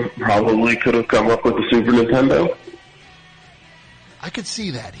Harrison probably could have come up with the Super Nintendo. I could see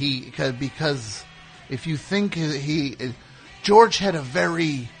that. Because if you think George had a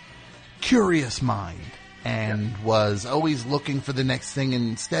very curious mind and was always looking for the next thing, and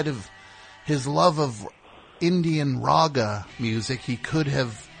instead of his love of Indian raga music, he could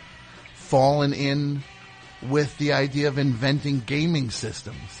have fallen in with the idea of inventing gaming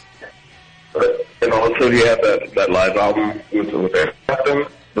systems. And also he had that live album with Eric Clapton,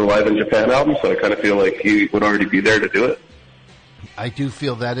 the Live in Japan album, so I kind of feel like he would already be there to do it. I do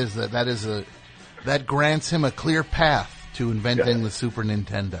feel that grants him a clear path to inventing the Super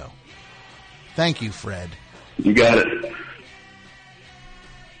Nintendo. Thank you, Fred. You got it.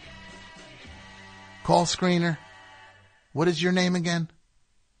 Call screener. What is your name again?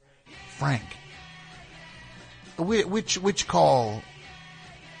 Frank. Which call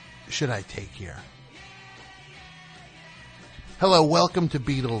should I take here? Hello, welcome to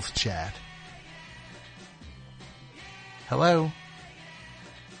Beatles Chat. Hello?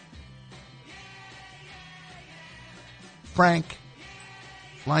 Frank,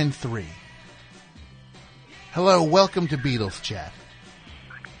 line 3. Hello, welcome to Beatles Chat.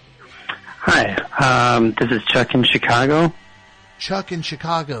 Hi, this is Chuck in Chicago. Chuck in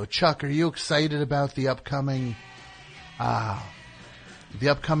Chicago. Chuck, are you excited about the upcoming Beatle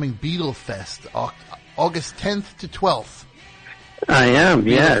Fest, August 10th to 12th? I am,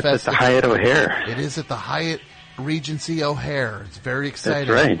 yeah. It's Fest at the Hyatt O'Hare. It is at the Hyatt Regency O'Hare. It's very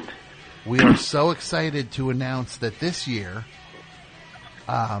exciting. That's right. We are so excited to announce that this year,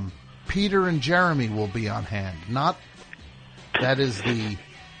 Peter and Jeremy will be on hand. That is the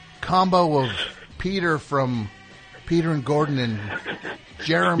combo of Peter and Gordon and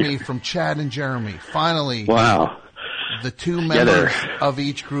Jeremy from Chad and Jeremy. Finally, wow. The two members of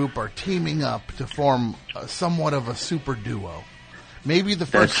each group are teaming up to form somewhat of a super duo. Maybe the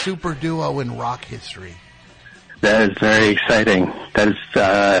first super duo in rock history. That is very exciting. That is,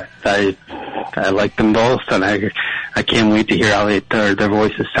 I like them both, and I can't wait to hear how their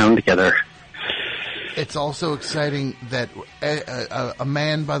voices sound together. It's also exciting that a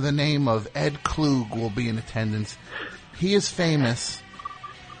man by the name of Ed Klug will be in attendance. He is famous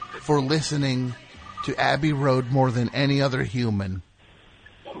for listening to Abbey Road more than any other human.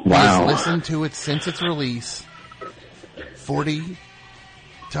 Wow. He's listened to it since its release 40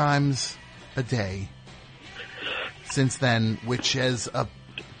 times a day since then, which has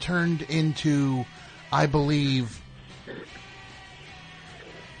turned into, I believe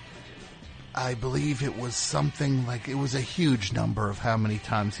it was something like, it was a huge number of how many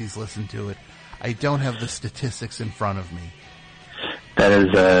times he's listened to it. I don't have the statistics in front of me. That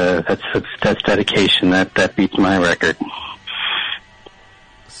is, that's dedication. That beats my record.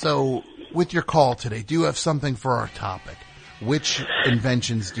 So, with your call today, do you have something for our topic? Which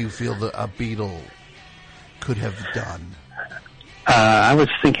inventions do you feel that a Beatle could have done? I was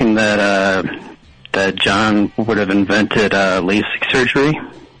thinking that John would have invented LASIK surgery.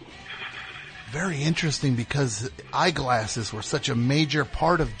 Very interesting, because eyeglasses were such a major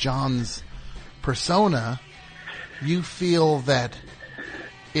part of John's persona. You feel that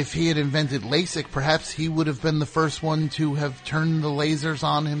if he had invented LASIK, perhaps he would have been the first one to have turned the lasers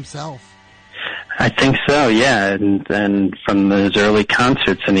on himself. I think so, yeah. And from those early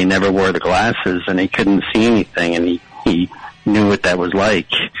concerts, and he never wore the glasses, and he couldn't see anything, and he knew what that was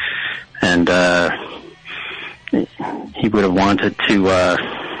like. And he would have wanted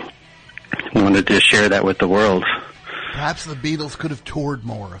to share that with the world. Perhaps the Beatles could have toured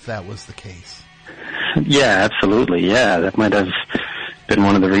more if that was the case. Yeah, absolutely. Yeah, that might have been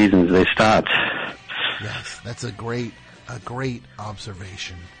one of the reasons they stopped. Yes, that's a great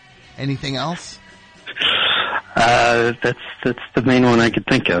observation. Anything else? That's the main one I could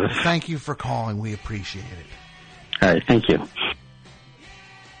think of. Thank you for calling. We appreciate it. All right, thank you.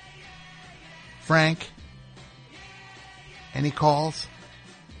 Frank, any calls?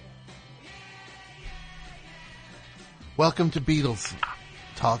 Welcome to Beatles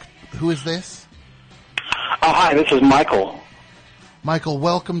Talk. Who is this? Oh, hi, this is Michael. Michael,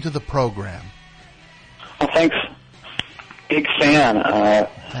 welcome to the program. Oh, thanks. Big fan.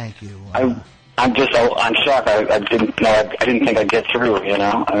 Thank you. I'm shocked. I didn't think I'd get through, you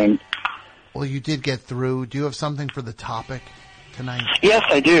know? I mean. Well, you did get through. Do you have something for the topic tonight? Yes,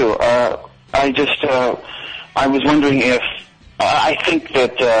 I do. I was wondering if, I think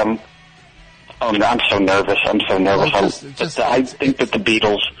that, I'm so nervous. I think that the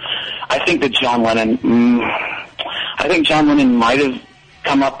Beatles, I think that John Lennon might have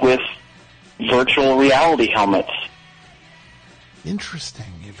come up with virtual reality helmets. Interesting.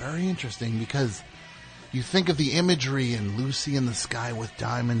 Very interesting, because you think of the imagery in Lucy in the Sky with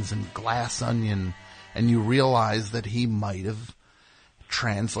Diamonds and Glass Onion, and you realize that he might have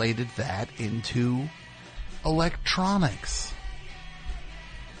translated that into electronics.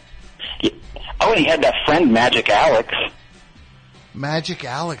 Yeah. Oh, and he had that friend, Magic Alex. Magic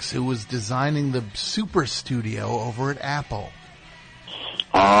Alex, who was designing the Super Studio over at Apple.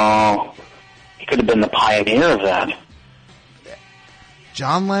 Oh, he could have been the pioneer of that.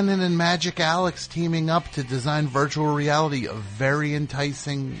 John Lennon and Magic Alex teaming up to design virtual reality, a very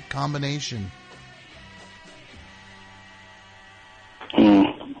enticing combination.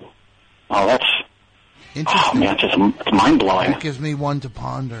 Oh, that's interesting. Oh, man, it's mind-blowing. That gives me one to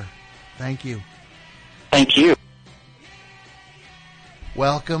ponder. Thank you. Thank you.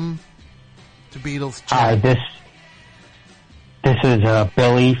 Welcome to Beatles Chat. This is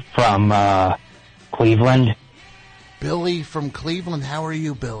Billy from Cleveland. Billy from Cleveland. How are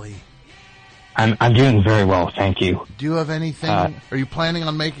you, Billy? I'm doing very well, thank you. Do you have anything? Are you planning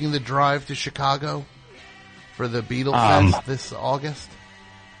on making the drive to Chicago for the Beatles Fest this August?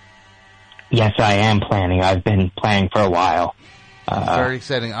 Yes, I am planning. I've been planning for a while. Very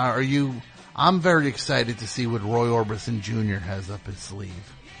exciting. I'm very excited to see what Roy Orbison Jr. has up his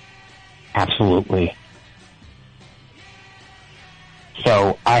sleeve. Absolutely.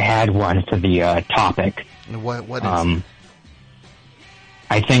 So I had one for the topic. What is it?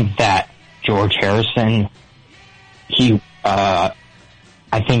 I think that George Harrison, I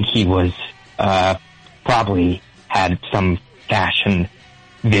think he was probably had some fashion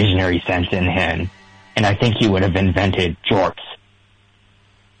visionary sense in him, and I think he would have invented jorts.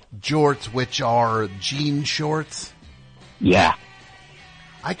 Jorts, which are jean shorts? Yeah.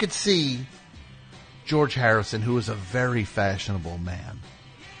 I could see George Harrison, who is a very fashionable man,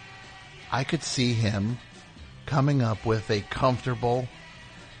 I could see him coming up with a comfortable,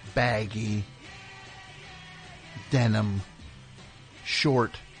 baggy, denim,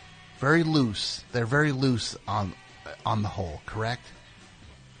 short, very loose. They're very loose on the whole, correct?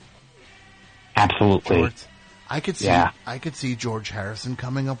 Absolutely. Jorts. I could see George Harrison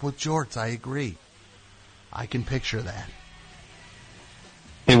coming up with jorts. I agree. I can picture that.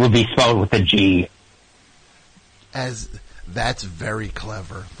 It would be spelled with a G. That's very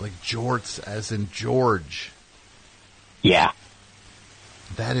clever. Like jorts as in George. Yeah.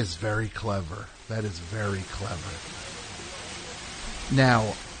 That is very clever. That is very clever.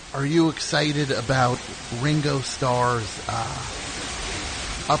 Now, are you excited about Ringo Starr's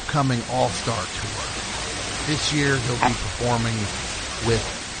upcoming All-Star Tour? This year he'll be performing with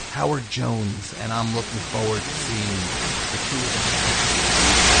Howard Jones, and I'm looking forward to seeing the two of them.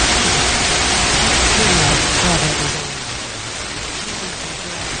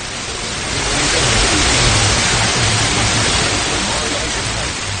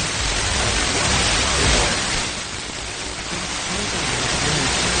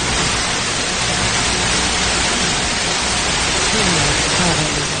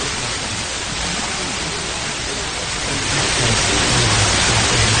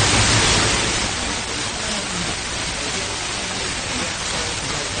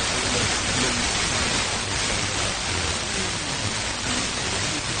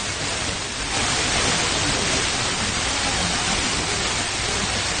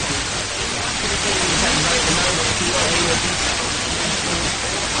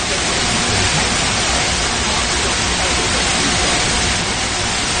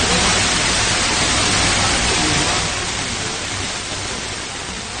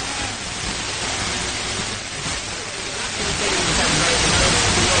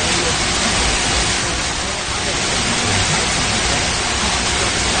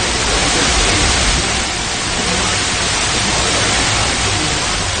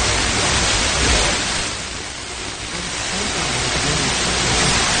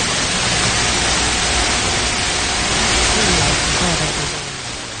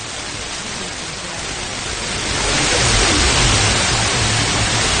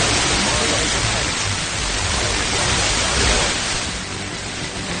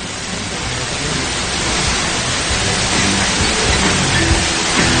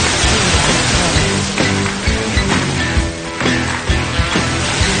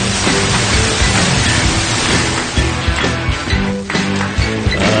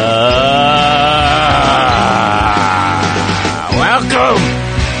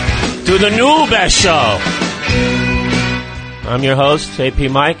 The new best show. I'm your host, AP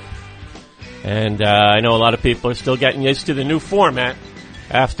Mike, and I know a lot of people are still getting used to the new format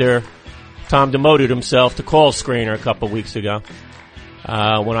after Tom demoted himself to call screener a couple weeks ago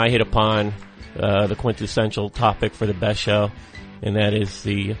when I hit upon the quintessential topic for the best show, and that is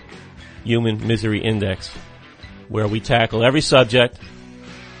the Human Misery Index, where we tackle every subject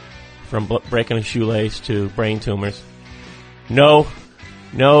from breaking a shoelace to brain tumors. No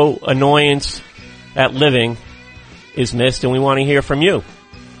annoyance at living is missed, and we want to hear from you,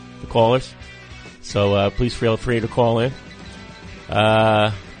 the callers. So please feel free to call in.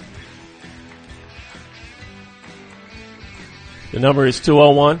 The number is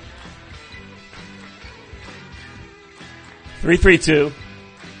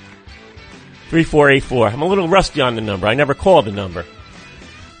 201-332-3484. I'm a little rusty on the number. I never called the number,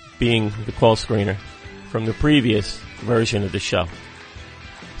 being the call screener from the previous version of the show.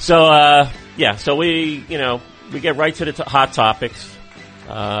 So, so we get right to the hot topics.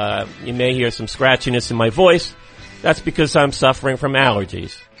 You may hear some scratchiness in my voice. That's because I'm suffering from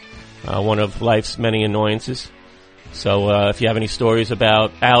allergies, one of life's many annoyances. So if you have any stories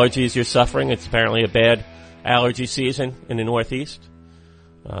about allergies you're suffering, it's apparently a bad allergy season in the Northeast.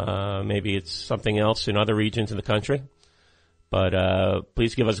 Maybe it's something else in other regions of the country. But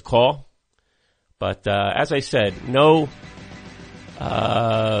please give us a call. But as I said, no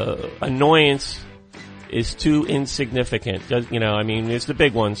annoyance is too insignificant. You know, I mean, there's the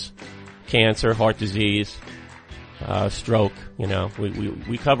big ones: cancer, heart disease, stroke. You know,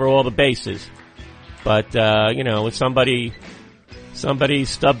 we cover all the bases. But you know, if somebody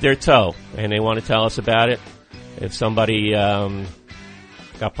stubbed their toe and they want to tell us about it, if somebody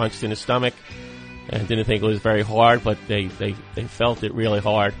got punched in the stomach and didn't think it was very hard, but they felt it really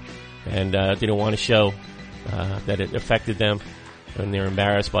hard and didn't want to show that it affected them, and they're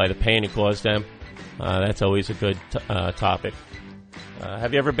embarrassed by the pain it caused them, that's always a good topic.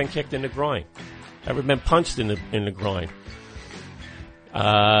 Have you ever been kicked in the groin? Ever been punched in the groin?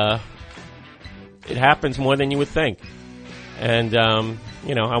 It happens more than you would think. And,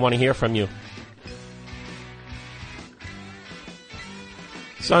 you know, I want to hear from you.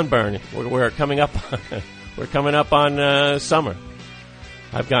 Sunburn. We're coming up. We're coming up on summer.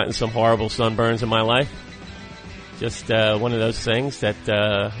 I've gotten some horrible sunburns in my life. Just one of those things that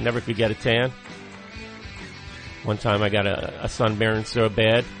never could get a tan. One time I got a sunburn so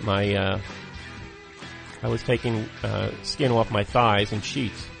bad, I was taking skin off my thighs in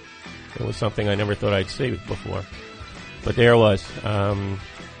sheets. It was something I never thought I'd see before. But there it was.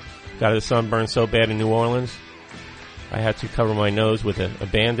 Got a sunburn so bad in New Orleans, I had to cover my nose with a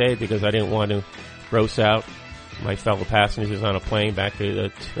Band-Aid because I didn't want to gross out my fellow passengers on a plane back to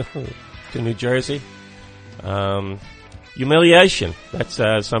New Jersey. Humiliation.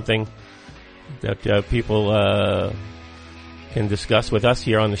 That's something that people can discuss with us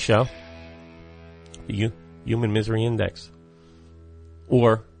here on the show. The Human Misery Index.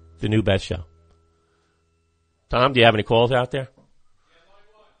 Or the New Best Show. Tom, do you have any calls out there?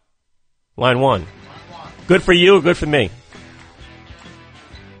 Line one. Good for you or good for me?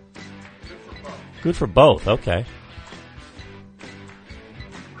 Good for both. Okay.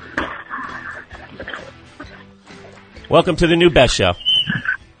 Welcome to the New Best Show.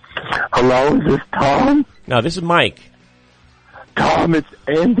 Hello, is this Tom? No, this is Mike. Tom, it's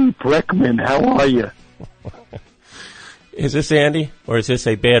Andy Breckman. How are you? Is this Andy, or is this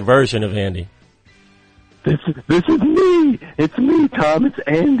a bad version of Andy? This is me. It's me, Tom. It's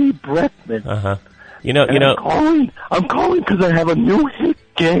Andy Breckman. Uh-huh. You know. I'm calling because I have a new hit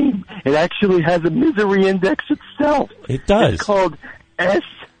game. It actually has a misery index itself. It does. It's called S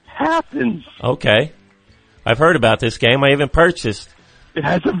Happens. Okay. I've heard about this game. I even purchased. It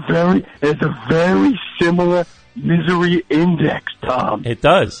has a very similar misery index, Tom. It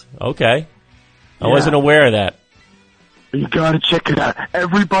does. Okay. I wasn't aware of that. You gotta check it out.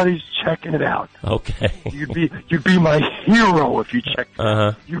 Everybody's checking it out. Okay. You'd be my hero if you checked it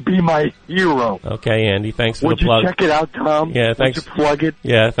out. You'd be my hero. Okay, Andy. Thanks for the plug. Would you check it out, Tom? Yeah, thanks. Would you plug it?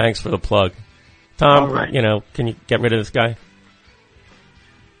 Yeah, thanks for the plug. Tom, all right. You know, can you get rid of this guy?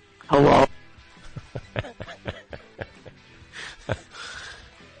 Hello?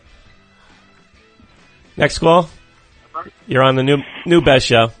 Next call. You're on the New Best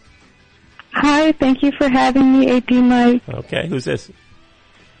Show. Hi, thank you for having me, AP Mike. Okay, who's this?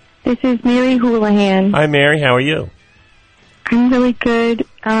 This is Mary Houlihan. Hi, Mary. How are you? I'm really good.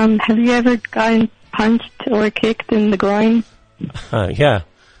 Have you ever gotten punched or kicked in the groin? Yeah.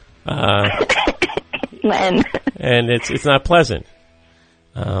 When? And it's not pleasant.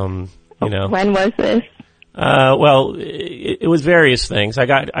 You know. When was this? Well, it was various things. I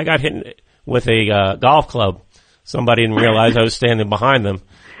got hit with a golf club. Somebody didn't realize I was standing behind them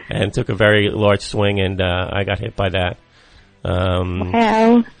and took a very large swing, and I got hit by that.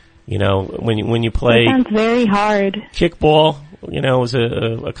 Wow. You know, when you play, that sounds very hard. Kickball, you know, was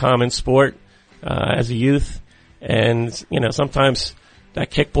a common sport as a youth, and you know, sometimes that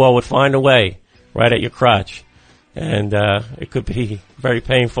kickball would find a way right at your crotch, and it could be very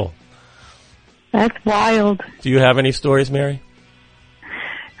painful. That's wild. Do you have any stories, Mary?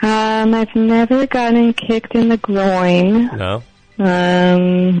 I've never gotten kicked in the groin. No.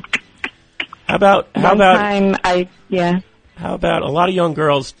 How about How about a lot of young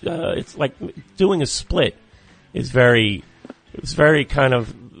girls? It's like doing a split it's very kind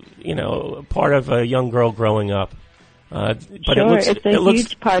of, you know, part of a young girl growing up. But sure, it's a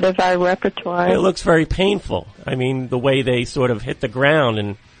huge part of our repertoire. It looks very painful. I mean, the way they sort of hit the ground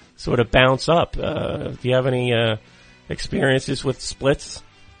and sort of bounce up. Do you have any experiences with splits?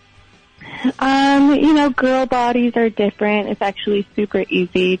 You know, girl bodies are different. It's actually super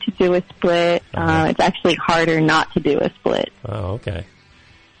easy to do a split. It's actually harder not to do a split. Oh, okay.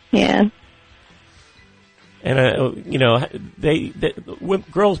 Yeah. And,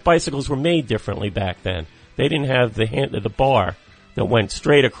 girls' bicycles were made differently back then. They didn't have the bar that went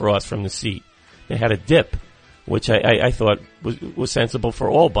straight across from the seat. They had a dip, which I thought was sensible for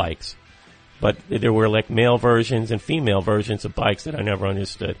all bikes. But there were like male versions and female versions of bikes that I never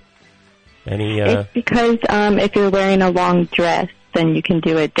understood. It's because if you're wearing a long dress, then you can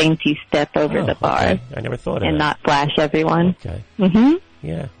do a dainty step over the bar. Okay. I never thought of that. And not flash everyone. Okay. Mm-hmm.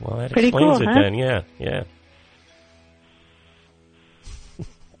 Yeah, well, that Pretty explains cool, it huh? then. Yeah.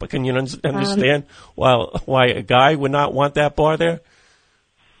 But can you understand why a guy would not want that bar there?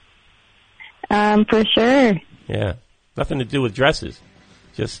 For sure. Yeah. Nothing to do with dresses.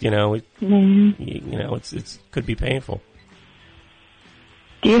 Just, it's could be painful.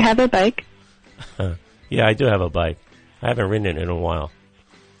 Do you have a bike? Yeah, I do have a bike. I haven't ridden it in a while.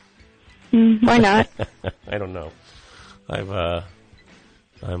 Why not? I don't know.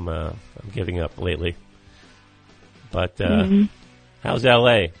 I'm giving up lately. But how's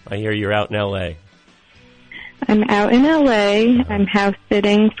L.A.? I hear you're out in L.A. I'm out in L.A. I'm house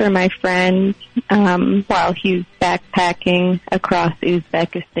sitting for my friend while he's backpacking across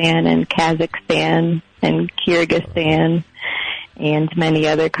Uzbekistan and Kazakhstan and Kyrgyzstan and many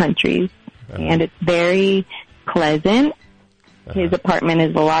other countries. And it's very pleasant. His apartment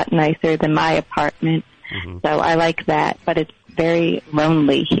is a lot nicer than my apartment, so I like that. But it's very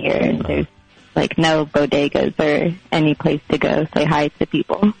lonely here. There's like no bodegas or any place to go say hi to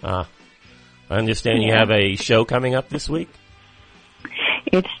people. I understand you have a show coming up this week?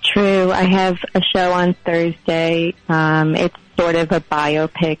 It's true. I have a show on Thursday. It's sort of a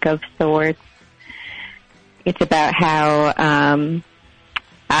biopic of sorts. It's about how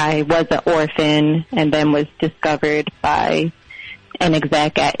I was an orphan and then was discovered by an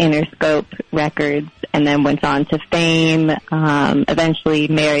exec at Interscope Records and then went on to fame, eventually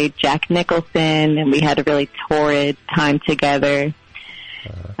married Jack Nicholson, and we had a really torrid time together.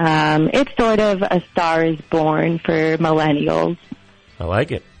 It's sort of a Star is Born for millennials. I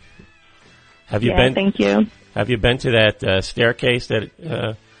like it. Have you been? Thank you. Have you been to that staircase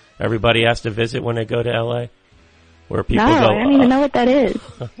that everybody has to visit when they go to L.A.? Where people go? I don't even know what that is.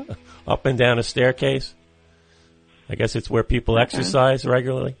 Up and down a staircase. I guess it's where people exercise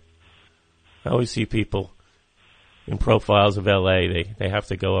regularly. I always see people in profiles of L.A. They have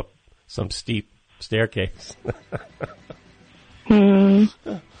to go up some steep staircase. It's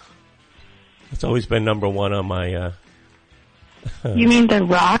always been number one on my. You mean the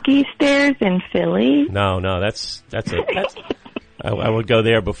Rocky Stairs in Philly? No, that's it. I would go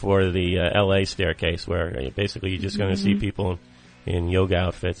there before the L.A. staircase, where basically you're just going to see people in yoga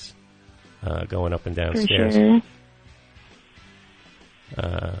outfits going up and down stairs. Sure.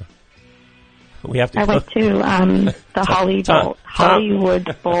 We have to. I went to the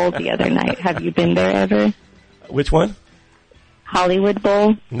Hollywood Bowl the other night. Have you been there ever? Which one? Hollywood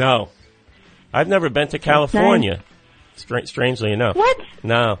Bowl. No, I've never been to California. Strangely enough. What?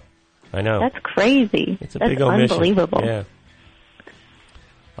 No, I know. That's crazy. It's a That's big omission. Unbelievable. Yeah.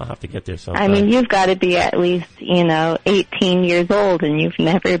 I'll have to get there sometime. I mean, you've got to be at least, 18 years old, and you've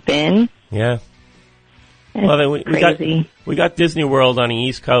never been. Yeah. That's well, crazy. we got Disney World on the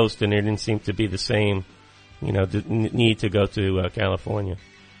East Coast, and there didn't seem to be the same, need to go to California.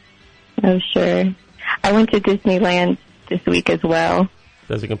 Oh, sure. I went to Disneyland this week as well.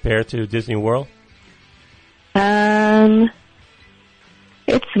 Does it compare to Disney World?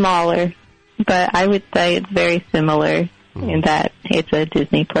 It's smaller, but I would say it's very similar in that it's a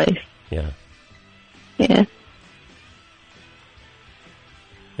Disney place. Yeah. Yeah.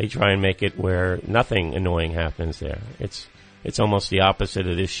 They try and make it where nothing annoying happens there. It's almost the opposite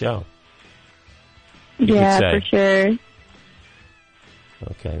of this show. You yeah, could say. for sure.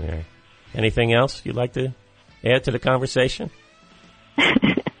 Okay, Mary. Anything else you'd like to add to the conversation?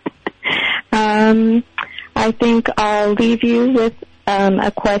 I think I'll leave you with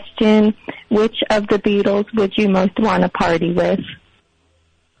a question. Which of the Beatles would you most want to party with?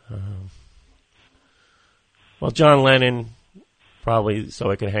 Well, John Lennon, probably, so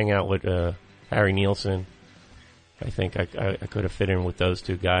I could hang out with Harry Nilsson. I think I could have fit in with those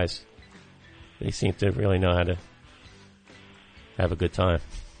two guys. They seem to really know how to have a good time.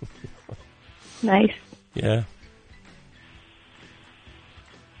 Nice. Yeah.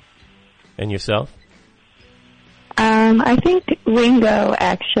 And yourself? I think Ringo,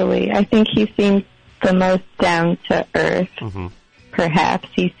 actually. I think he seems the most down to earth. Mm-hmm. Perhaps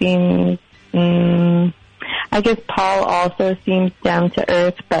he seems. I guess Paul also seems down to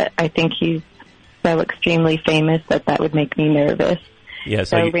earth, but I think he's so extremely famous that would make me nervous. Yeah.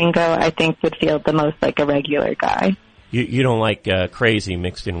 So Ringo, I think, would feel the most like a regular guy. You don't like crazy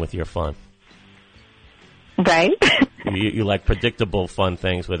mixed in with your fun. Right? You like predictable, fun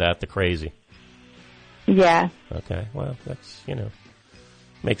things without the crazy. Yeah. Okay, well, that's,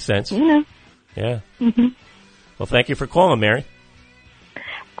 makes sense. Yeah. hmm Well, thank you for calling, Mary.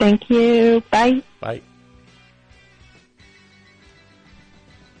 Thank you. Bye. Bye.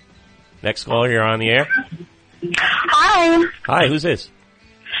 Next caller, you're on the air. Hi. Hi, who's this?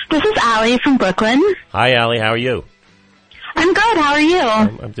 This is Allie from Brooklyn. Hi, Allie, how are you? I'm good. How are you?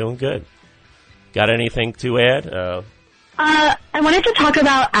 I'm doing good. Got anything to add? I wanted to talk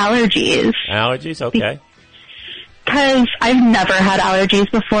about allergies. Allergies? Okay. Because I've never had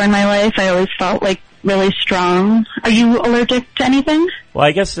allergies before in my life. I always felt like really strong. Are you allergic to anything? Well,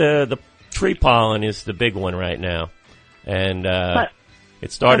 I guess the tree pollen is the big one right now. And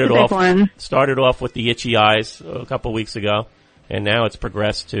it started off with the itchy eyes a couple weeks ago, and now it's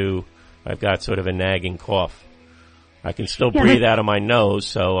progressed to I've got sort of a nagging cough. I can still breathe out of my nose,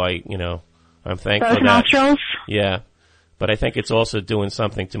 so I'm thankful Both that nostrils? Yeah. But I think it's also doing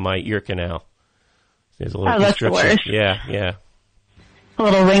something to my ear canal. There's a little that's the constriction. worst. Yeah. A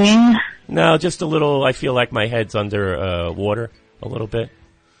little ringing? No, just a little. I feel like my head's under water a little bit.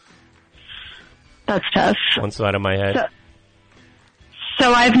 That's tough. One side of my head.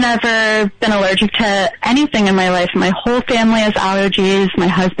 So I've never been allergic to anything in my life. My whole family has allergies. My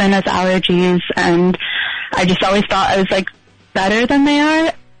husband has allergies. And I just always thought I was, better than they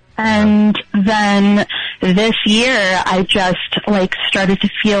are. And then this year, I just, started to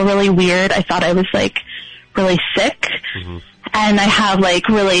feel really weird. I thought I was, really sick. Mm-hmm. And I have,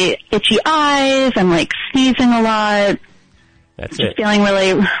 really itchy eyes. I'm, sneezing a lot. That's just it. Feeling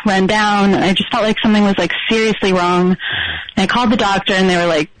really run down. And I just felt like something was, seriously wrong. And I called the doctor, and they were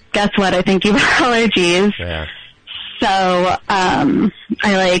like, guess what? I think you have allergies. Yeah. So,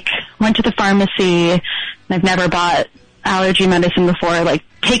 I, went to the pharmacy. And I've never bought allergy medicine before,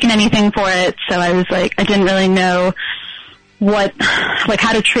 taken anything for it. So I was I didn't really know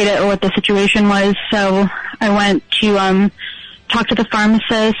how to treat it or what the situation was. So I went to, talk to the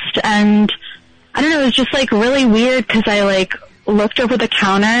pharmacist, and I don't know, it was just really weird because I looked over the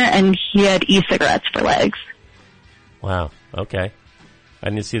counter and he had e-cigarettes for legs. Wow. Okay. I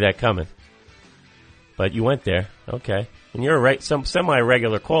didn't see that coming. But you went there. Okay. And you're a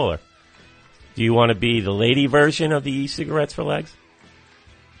semi-regular caller. Do you want to be the lady version of the e-cigarettes for legs?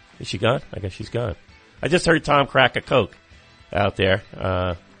 Is she gone? I guess she's gone. I just heard Tom crack a Coke out there.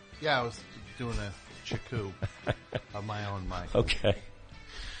 Yeah, I was doing a chiku of my own mic. Okay.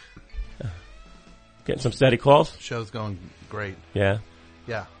 Getting some steady calls? Show's going great. Yeah?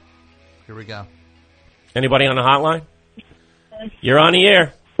 Yeah. Here we go. Anybody on the hotline? You're on the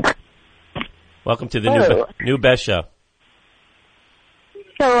air. Welcome to the new Best Show.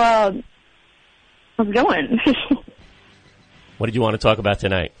 So, how's it going? What did you want to talk about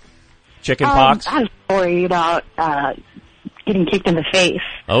tonight? Chicken pox? I'm worried about getting kicked in the face.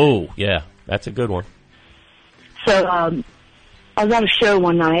 Oh, yeah. That's a good one. So, I was at a show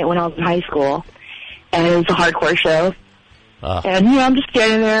one night when I was in high school, and it was a hardcore show. And, I'm just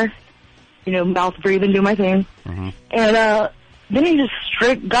standing there, mouth breathing, doing my thing. Mm-hmm. And then he just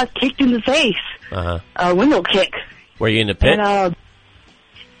straight got kicked in the face. A window kick. Were you in the pit? And I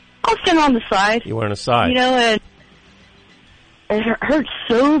was standing on the side. You were on the side. And it hurt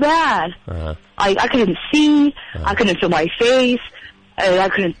so bad. I couldn't see. I couldn't feel my face. And I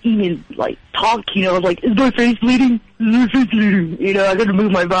couldn't even, talk. I was like, is my face bleeding? Is my face bleeding? I couldn't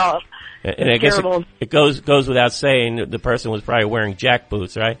move my mouth. And I guess it goes without saying the person was probably wearing jack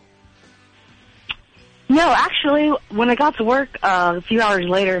boots, right? No, actually, when I got to work a few hours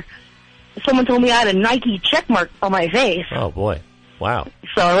later, someone told me I had a Nike check mark on my face. Oh, boy. Wow.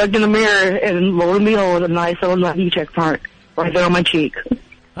 So I looked in the mirror, and lo and behold, a nice little Nike check mark right there on my cheek.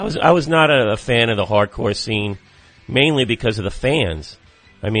 I was not a fan of the hardcore scene, mainly because of the fans.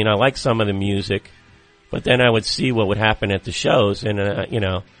 I mean, I like some of the music, but then I would see what would happen at the shows, and,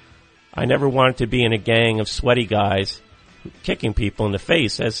 I never wanted to be in a gang of sweaty guys kicking people in the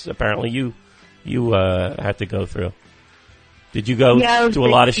face, as apparently you had to go through. Did you go to a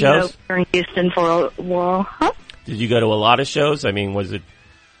lot of shows? In Houston for a while. Huh? Did you go to a lot of shows? I mean, was it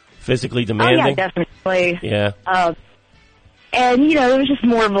physically demanding? Oh, yeah, definitely. Yeah. And, it was just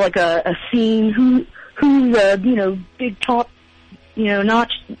more of a scene. Who's a, big top,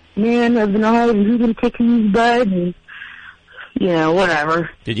 notch man of the night, and who's going to kick his butt, and, whatever.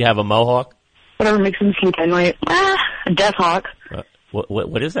 Did you have a mohawk? Whatever makes him sleep at night. A death hawk.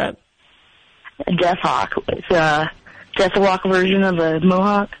 What is that? A death hawk. It's a death hawk version of a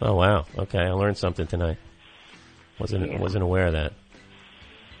mohawk. Oh, wow. Okay, I learned something tonight. Wasn't aware of that.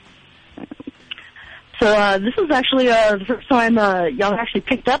 So this is actually the first time y'all actually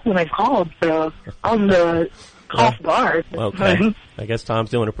picked up when I called. So I was off guard. Okay. I guess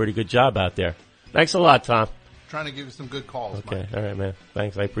Tom's doing a pretty good job out there. Thanks a lot, Tom. Trying to give you some good calls, Okay. Mike. All right, man.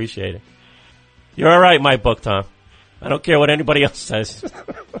 Thanks. I appreciate it. You're all right in my book, Tom. I don't care what anybody else says.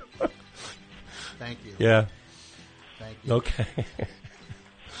 Thank you. Yeah. Thank you. Okay.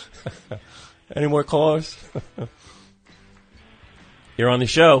 Any more callers? You're on the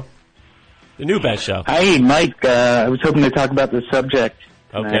show. The new best show. Hi, Mike. I was hoping to talk about the subject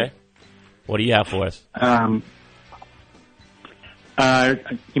tonight. Okay. What do you have for us?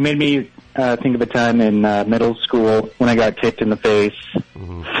 You made me think of a time in middle school when I got kicked in the face.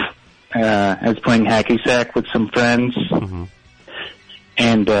 Mm-hmm. I was playing hacky sack with some friends, Mm-hmm.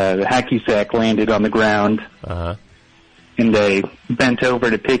 and the hacky sack landed on the ground, and they bent over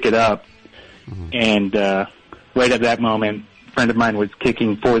to pick it up, and right at that moment, a friend of mine was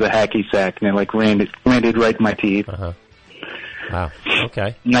kicking for the hacky sack, and it like landed right in my teeth. Wow.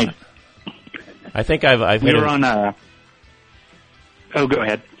 Okay. And I think I've we hit were on Oh, go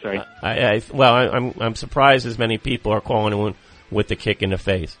ahead. Sorry. I'm surprised as many people are calling in with the kick in the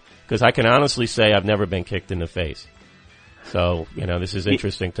face, because I can honestly say I've never been kicked in the face. So, this is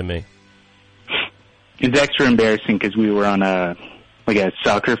interesting to me. It's extra embarrassing because we were on a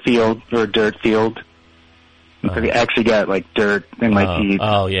soccer field or a dirt field. I actually got dirt in my teeth.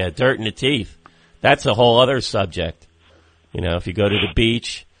 Oh yeah, dirt in the teeth. That's a whole other subject. If you go to the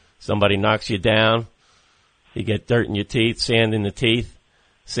beach, somebody knocks you down, you get dirt in your teeth, sand in the teeth,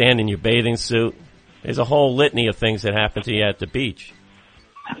 sand in your bathing suit. There's a whole litany of things that happen to you at the beach.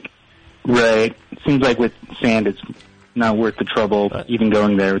 Right. Seems like with sand, it's not worth the trouble even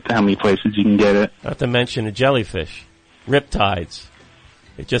going there with how many places you can get it. Not to mention the jellyfish, riptides.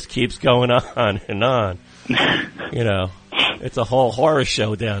 It just keeps going on and on. It's a whole horror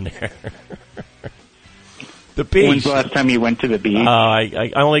show down there. The beach. When's the last time you went to the beach?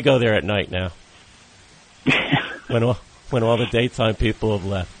 I only go there at night now. when all the daytime people have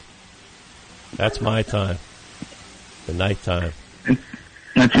left. That's my time. The nighttime.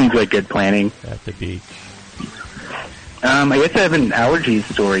 That seems like good planning. At the beach. I guess I have an allergy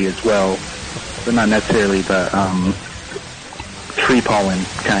story as well, but not necessarily the tree pollen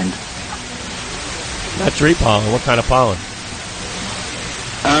kind. Not tree pollen. What kind of pollen?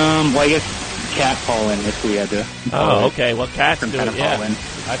 Well, I guess cat pollen, if we had to. Oh, okay. Well, cats do kind it, of yeah. pollen.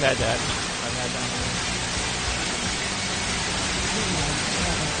 I've had that.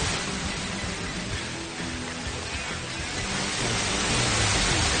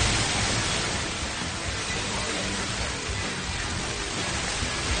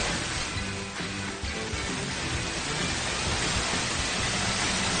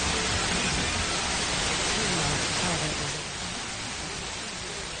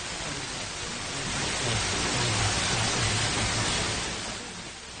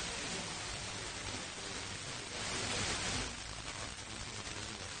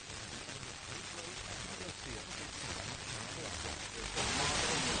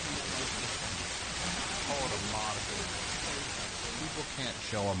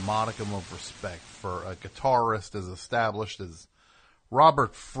 Modicum of respect for a guitarist as established as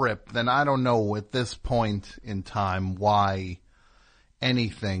Robert Fripp, then I don't know at this point in time why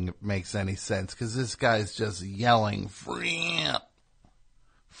anything makes any sense, because this guy's just yelling, Fripp,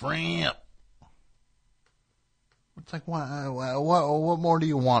 Fripp. It's like, what more do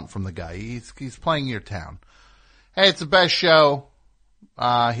you want from the guy? He's playing your town. Hey, it's the best show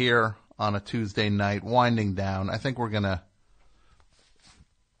here on a Tuesday night, winding down. I think we're gonna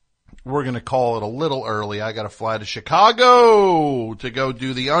call it a little early. I got to fly to Chicago to go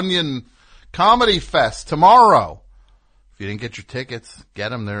do the Onion Comedy Fest tomorrow. If you didn't get your tickets, get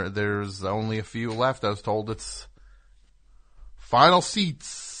them. There's only a few left. I was told it's final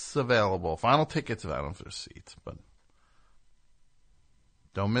seats available. Final tickets available. I don't know if there's seats, but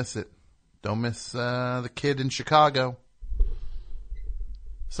don't miss it. Don't miss the kid in Chicago.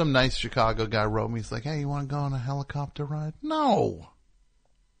 Some nice Chicago guy wrote me. He's like, hey, you want to go on a helicopter ride? No.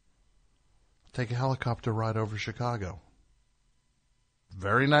 Take a helicopter ride over Chicago.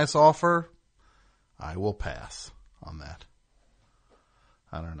 Very nice offer. I will pass on that.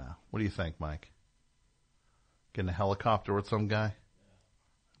 I don't know. What do you think, Mike? Getting a helicopter with some guy?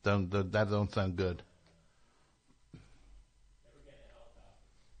 That don't sound good.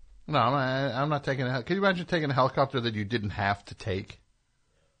 No, I'm not taking a. Can you imagine taking a helicopter that you didn't have to take?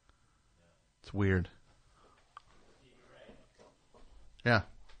 It's weird. Yeah.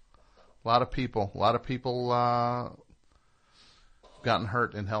 A lot of people gotten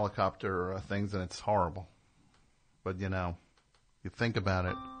hurt in helicopter things, and it's horrible. But, you think about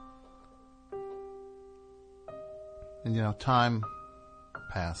it. And, time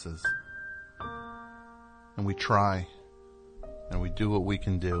passes. And we try. And we do what we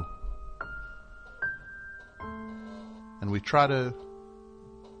can do. And we try to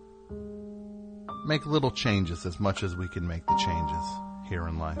make little changes as much as we can make the changes here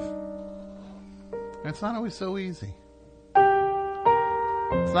in life. And it's not always so easy.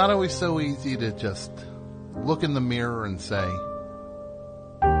 It's not always so easy to just look in the mirror and say,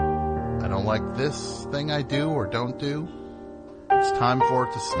 I don't like this thing I do or don't do. It's time for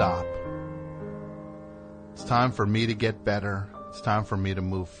it to stop. It's time for me to get better. It's time for me to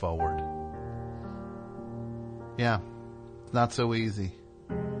move forward. Yeah, it's not so easy.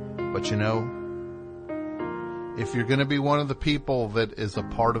 But if you're going to be one of the people that is a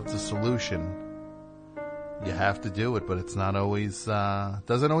part of the solution, you have to do it, but it's not always,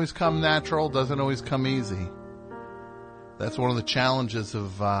 doesn't always come natural, doesn't always come easy. That's one of the challenges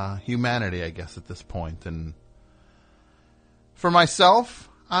of humanity, I guess, at this point. And for myself,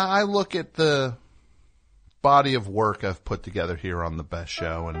 I look at the body of work I've put together here on The Best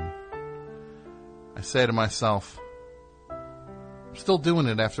Show, and I say to myself, I'm still doing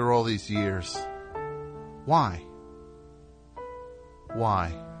it after all these years. Why?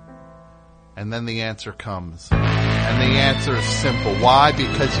 Why? And then the answer comes. And the answer is simple. Why?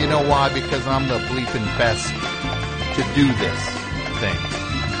 Because you know why? Because I'm the bleeping best to do this thing.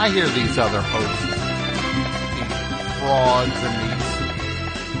 I hear these other hosts, these frauds and these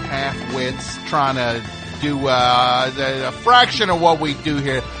half-wits trying to do a fraction of what we do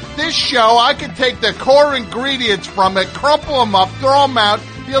here. This show, I could take the core ingredients from it, crumple them up, throw them out.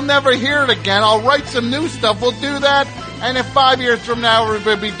 You'll never hear it again. I'll write some new stuff. We'll do that. And if 5 years from now, we're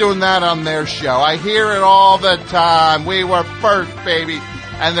going to be doing that on their show. I hear it all the time. We were first, baby.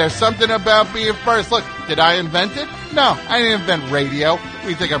 And there's something about being first. Look, did I invent it? No, I didn't invent radio.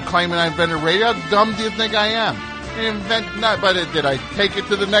 You think I'm claiming I invented radio? How dumb do you think I am? I didn't invent nothing. But did I take it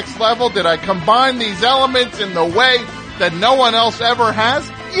to the next level? Did I combine these elements in the way that no one else ever has?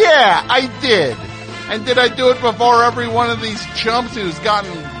 Yeah, I did. And did I do it before every one of these chumps who's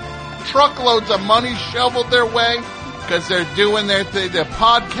gotten truckloads of money shoveled their way because they're doing their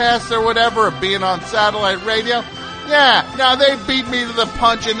podcasts or whatever, or being on satellite radio? Yeah, now they beat me to the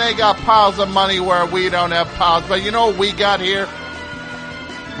punch and they got piles of money where we don't have piles. But you know what we got here?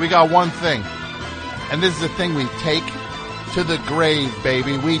 We got one thing. And this is the thing we take to the grave,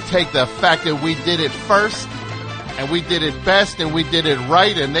 baby. We take the fact that we did it first, and we did it best, and we did it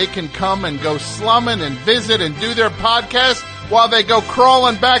right, and they can come and go slumming and visit and do their podcast while they go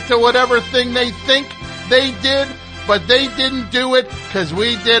crawling back to whatever thing they think they did, but they didn't do it because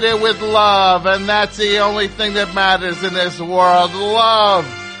we did it with love, and that's the only thing that matters in this world. Love.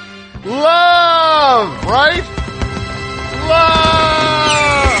 Love, right?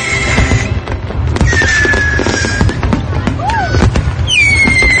 Love!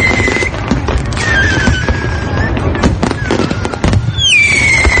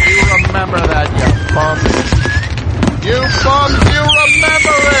 Remember that, you bums. You bums, you remember